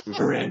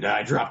 Miranda,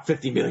 I dropped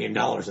 $50 million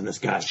in this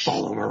guy.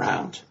 Follow him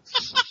around.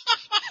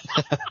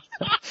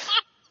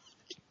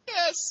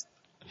 Yes.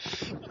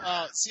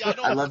 See,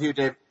 I love you,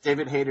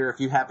 David Hayter. If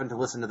you happen to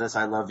listen to this,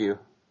 I love you.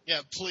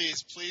 Yeah,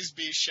 please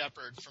be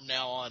Shepard from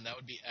now on. That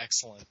would be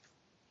excellent.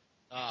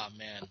 Oh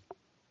man.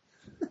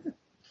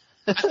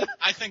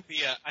 I think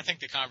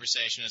the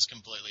conversation is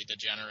completely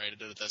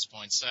degenerated at this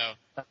point. So,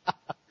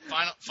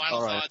 final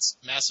thoughts.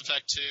 Mass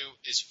Effect 2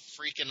 is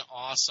freaking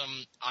awesome.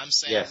 I'm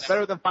saying yes.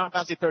 Better than Final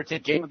Fantasy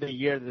 13 Game of the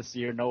Year this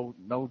year. No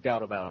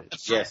doubt about it.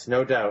 Yes,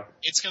 no doubt.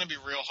 It's going to be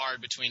real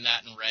hard between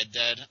that and Red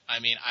Dead. I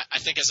mean, I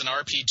think as an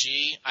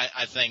RPG,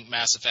 I think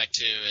Mass Effect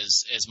 2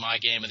 is my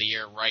Game of the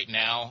Year right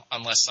now,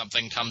 unless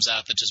something comes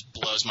out that just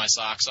blows my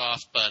socks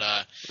off. But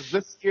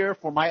this year,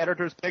 for my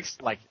editor's picks,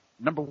 like,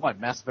 number 1,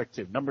 Mass Effect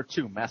 2. Number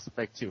 2, Mass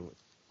Effect 2.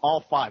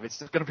 All 5. It's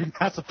just going to be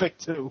Mass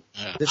Effect 2.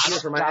 Yeah. This year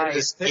for my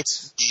editor's picks.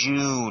 It's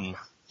June.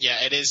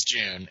 Yeah, it is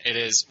June. It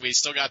is. We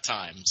still got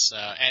time. So,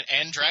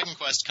 and Dragon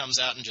Quest comes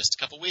out in just a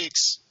couple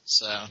weeks.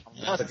 So,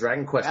 yeah. The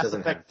Dragon Quest Mass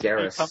doesn't Effect have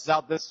Garrus. Comes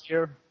out this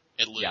year.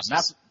 It loses.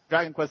 Yeah,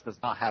 Dragon Quest does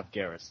not have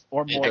Garrus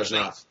or more.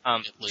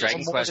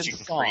 Dragon Quest, you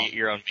can create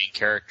your own main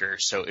character.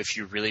 So if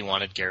you really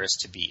wanted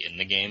Garrus to be in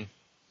the game,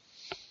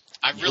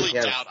 I really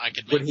doubt I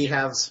could. Make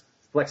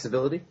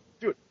Flexibility?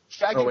 Dude,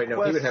 Dragon Oh, wait, no,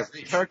 he Quest would have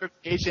reach. character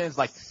creation is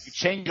like you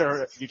change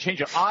your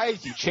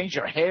eyes, you change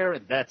your hair,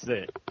 and that's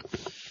it.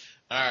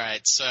 All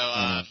right, so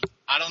I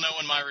don't know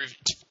when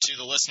to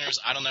the listeners,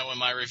 I don't know when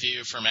my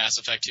review for Mass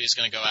Effect 2 is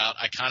going to go out.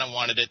 I kind of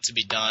wanted it to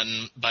be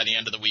done by the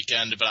end of the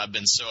weekend, but I've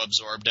been so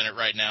absorbed in it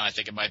right now, I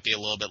think it might be a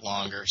little bit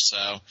longer.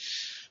 So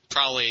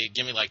probably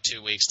give me like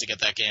 2 weeks to get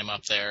that game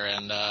up there,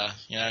 and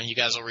you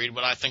guys will read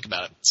what I think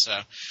about it. So,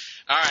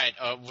 all right,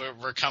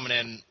 we're coming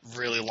in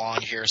really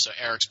long here, so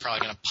Eric's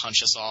probably going to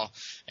punch us all,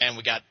 and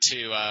we got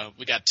two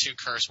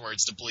curse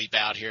words to bleep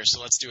out here.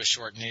 So let's do a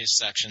short news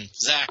section.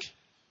 Zach.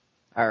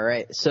 All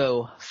right.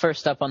 So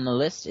first up on the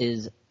list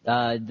is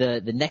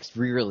the next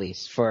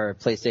re-release for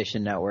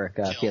PlayStation Network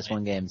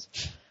PS1 games.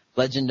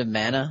 Legend of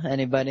Mana.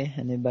 Anybody?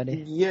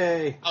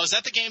 Yay! Oh, is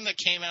that the game that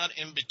came out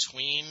in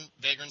between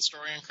Vagrant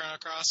Story and Chrono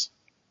Cross?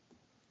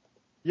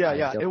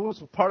 Yeah. It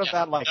was part of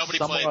that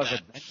Summer of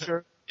that.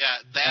 Adventure.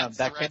 Yeah,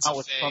 that came out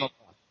with Chrono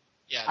Cross.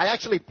 Yeah, I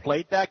actually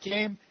played that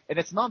game, and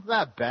it's not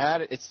that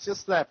bad. It's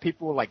just that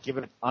people give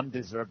it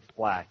undeserved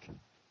flack.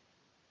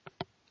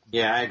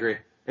 Yeah, I agree.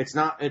 It's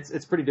not.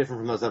 It's pretty different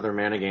from those other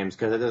Mana games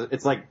because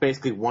it's like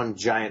basically one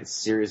giant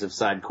series of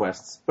side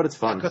quests, but it's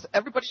fun. Because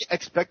everybody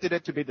expected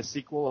it to be the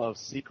sequel of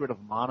Secret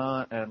of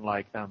Mana and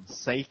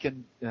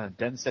Seiken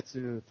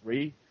Densetsu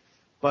 3,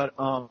 but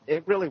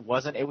it really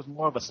wasn't. It was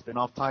more of a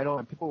spin-off title,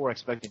 and people were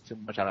expecting too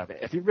much out of it.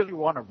 If you really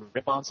want to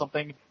rip on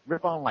something,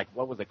 rip on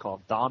what was it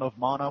called, Dawn of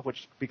Mana,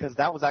 because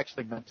that was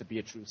actually meant to be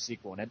a true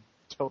sequel, and it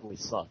totally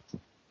sucked.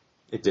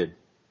 It did.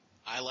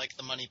 I like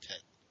the Money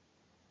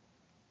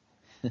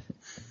Pit.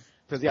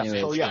 Legend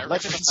of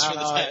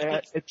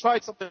Mana, it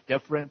tried something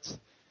different,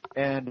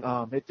 and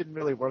it didn't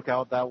really work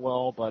out that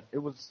well, but it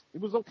was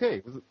okay.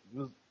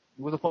 It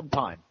was a fun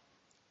time.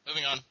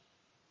 Moving on.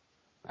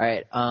 All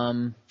right.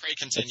 Pray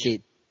continue. Let's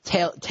see.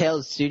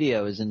 Tales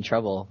Studio is in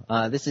trouble.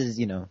 This is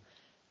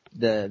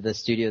the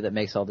studio that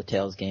makes all the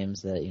Tales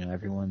games that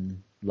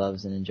everyone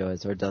loves and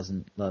enjoys or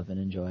doesn't love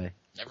and enjoy.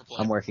 Never played.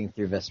 I'm working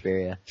through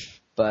Vesperia,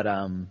 but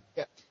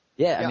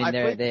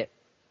they.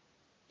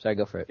 Sorry,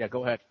 go for it. Yeah,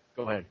 go ahead.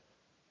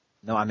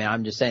 No, I mean,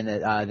 I'm just saying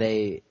that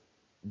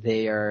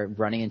they are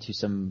running into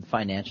some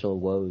financial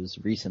woes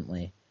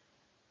recently.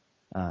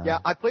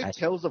 I played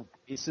Tales of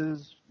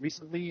Graces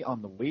recently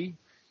on the Wii,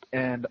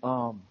 and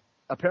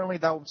apparently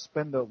that was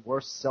been the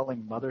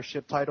worst-selling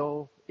mothership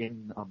title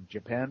in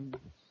Japan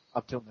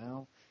up till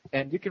now.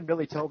 And you can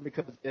really tell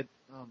because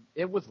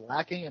it was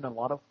lacking in a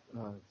lot of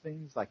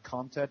things like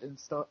content and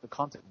stuff,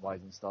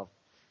 content-wise and stuff.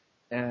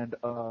 And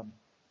I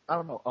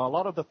don't know, a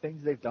lot of the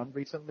things they've done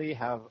recently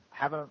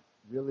haven't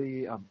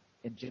really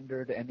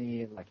engendered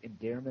any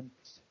endearment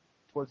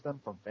towards them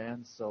from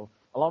fans. So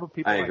a lot of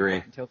people I agree.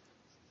 Tales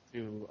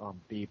to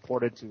be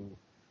ported to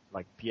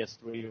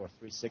PS3 or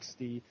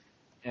 360,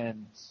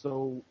 and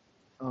so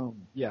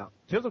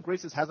Tales of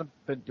Graces hasn't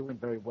been doing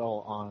very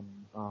well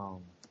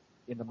on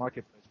in the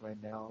marketplace right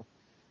now,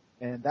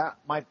 and that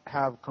might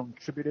have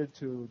contributed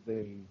to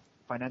the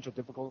financial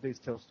difficulties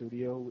Tales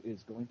Studio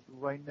is going through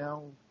right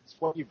now. It's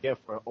what you get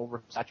for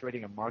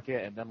oversaturating a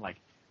market and then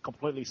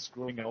completely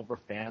screwing over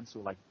fans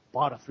who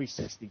bought a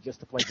 360 just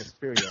to play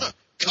Vesperia.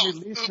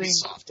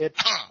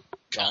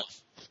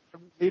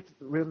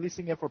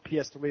 Releasing it for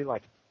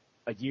PS3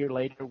 a year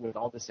later with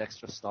all this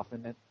extra stuff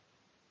in it.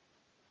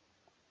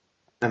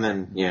 And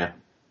then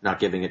not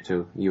giving it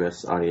to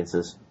U.S.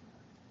 audiences.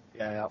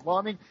 Yeah. Well,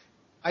 I mean,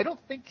 I don't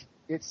think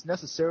it's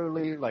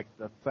necessarily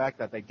the fact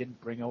that they didn't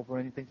bring over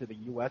anything to the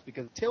U.S.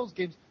 because Tales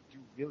games do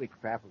really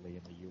crappily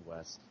in the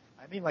U.S.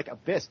 I mean,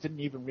 Abyss didn't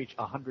even reach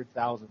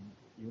 100,000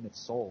 units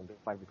sold,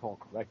 if I recall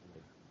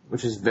correctly.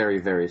 Which is very,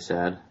 very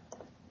sad.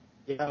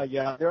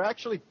 Yeah. They're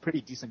actually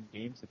pretty decent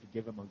games if you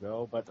give them a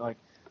go, but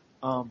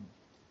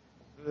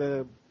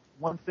the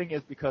one thing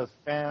is because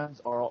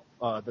fans are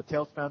the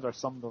Tales fans are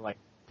some of the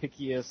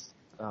pickiest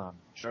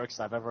jerks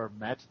I've ever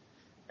met,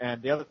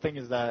 and the other thing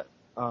is that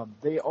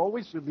they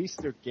always release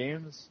their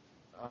games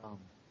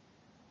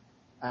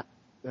at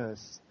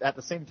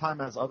the same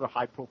time as other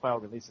high-profile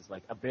releases.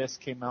 Abyss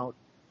came out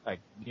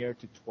near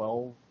to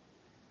 12,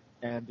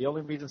 and the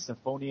only reason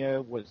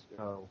Symphonia was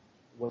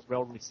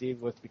well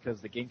received was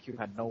because the GameCube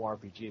had no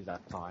RPGs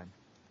at the time.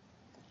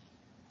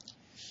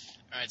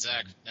 All right,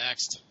 Zach,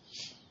 next.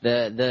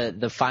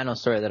 The final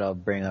story that I'll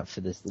bring up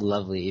for this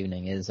lovely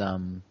evening is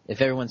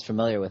if everyone's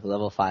familiar with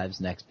Level 5's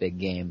next big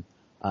game,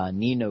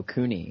 Ni no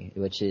Kuni,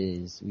 which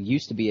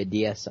used to be a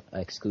DS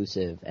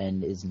exclusive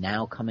and is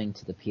now coming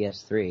to the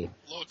PS3.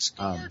 Looks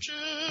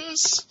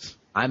gorgeous.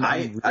 I'm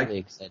really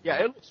excited.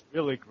 Yeah, it looks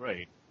really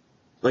great.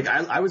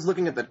 I was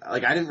looking at I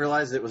didn't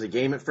realize it was a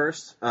game at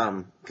first,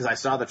 because I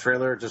saw the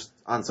trailer just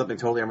on something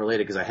totally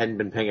unrelated because I hadn't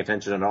been paying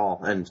attention at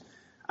all, and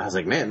I was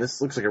like, man,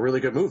 this looks like a really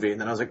good movie, and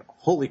then I was like,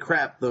 holy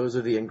crap, those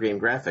are the in-game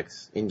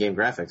graphics.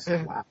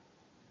 Wow.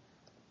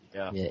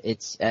 Yeah,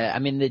 it's, I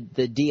mean,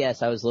 the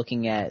DS, I was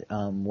looking at,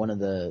 one of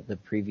the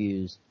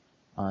previews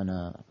on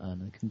a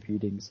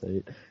computing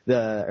site,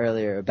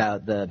 earlier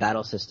about the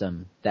battle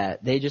system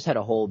that they just had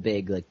a whole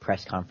big,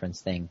 press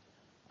conference thing.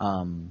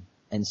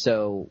 And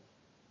so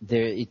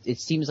it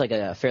seems like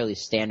a fairly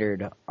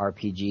standard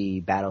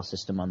RPG battle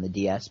system on the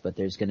DS, but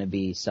there's going to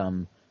be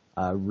some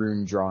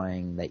rune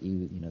drawing that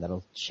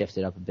that'll shift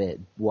it up a bit.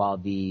 While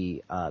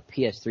the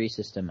PS3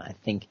 system, I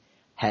think,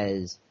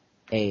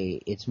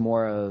 it's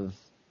more of,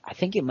 I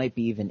think it might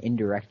be even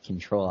indirect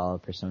control out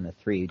of Persona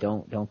 3.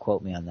 Don't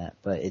quote me on that,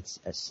 but it's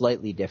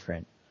slightly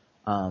different.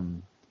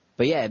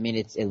 But yeah, I mean,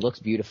 it looks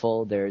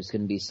beautiful. There's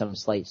going to be some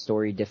slight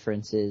story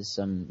differences,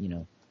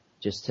 some,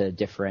 just to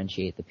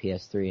differentiate the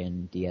PS3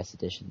 and DS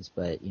editions.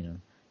 But,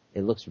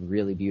 it looks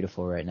really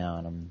beautiful right now,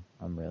 and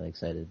I'm really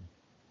excited.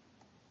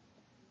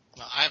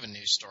 Well, I have a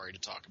news story to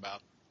talk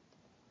about.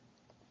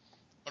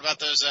 What about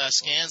those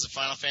scans of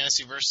Final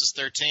Fantasy Versus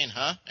 13,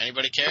 huh?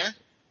 Anybody care?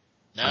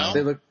 No?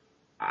 They look.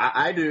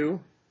 I do.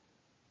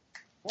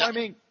 Well, I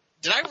mean,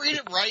 did I read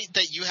it right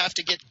that you have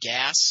to get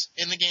gas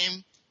in the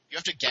game? You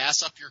have to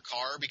gas up your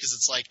car because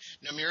it's like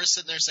Nomura's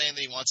sitting there saying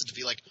that he wants it to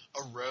be like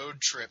a road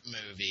trip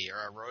movie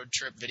or a road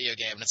trip video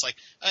game, and it's like,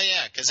 oh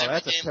yeah, because every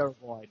that's game. a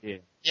terrible idea.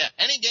 Yeah,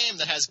 any game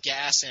that has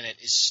gas in it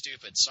is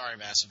stupid. Sorry,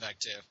 Mass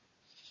Effect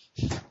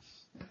 2.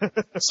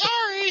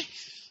 Sorry.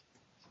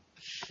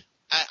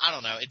 I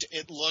don't know.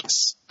 It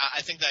looks.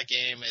 I think that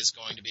game is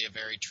going to be a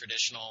very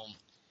traditional.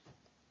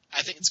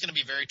 I think it's going to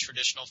be very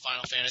traditional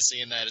Final Fantasy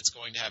in that it's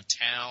going to have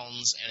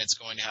towns and it's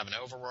going to have an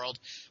overworld,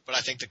 but I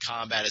think the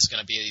combat is going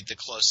to be the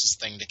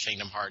closest thing to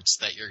Kingdom Hearts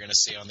that you're going to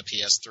see on the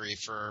PS3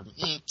 for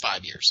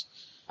 5 years.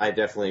 I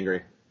definitely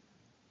agree.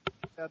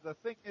 The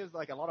thing is,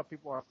 like, a lot of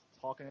people are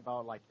talking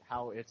about, like,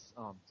 how it's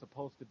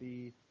supposed to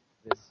be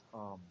this,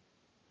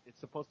 it's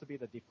supposed to be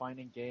the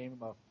defining game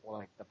of,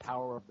 like, the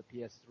power of the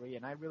PS3,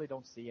 and I really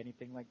don't see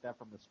anything like that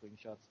from the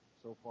screenshots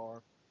so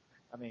far.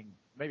 I mean,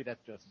 maybe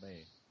that's just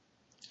me.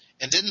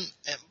 And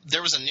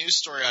there was a news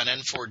story on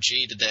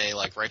N4G today,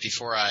 like right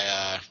before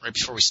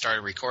we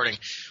started recording,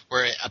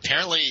 where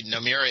apparently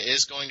Nomura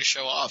is going to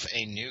show off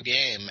a new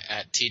game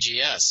at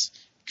TGS.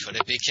 Could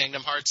it be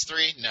Kingdom Hearts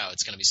 3? No,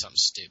 it's going to be something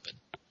stupid.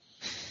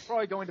 It's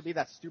probably going to be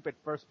that stupid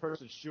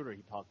first-person shooter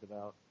he talked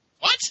about.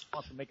 What? He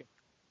wants to make a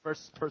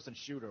first-person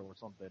shooter or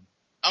something.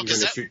 Oh, You're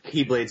going to shoot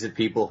keyblades at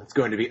people. It's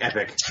going to be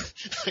epic.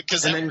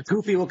 And then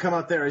Goofy will come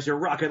out there as your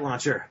rocket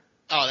launcher.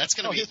 Oh, that's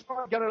going to be...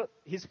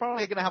 He's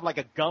probably gonna have like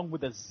a gun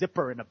with a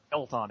zipper and a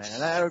belt on it,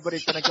 and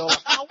everybody's gonna go,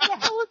 oh, what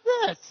the hell is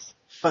this?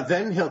 But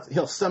then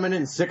he'll summon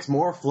in 6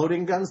 more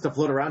floating guns to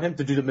float around him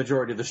to do the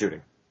majority of the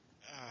shooting.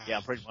 Yeah,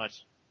 pretty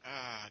much.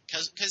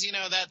 Because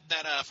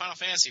that Final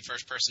Fantasy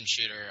first-person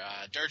shooter,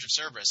 Dirge of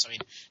Cerberus, I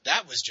mean,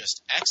 that was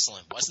just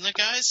excellent, wasn't it,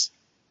 guys?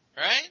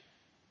 Right?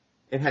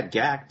 It had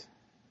gacked.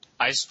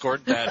 I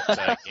scored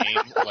that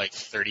game like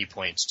 30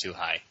 points too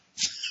high.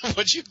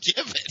 What'd you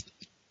give it?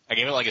 I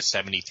gave it like a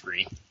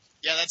 73.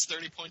 Yeah, that's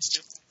 30 points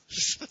too.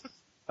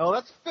 Oh,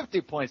 that's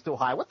 50 points too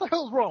high. What the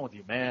hell's wrong with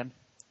you, man?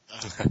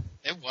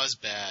 It was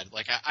bad.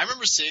 Like, I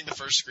remember seeing the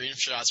first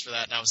screenshots for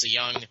that, and I was a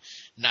young,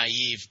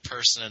 naive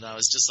person, and I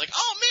was just like,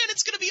 oh man,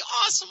 it's gonna be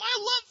awesome! I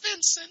love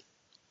Vincent!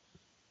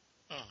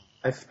 Oh.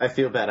 I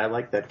feel bad. I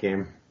liked that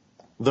game.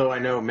 Though I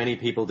know many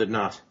people did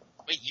not.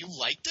 Wait, you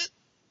liked it?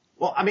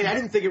 Well, I mean, I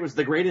didn't think it was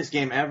the greatest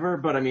game ever,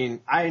 but I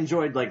mean, I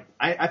enjoyed, like,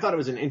 I thought it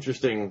was an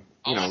interesting,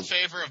 All in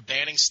favor of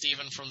banning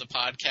Steven from the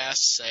podcast,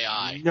 say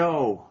aye.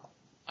 No.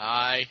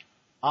 Aye.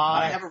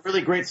 I have a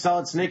really great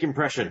Solid Snake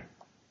impression.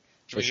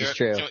 Which is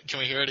true. Can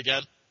we hear it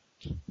again?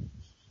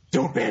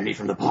 Don't ban me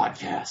from the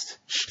podcast.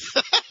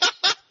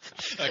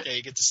 Okay,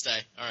 you get to stay.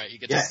 All right, you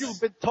get to stay. You've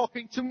been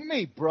talking to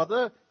me,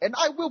 brother, and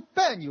I will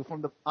ban you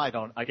from the... I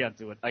can't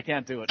do it.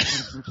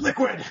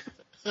 Liquid!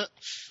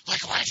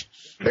 Liquid!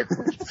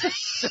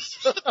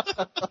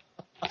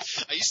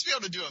 I used to be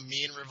able to do a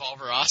mean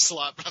Revolver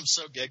Ocelot, but I'm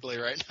so giggly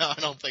right now, I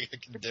don't think I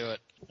can do it.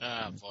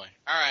 Oh, boy.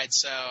 All right,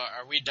 so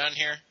are we done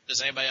here?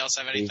 Does anybody else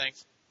have anything?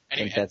 I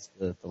think that's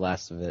the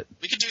last of it.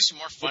 We could do some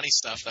more funny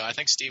stuff, though. I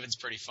think Steven's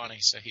pretty funny,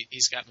 so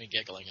he's got me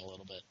giggling a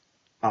little bit.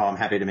 Oh, I'm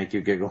happy to make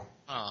you giggle.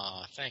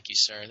 Aw, thank you,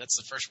 sir. That's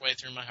the first way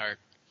through my heart.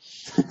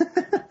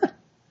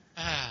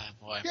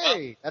 Boy.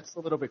 Hey, that's a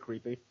little bit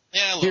creepy.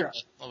 Yeah, a little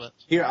bit.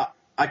 Here,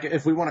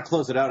 if we want to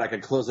close it out, I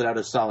could close it out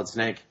as Solid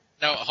Snake.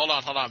 No, hold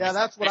on. Yeah,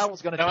 that's what I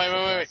was going to do.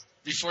 No, wait.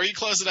 Before you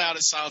close it out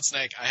as Solid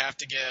Snake, I have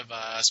to give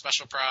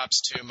special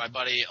props to my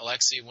buddy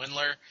Alexi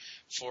Windler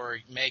for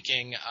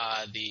making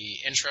the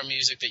intro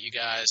music that you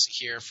guys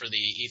hear for the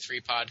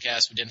E3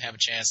 podcast. We didn't have a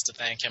chance to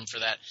thank him for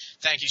that.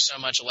 Thank you so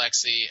much,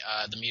 Alexi.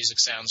 The music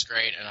sounds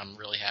great, and I'm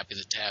really happy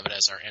to have it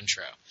as our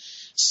intro.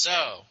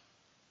 So,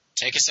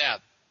 take us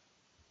out.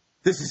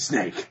 This is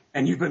Snake,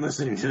 and you've been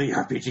listening to the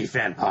RPG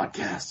Fan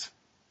Podcast.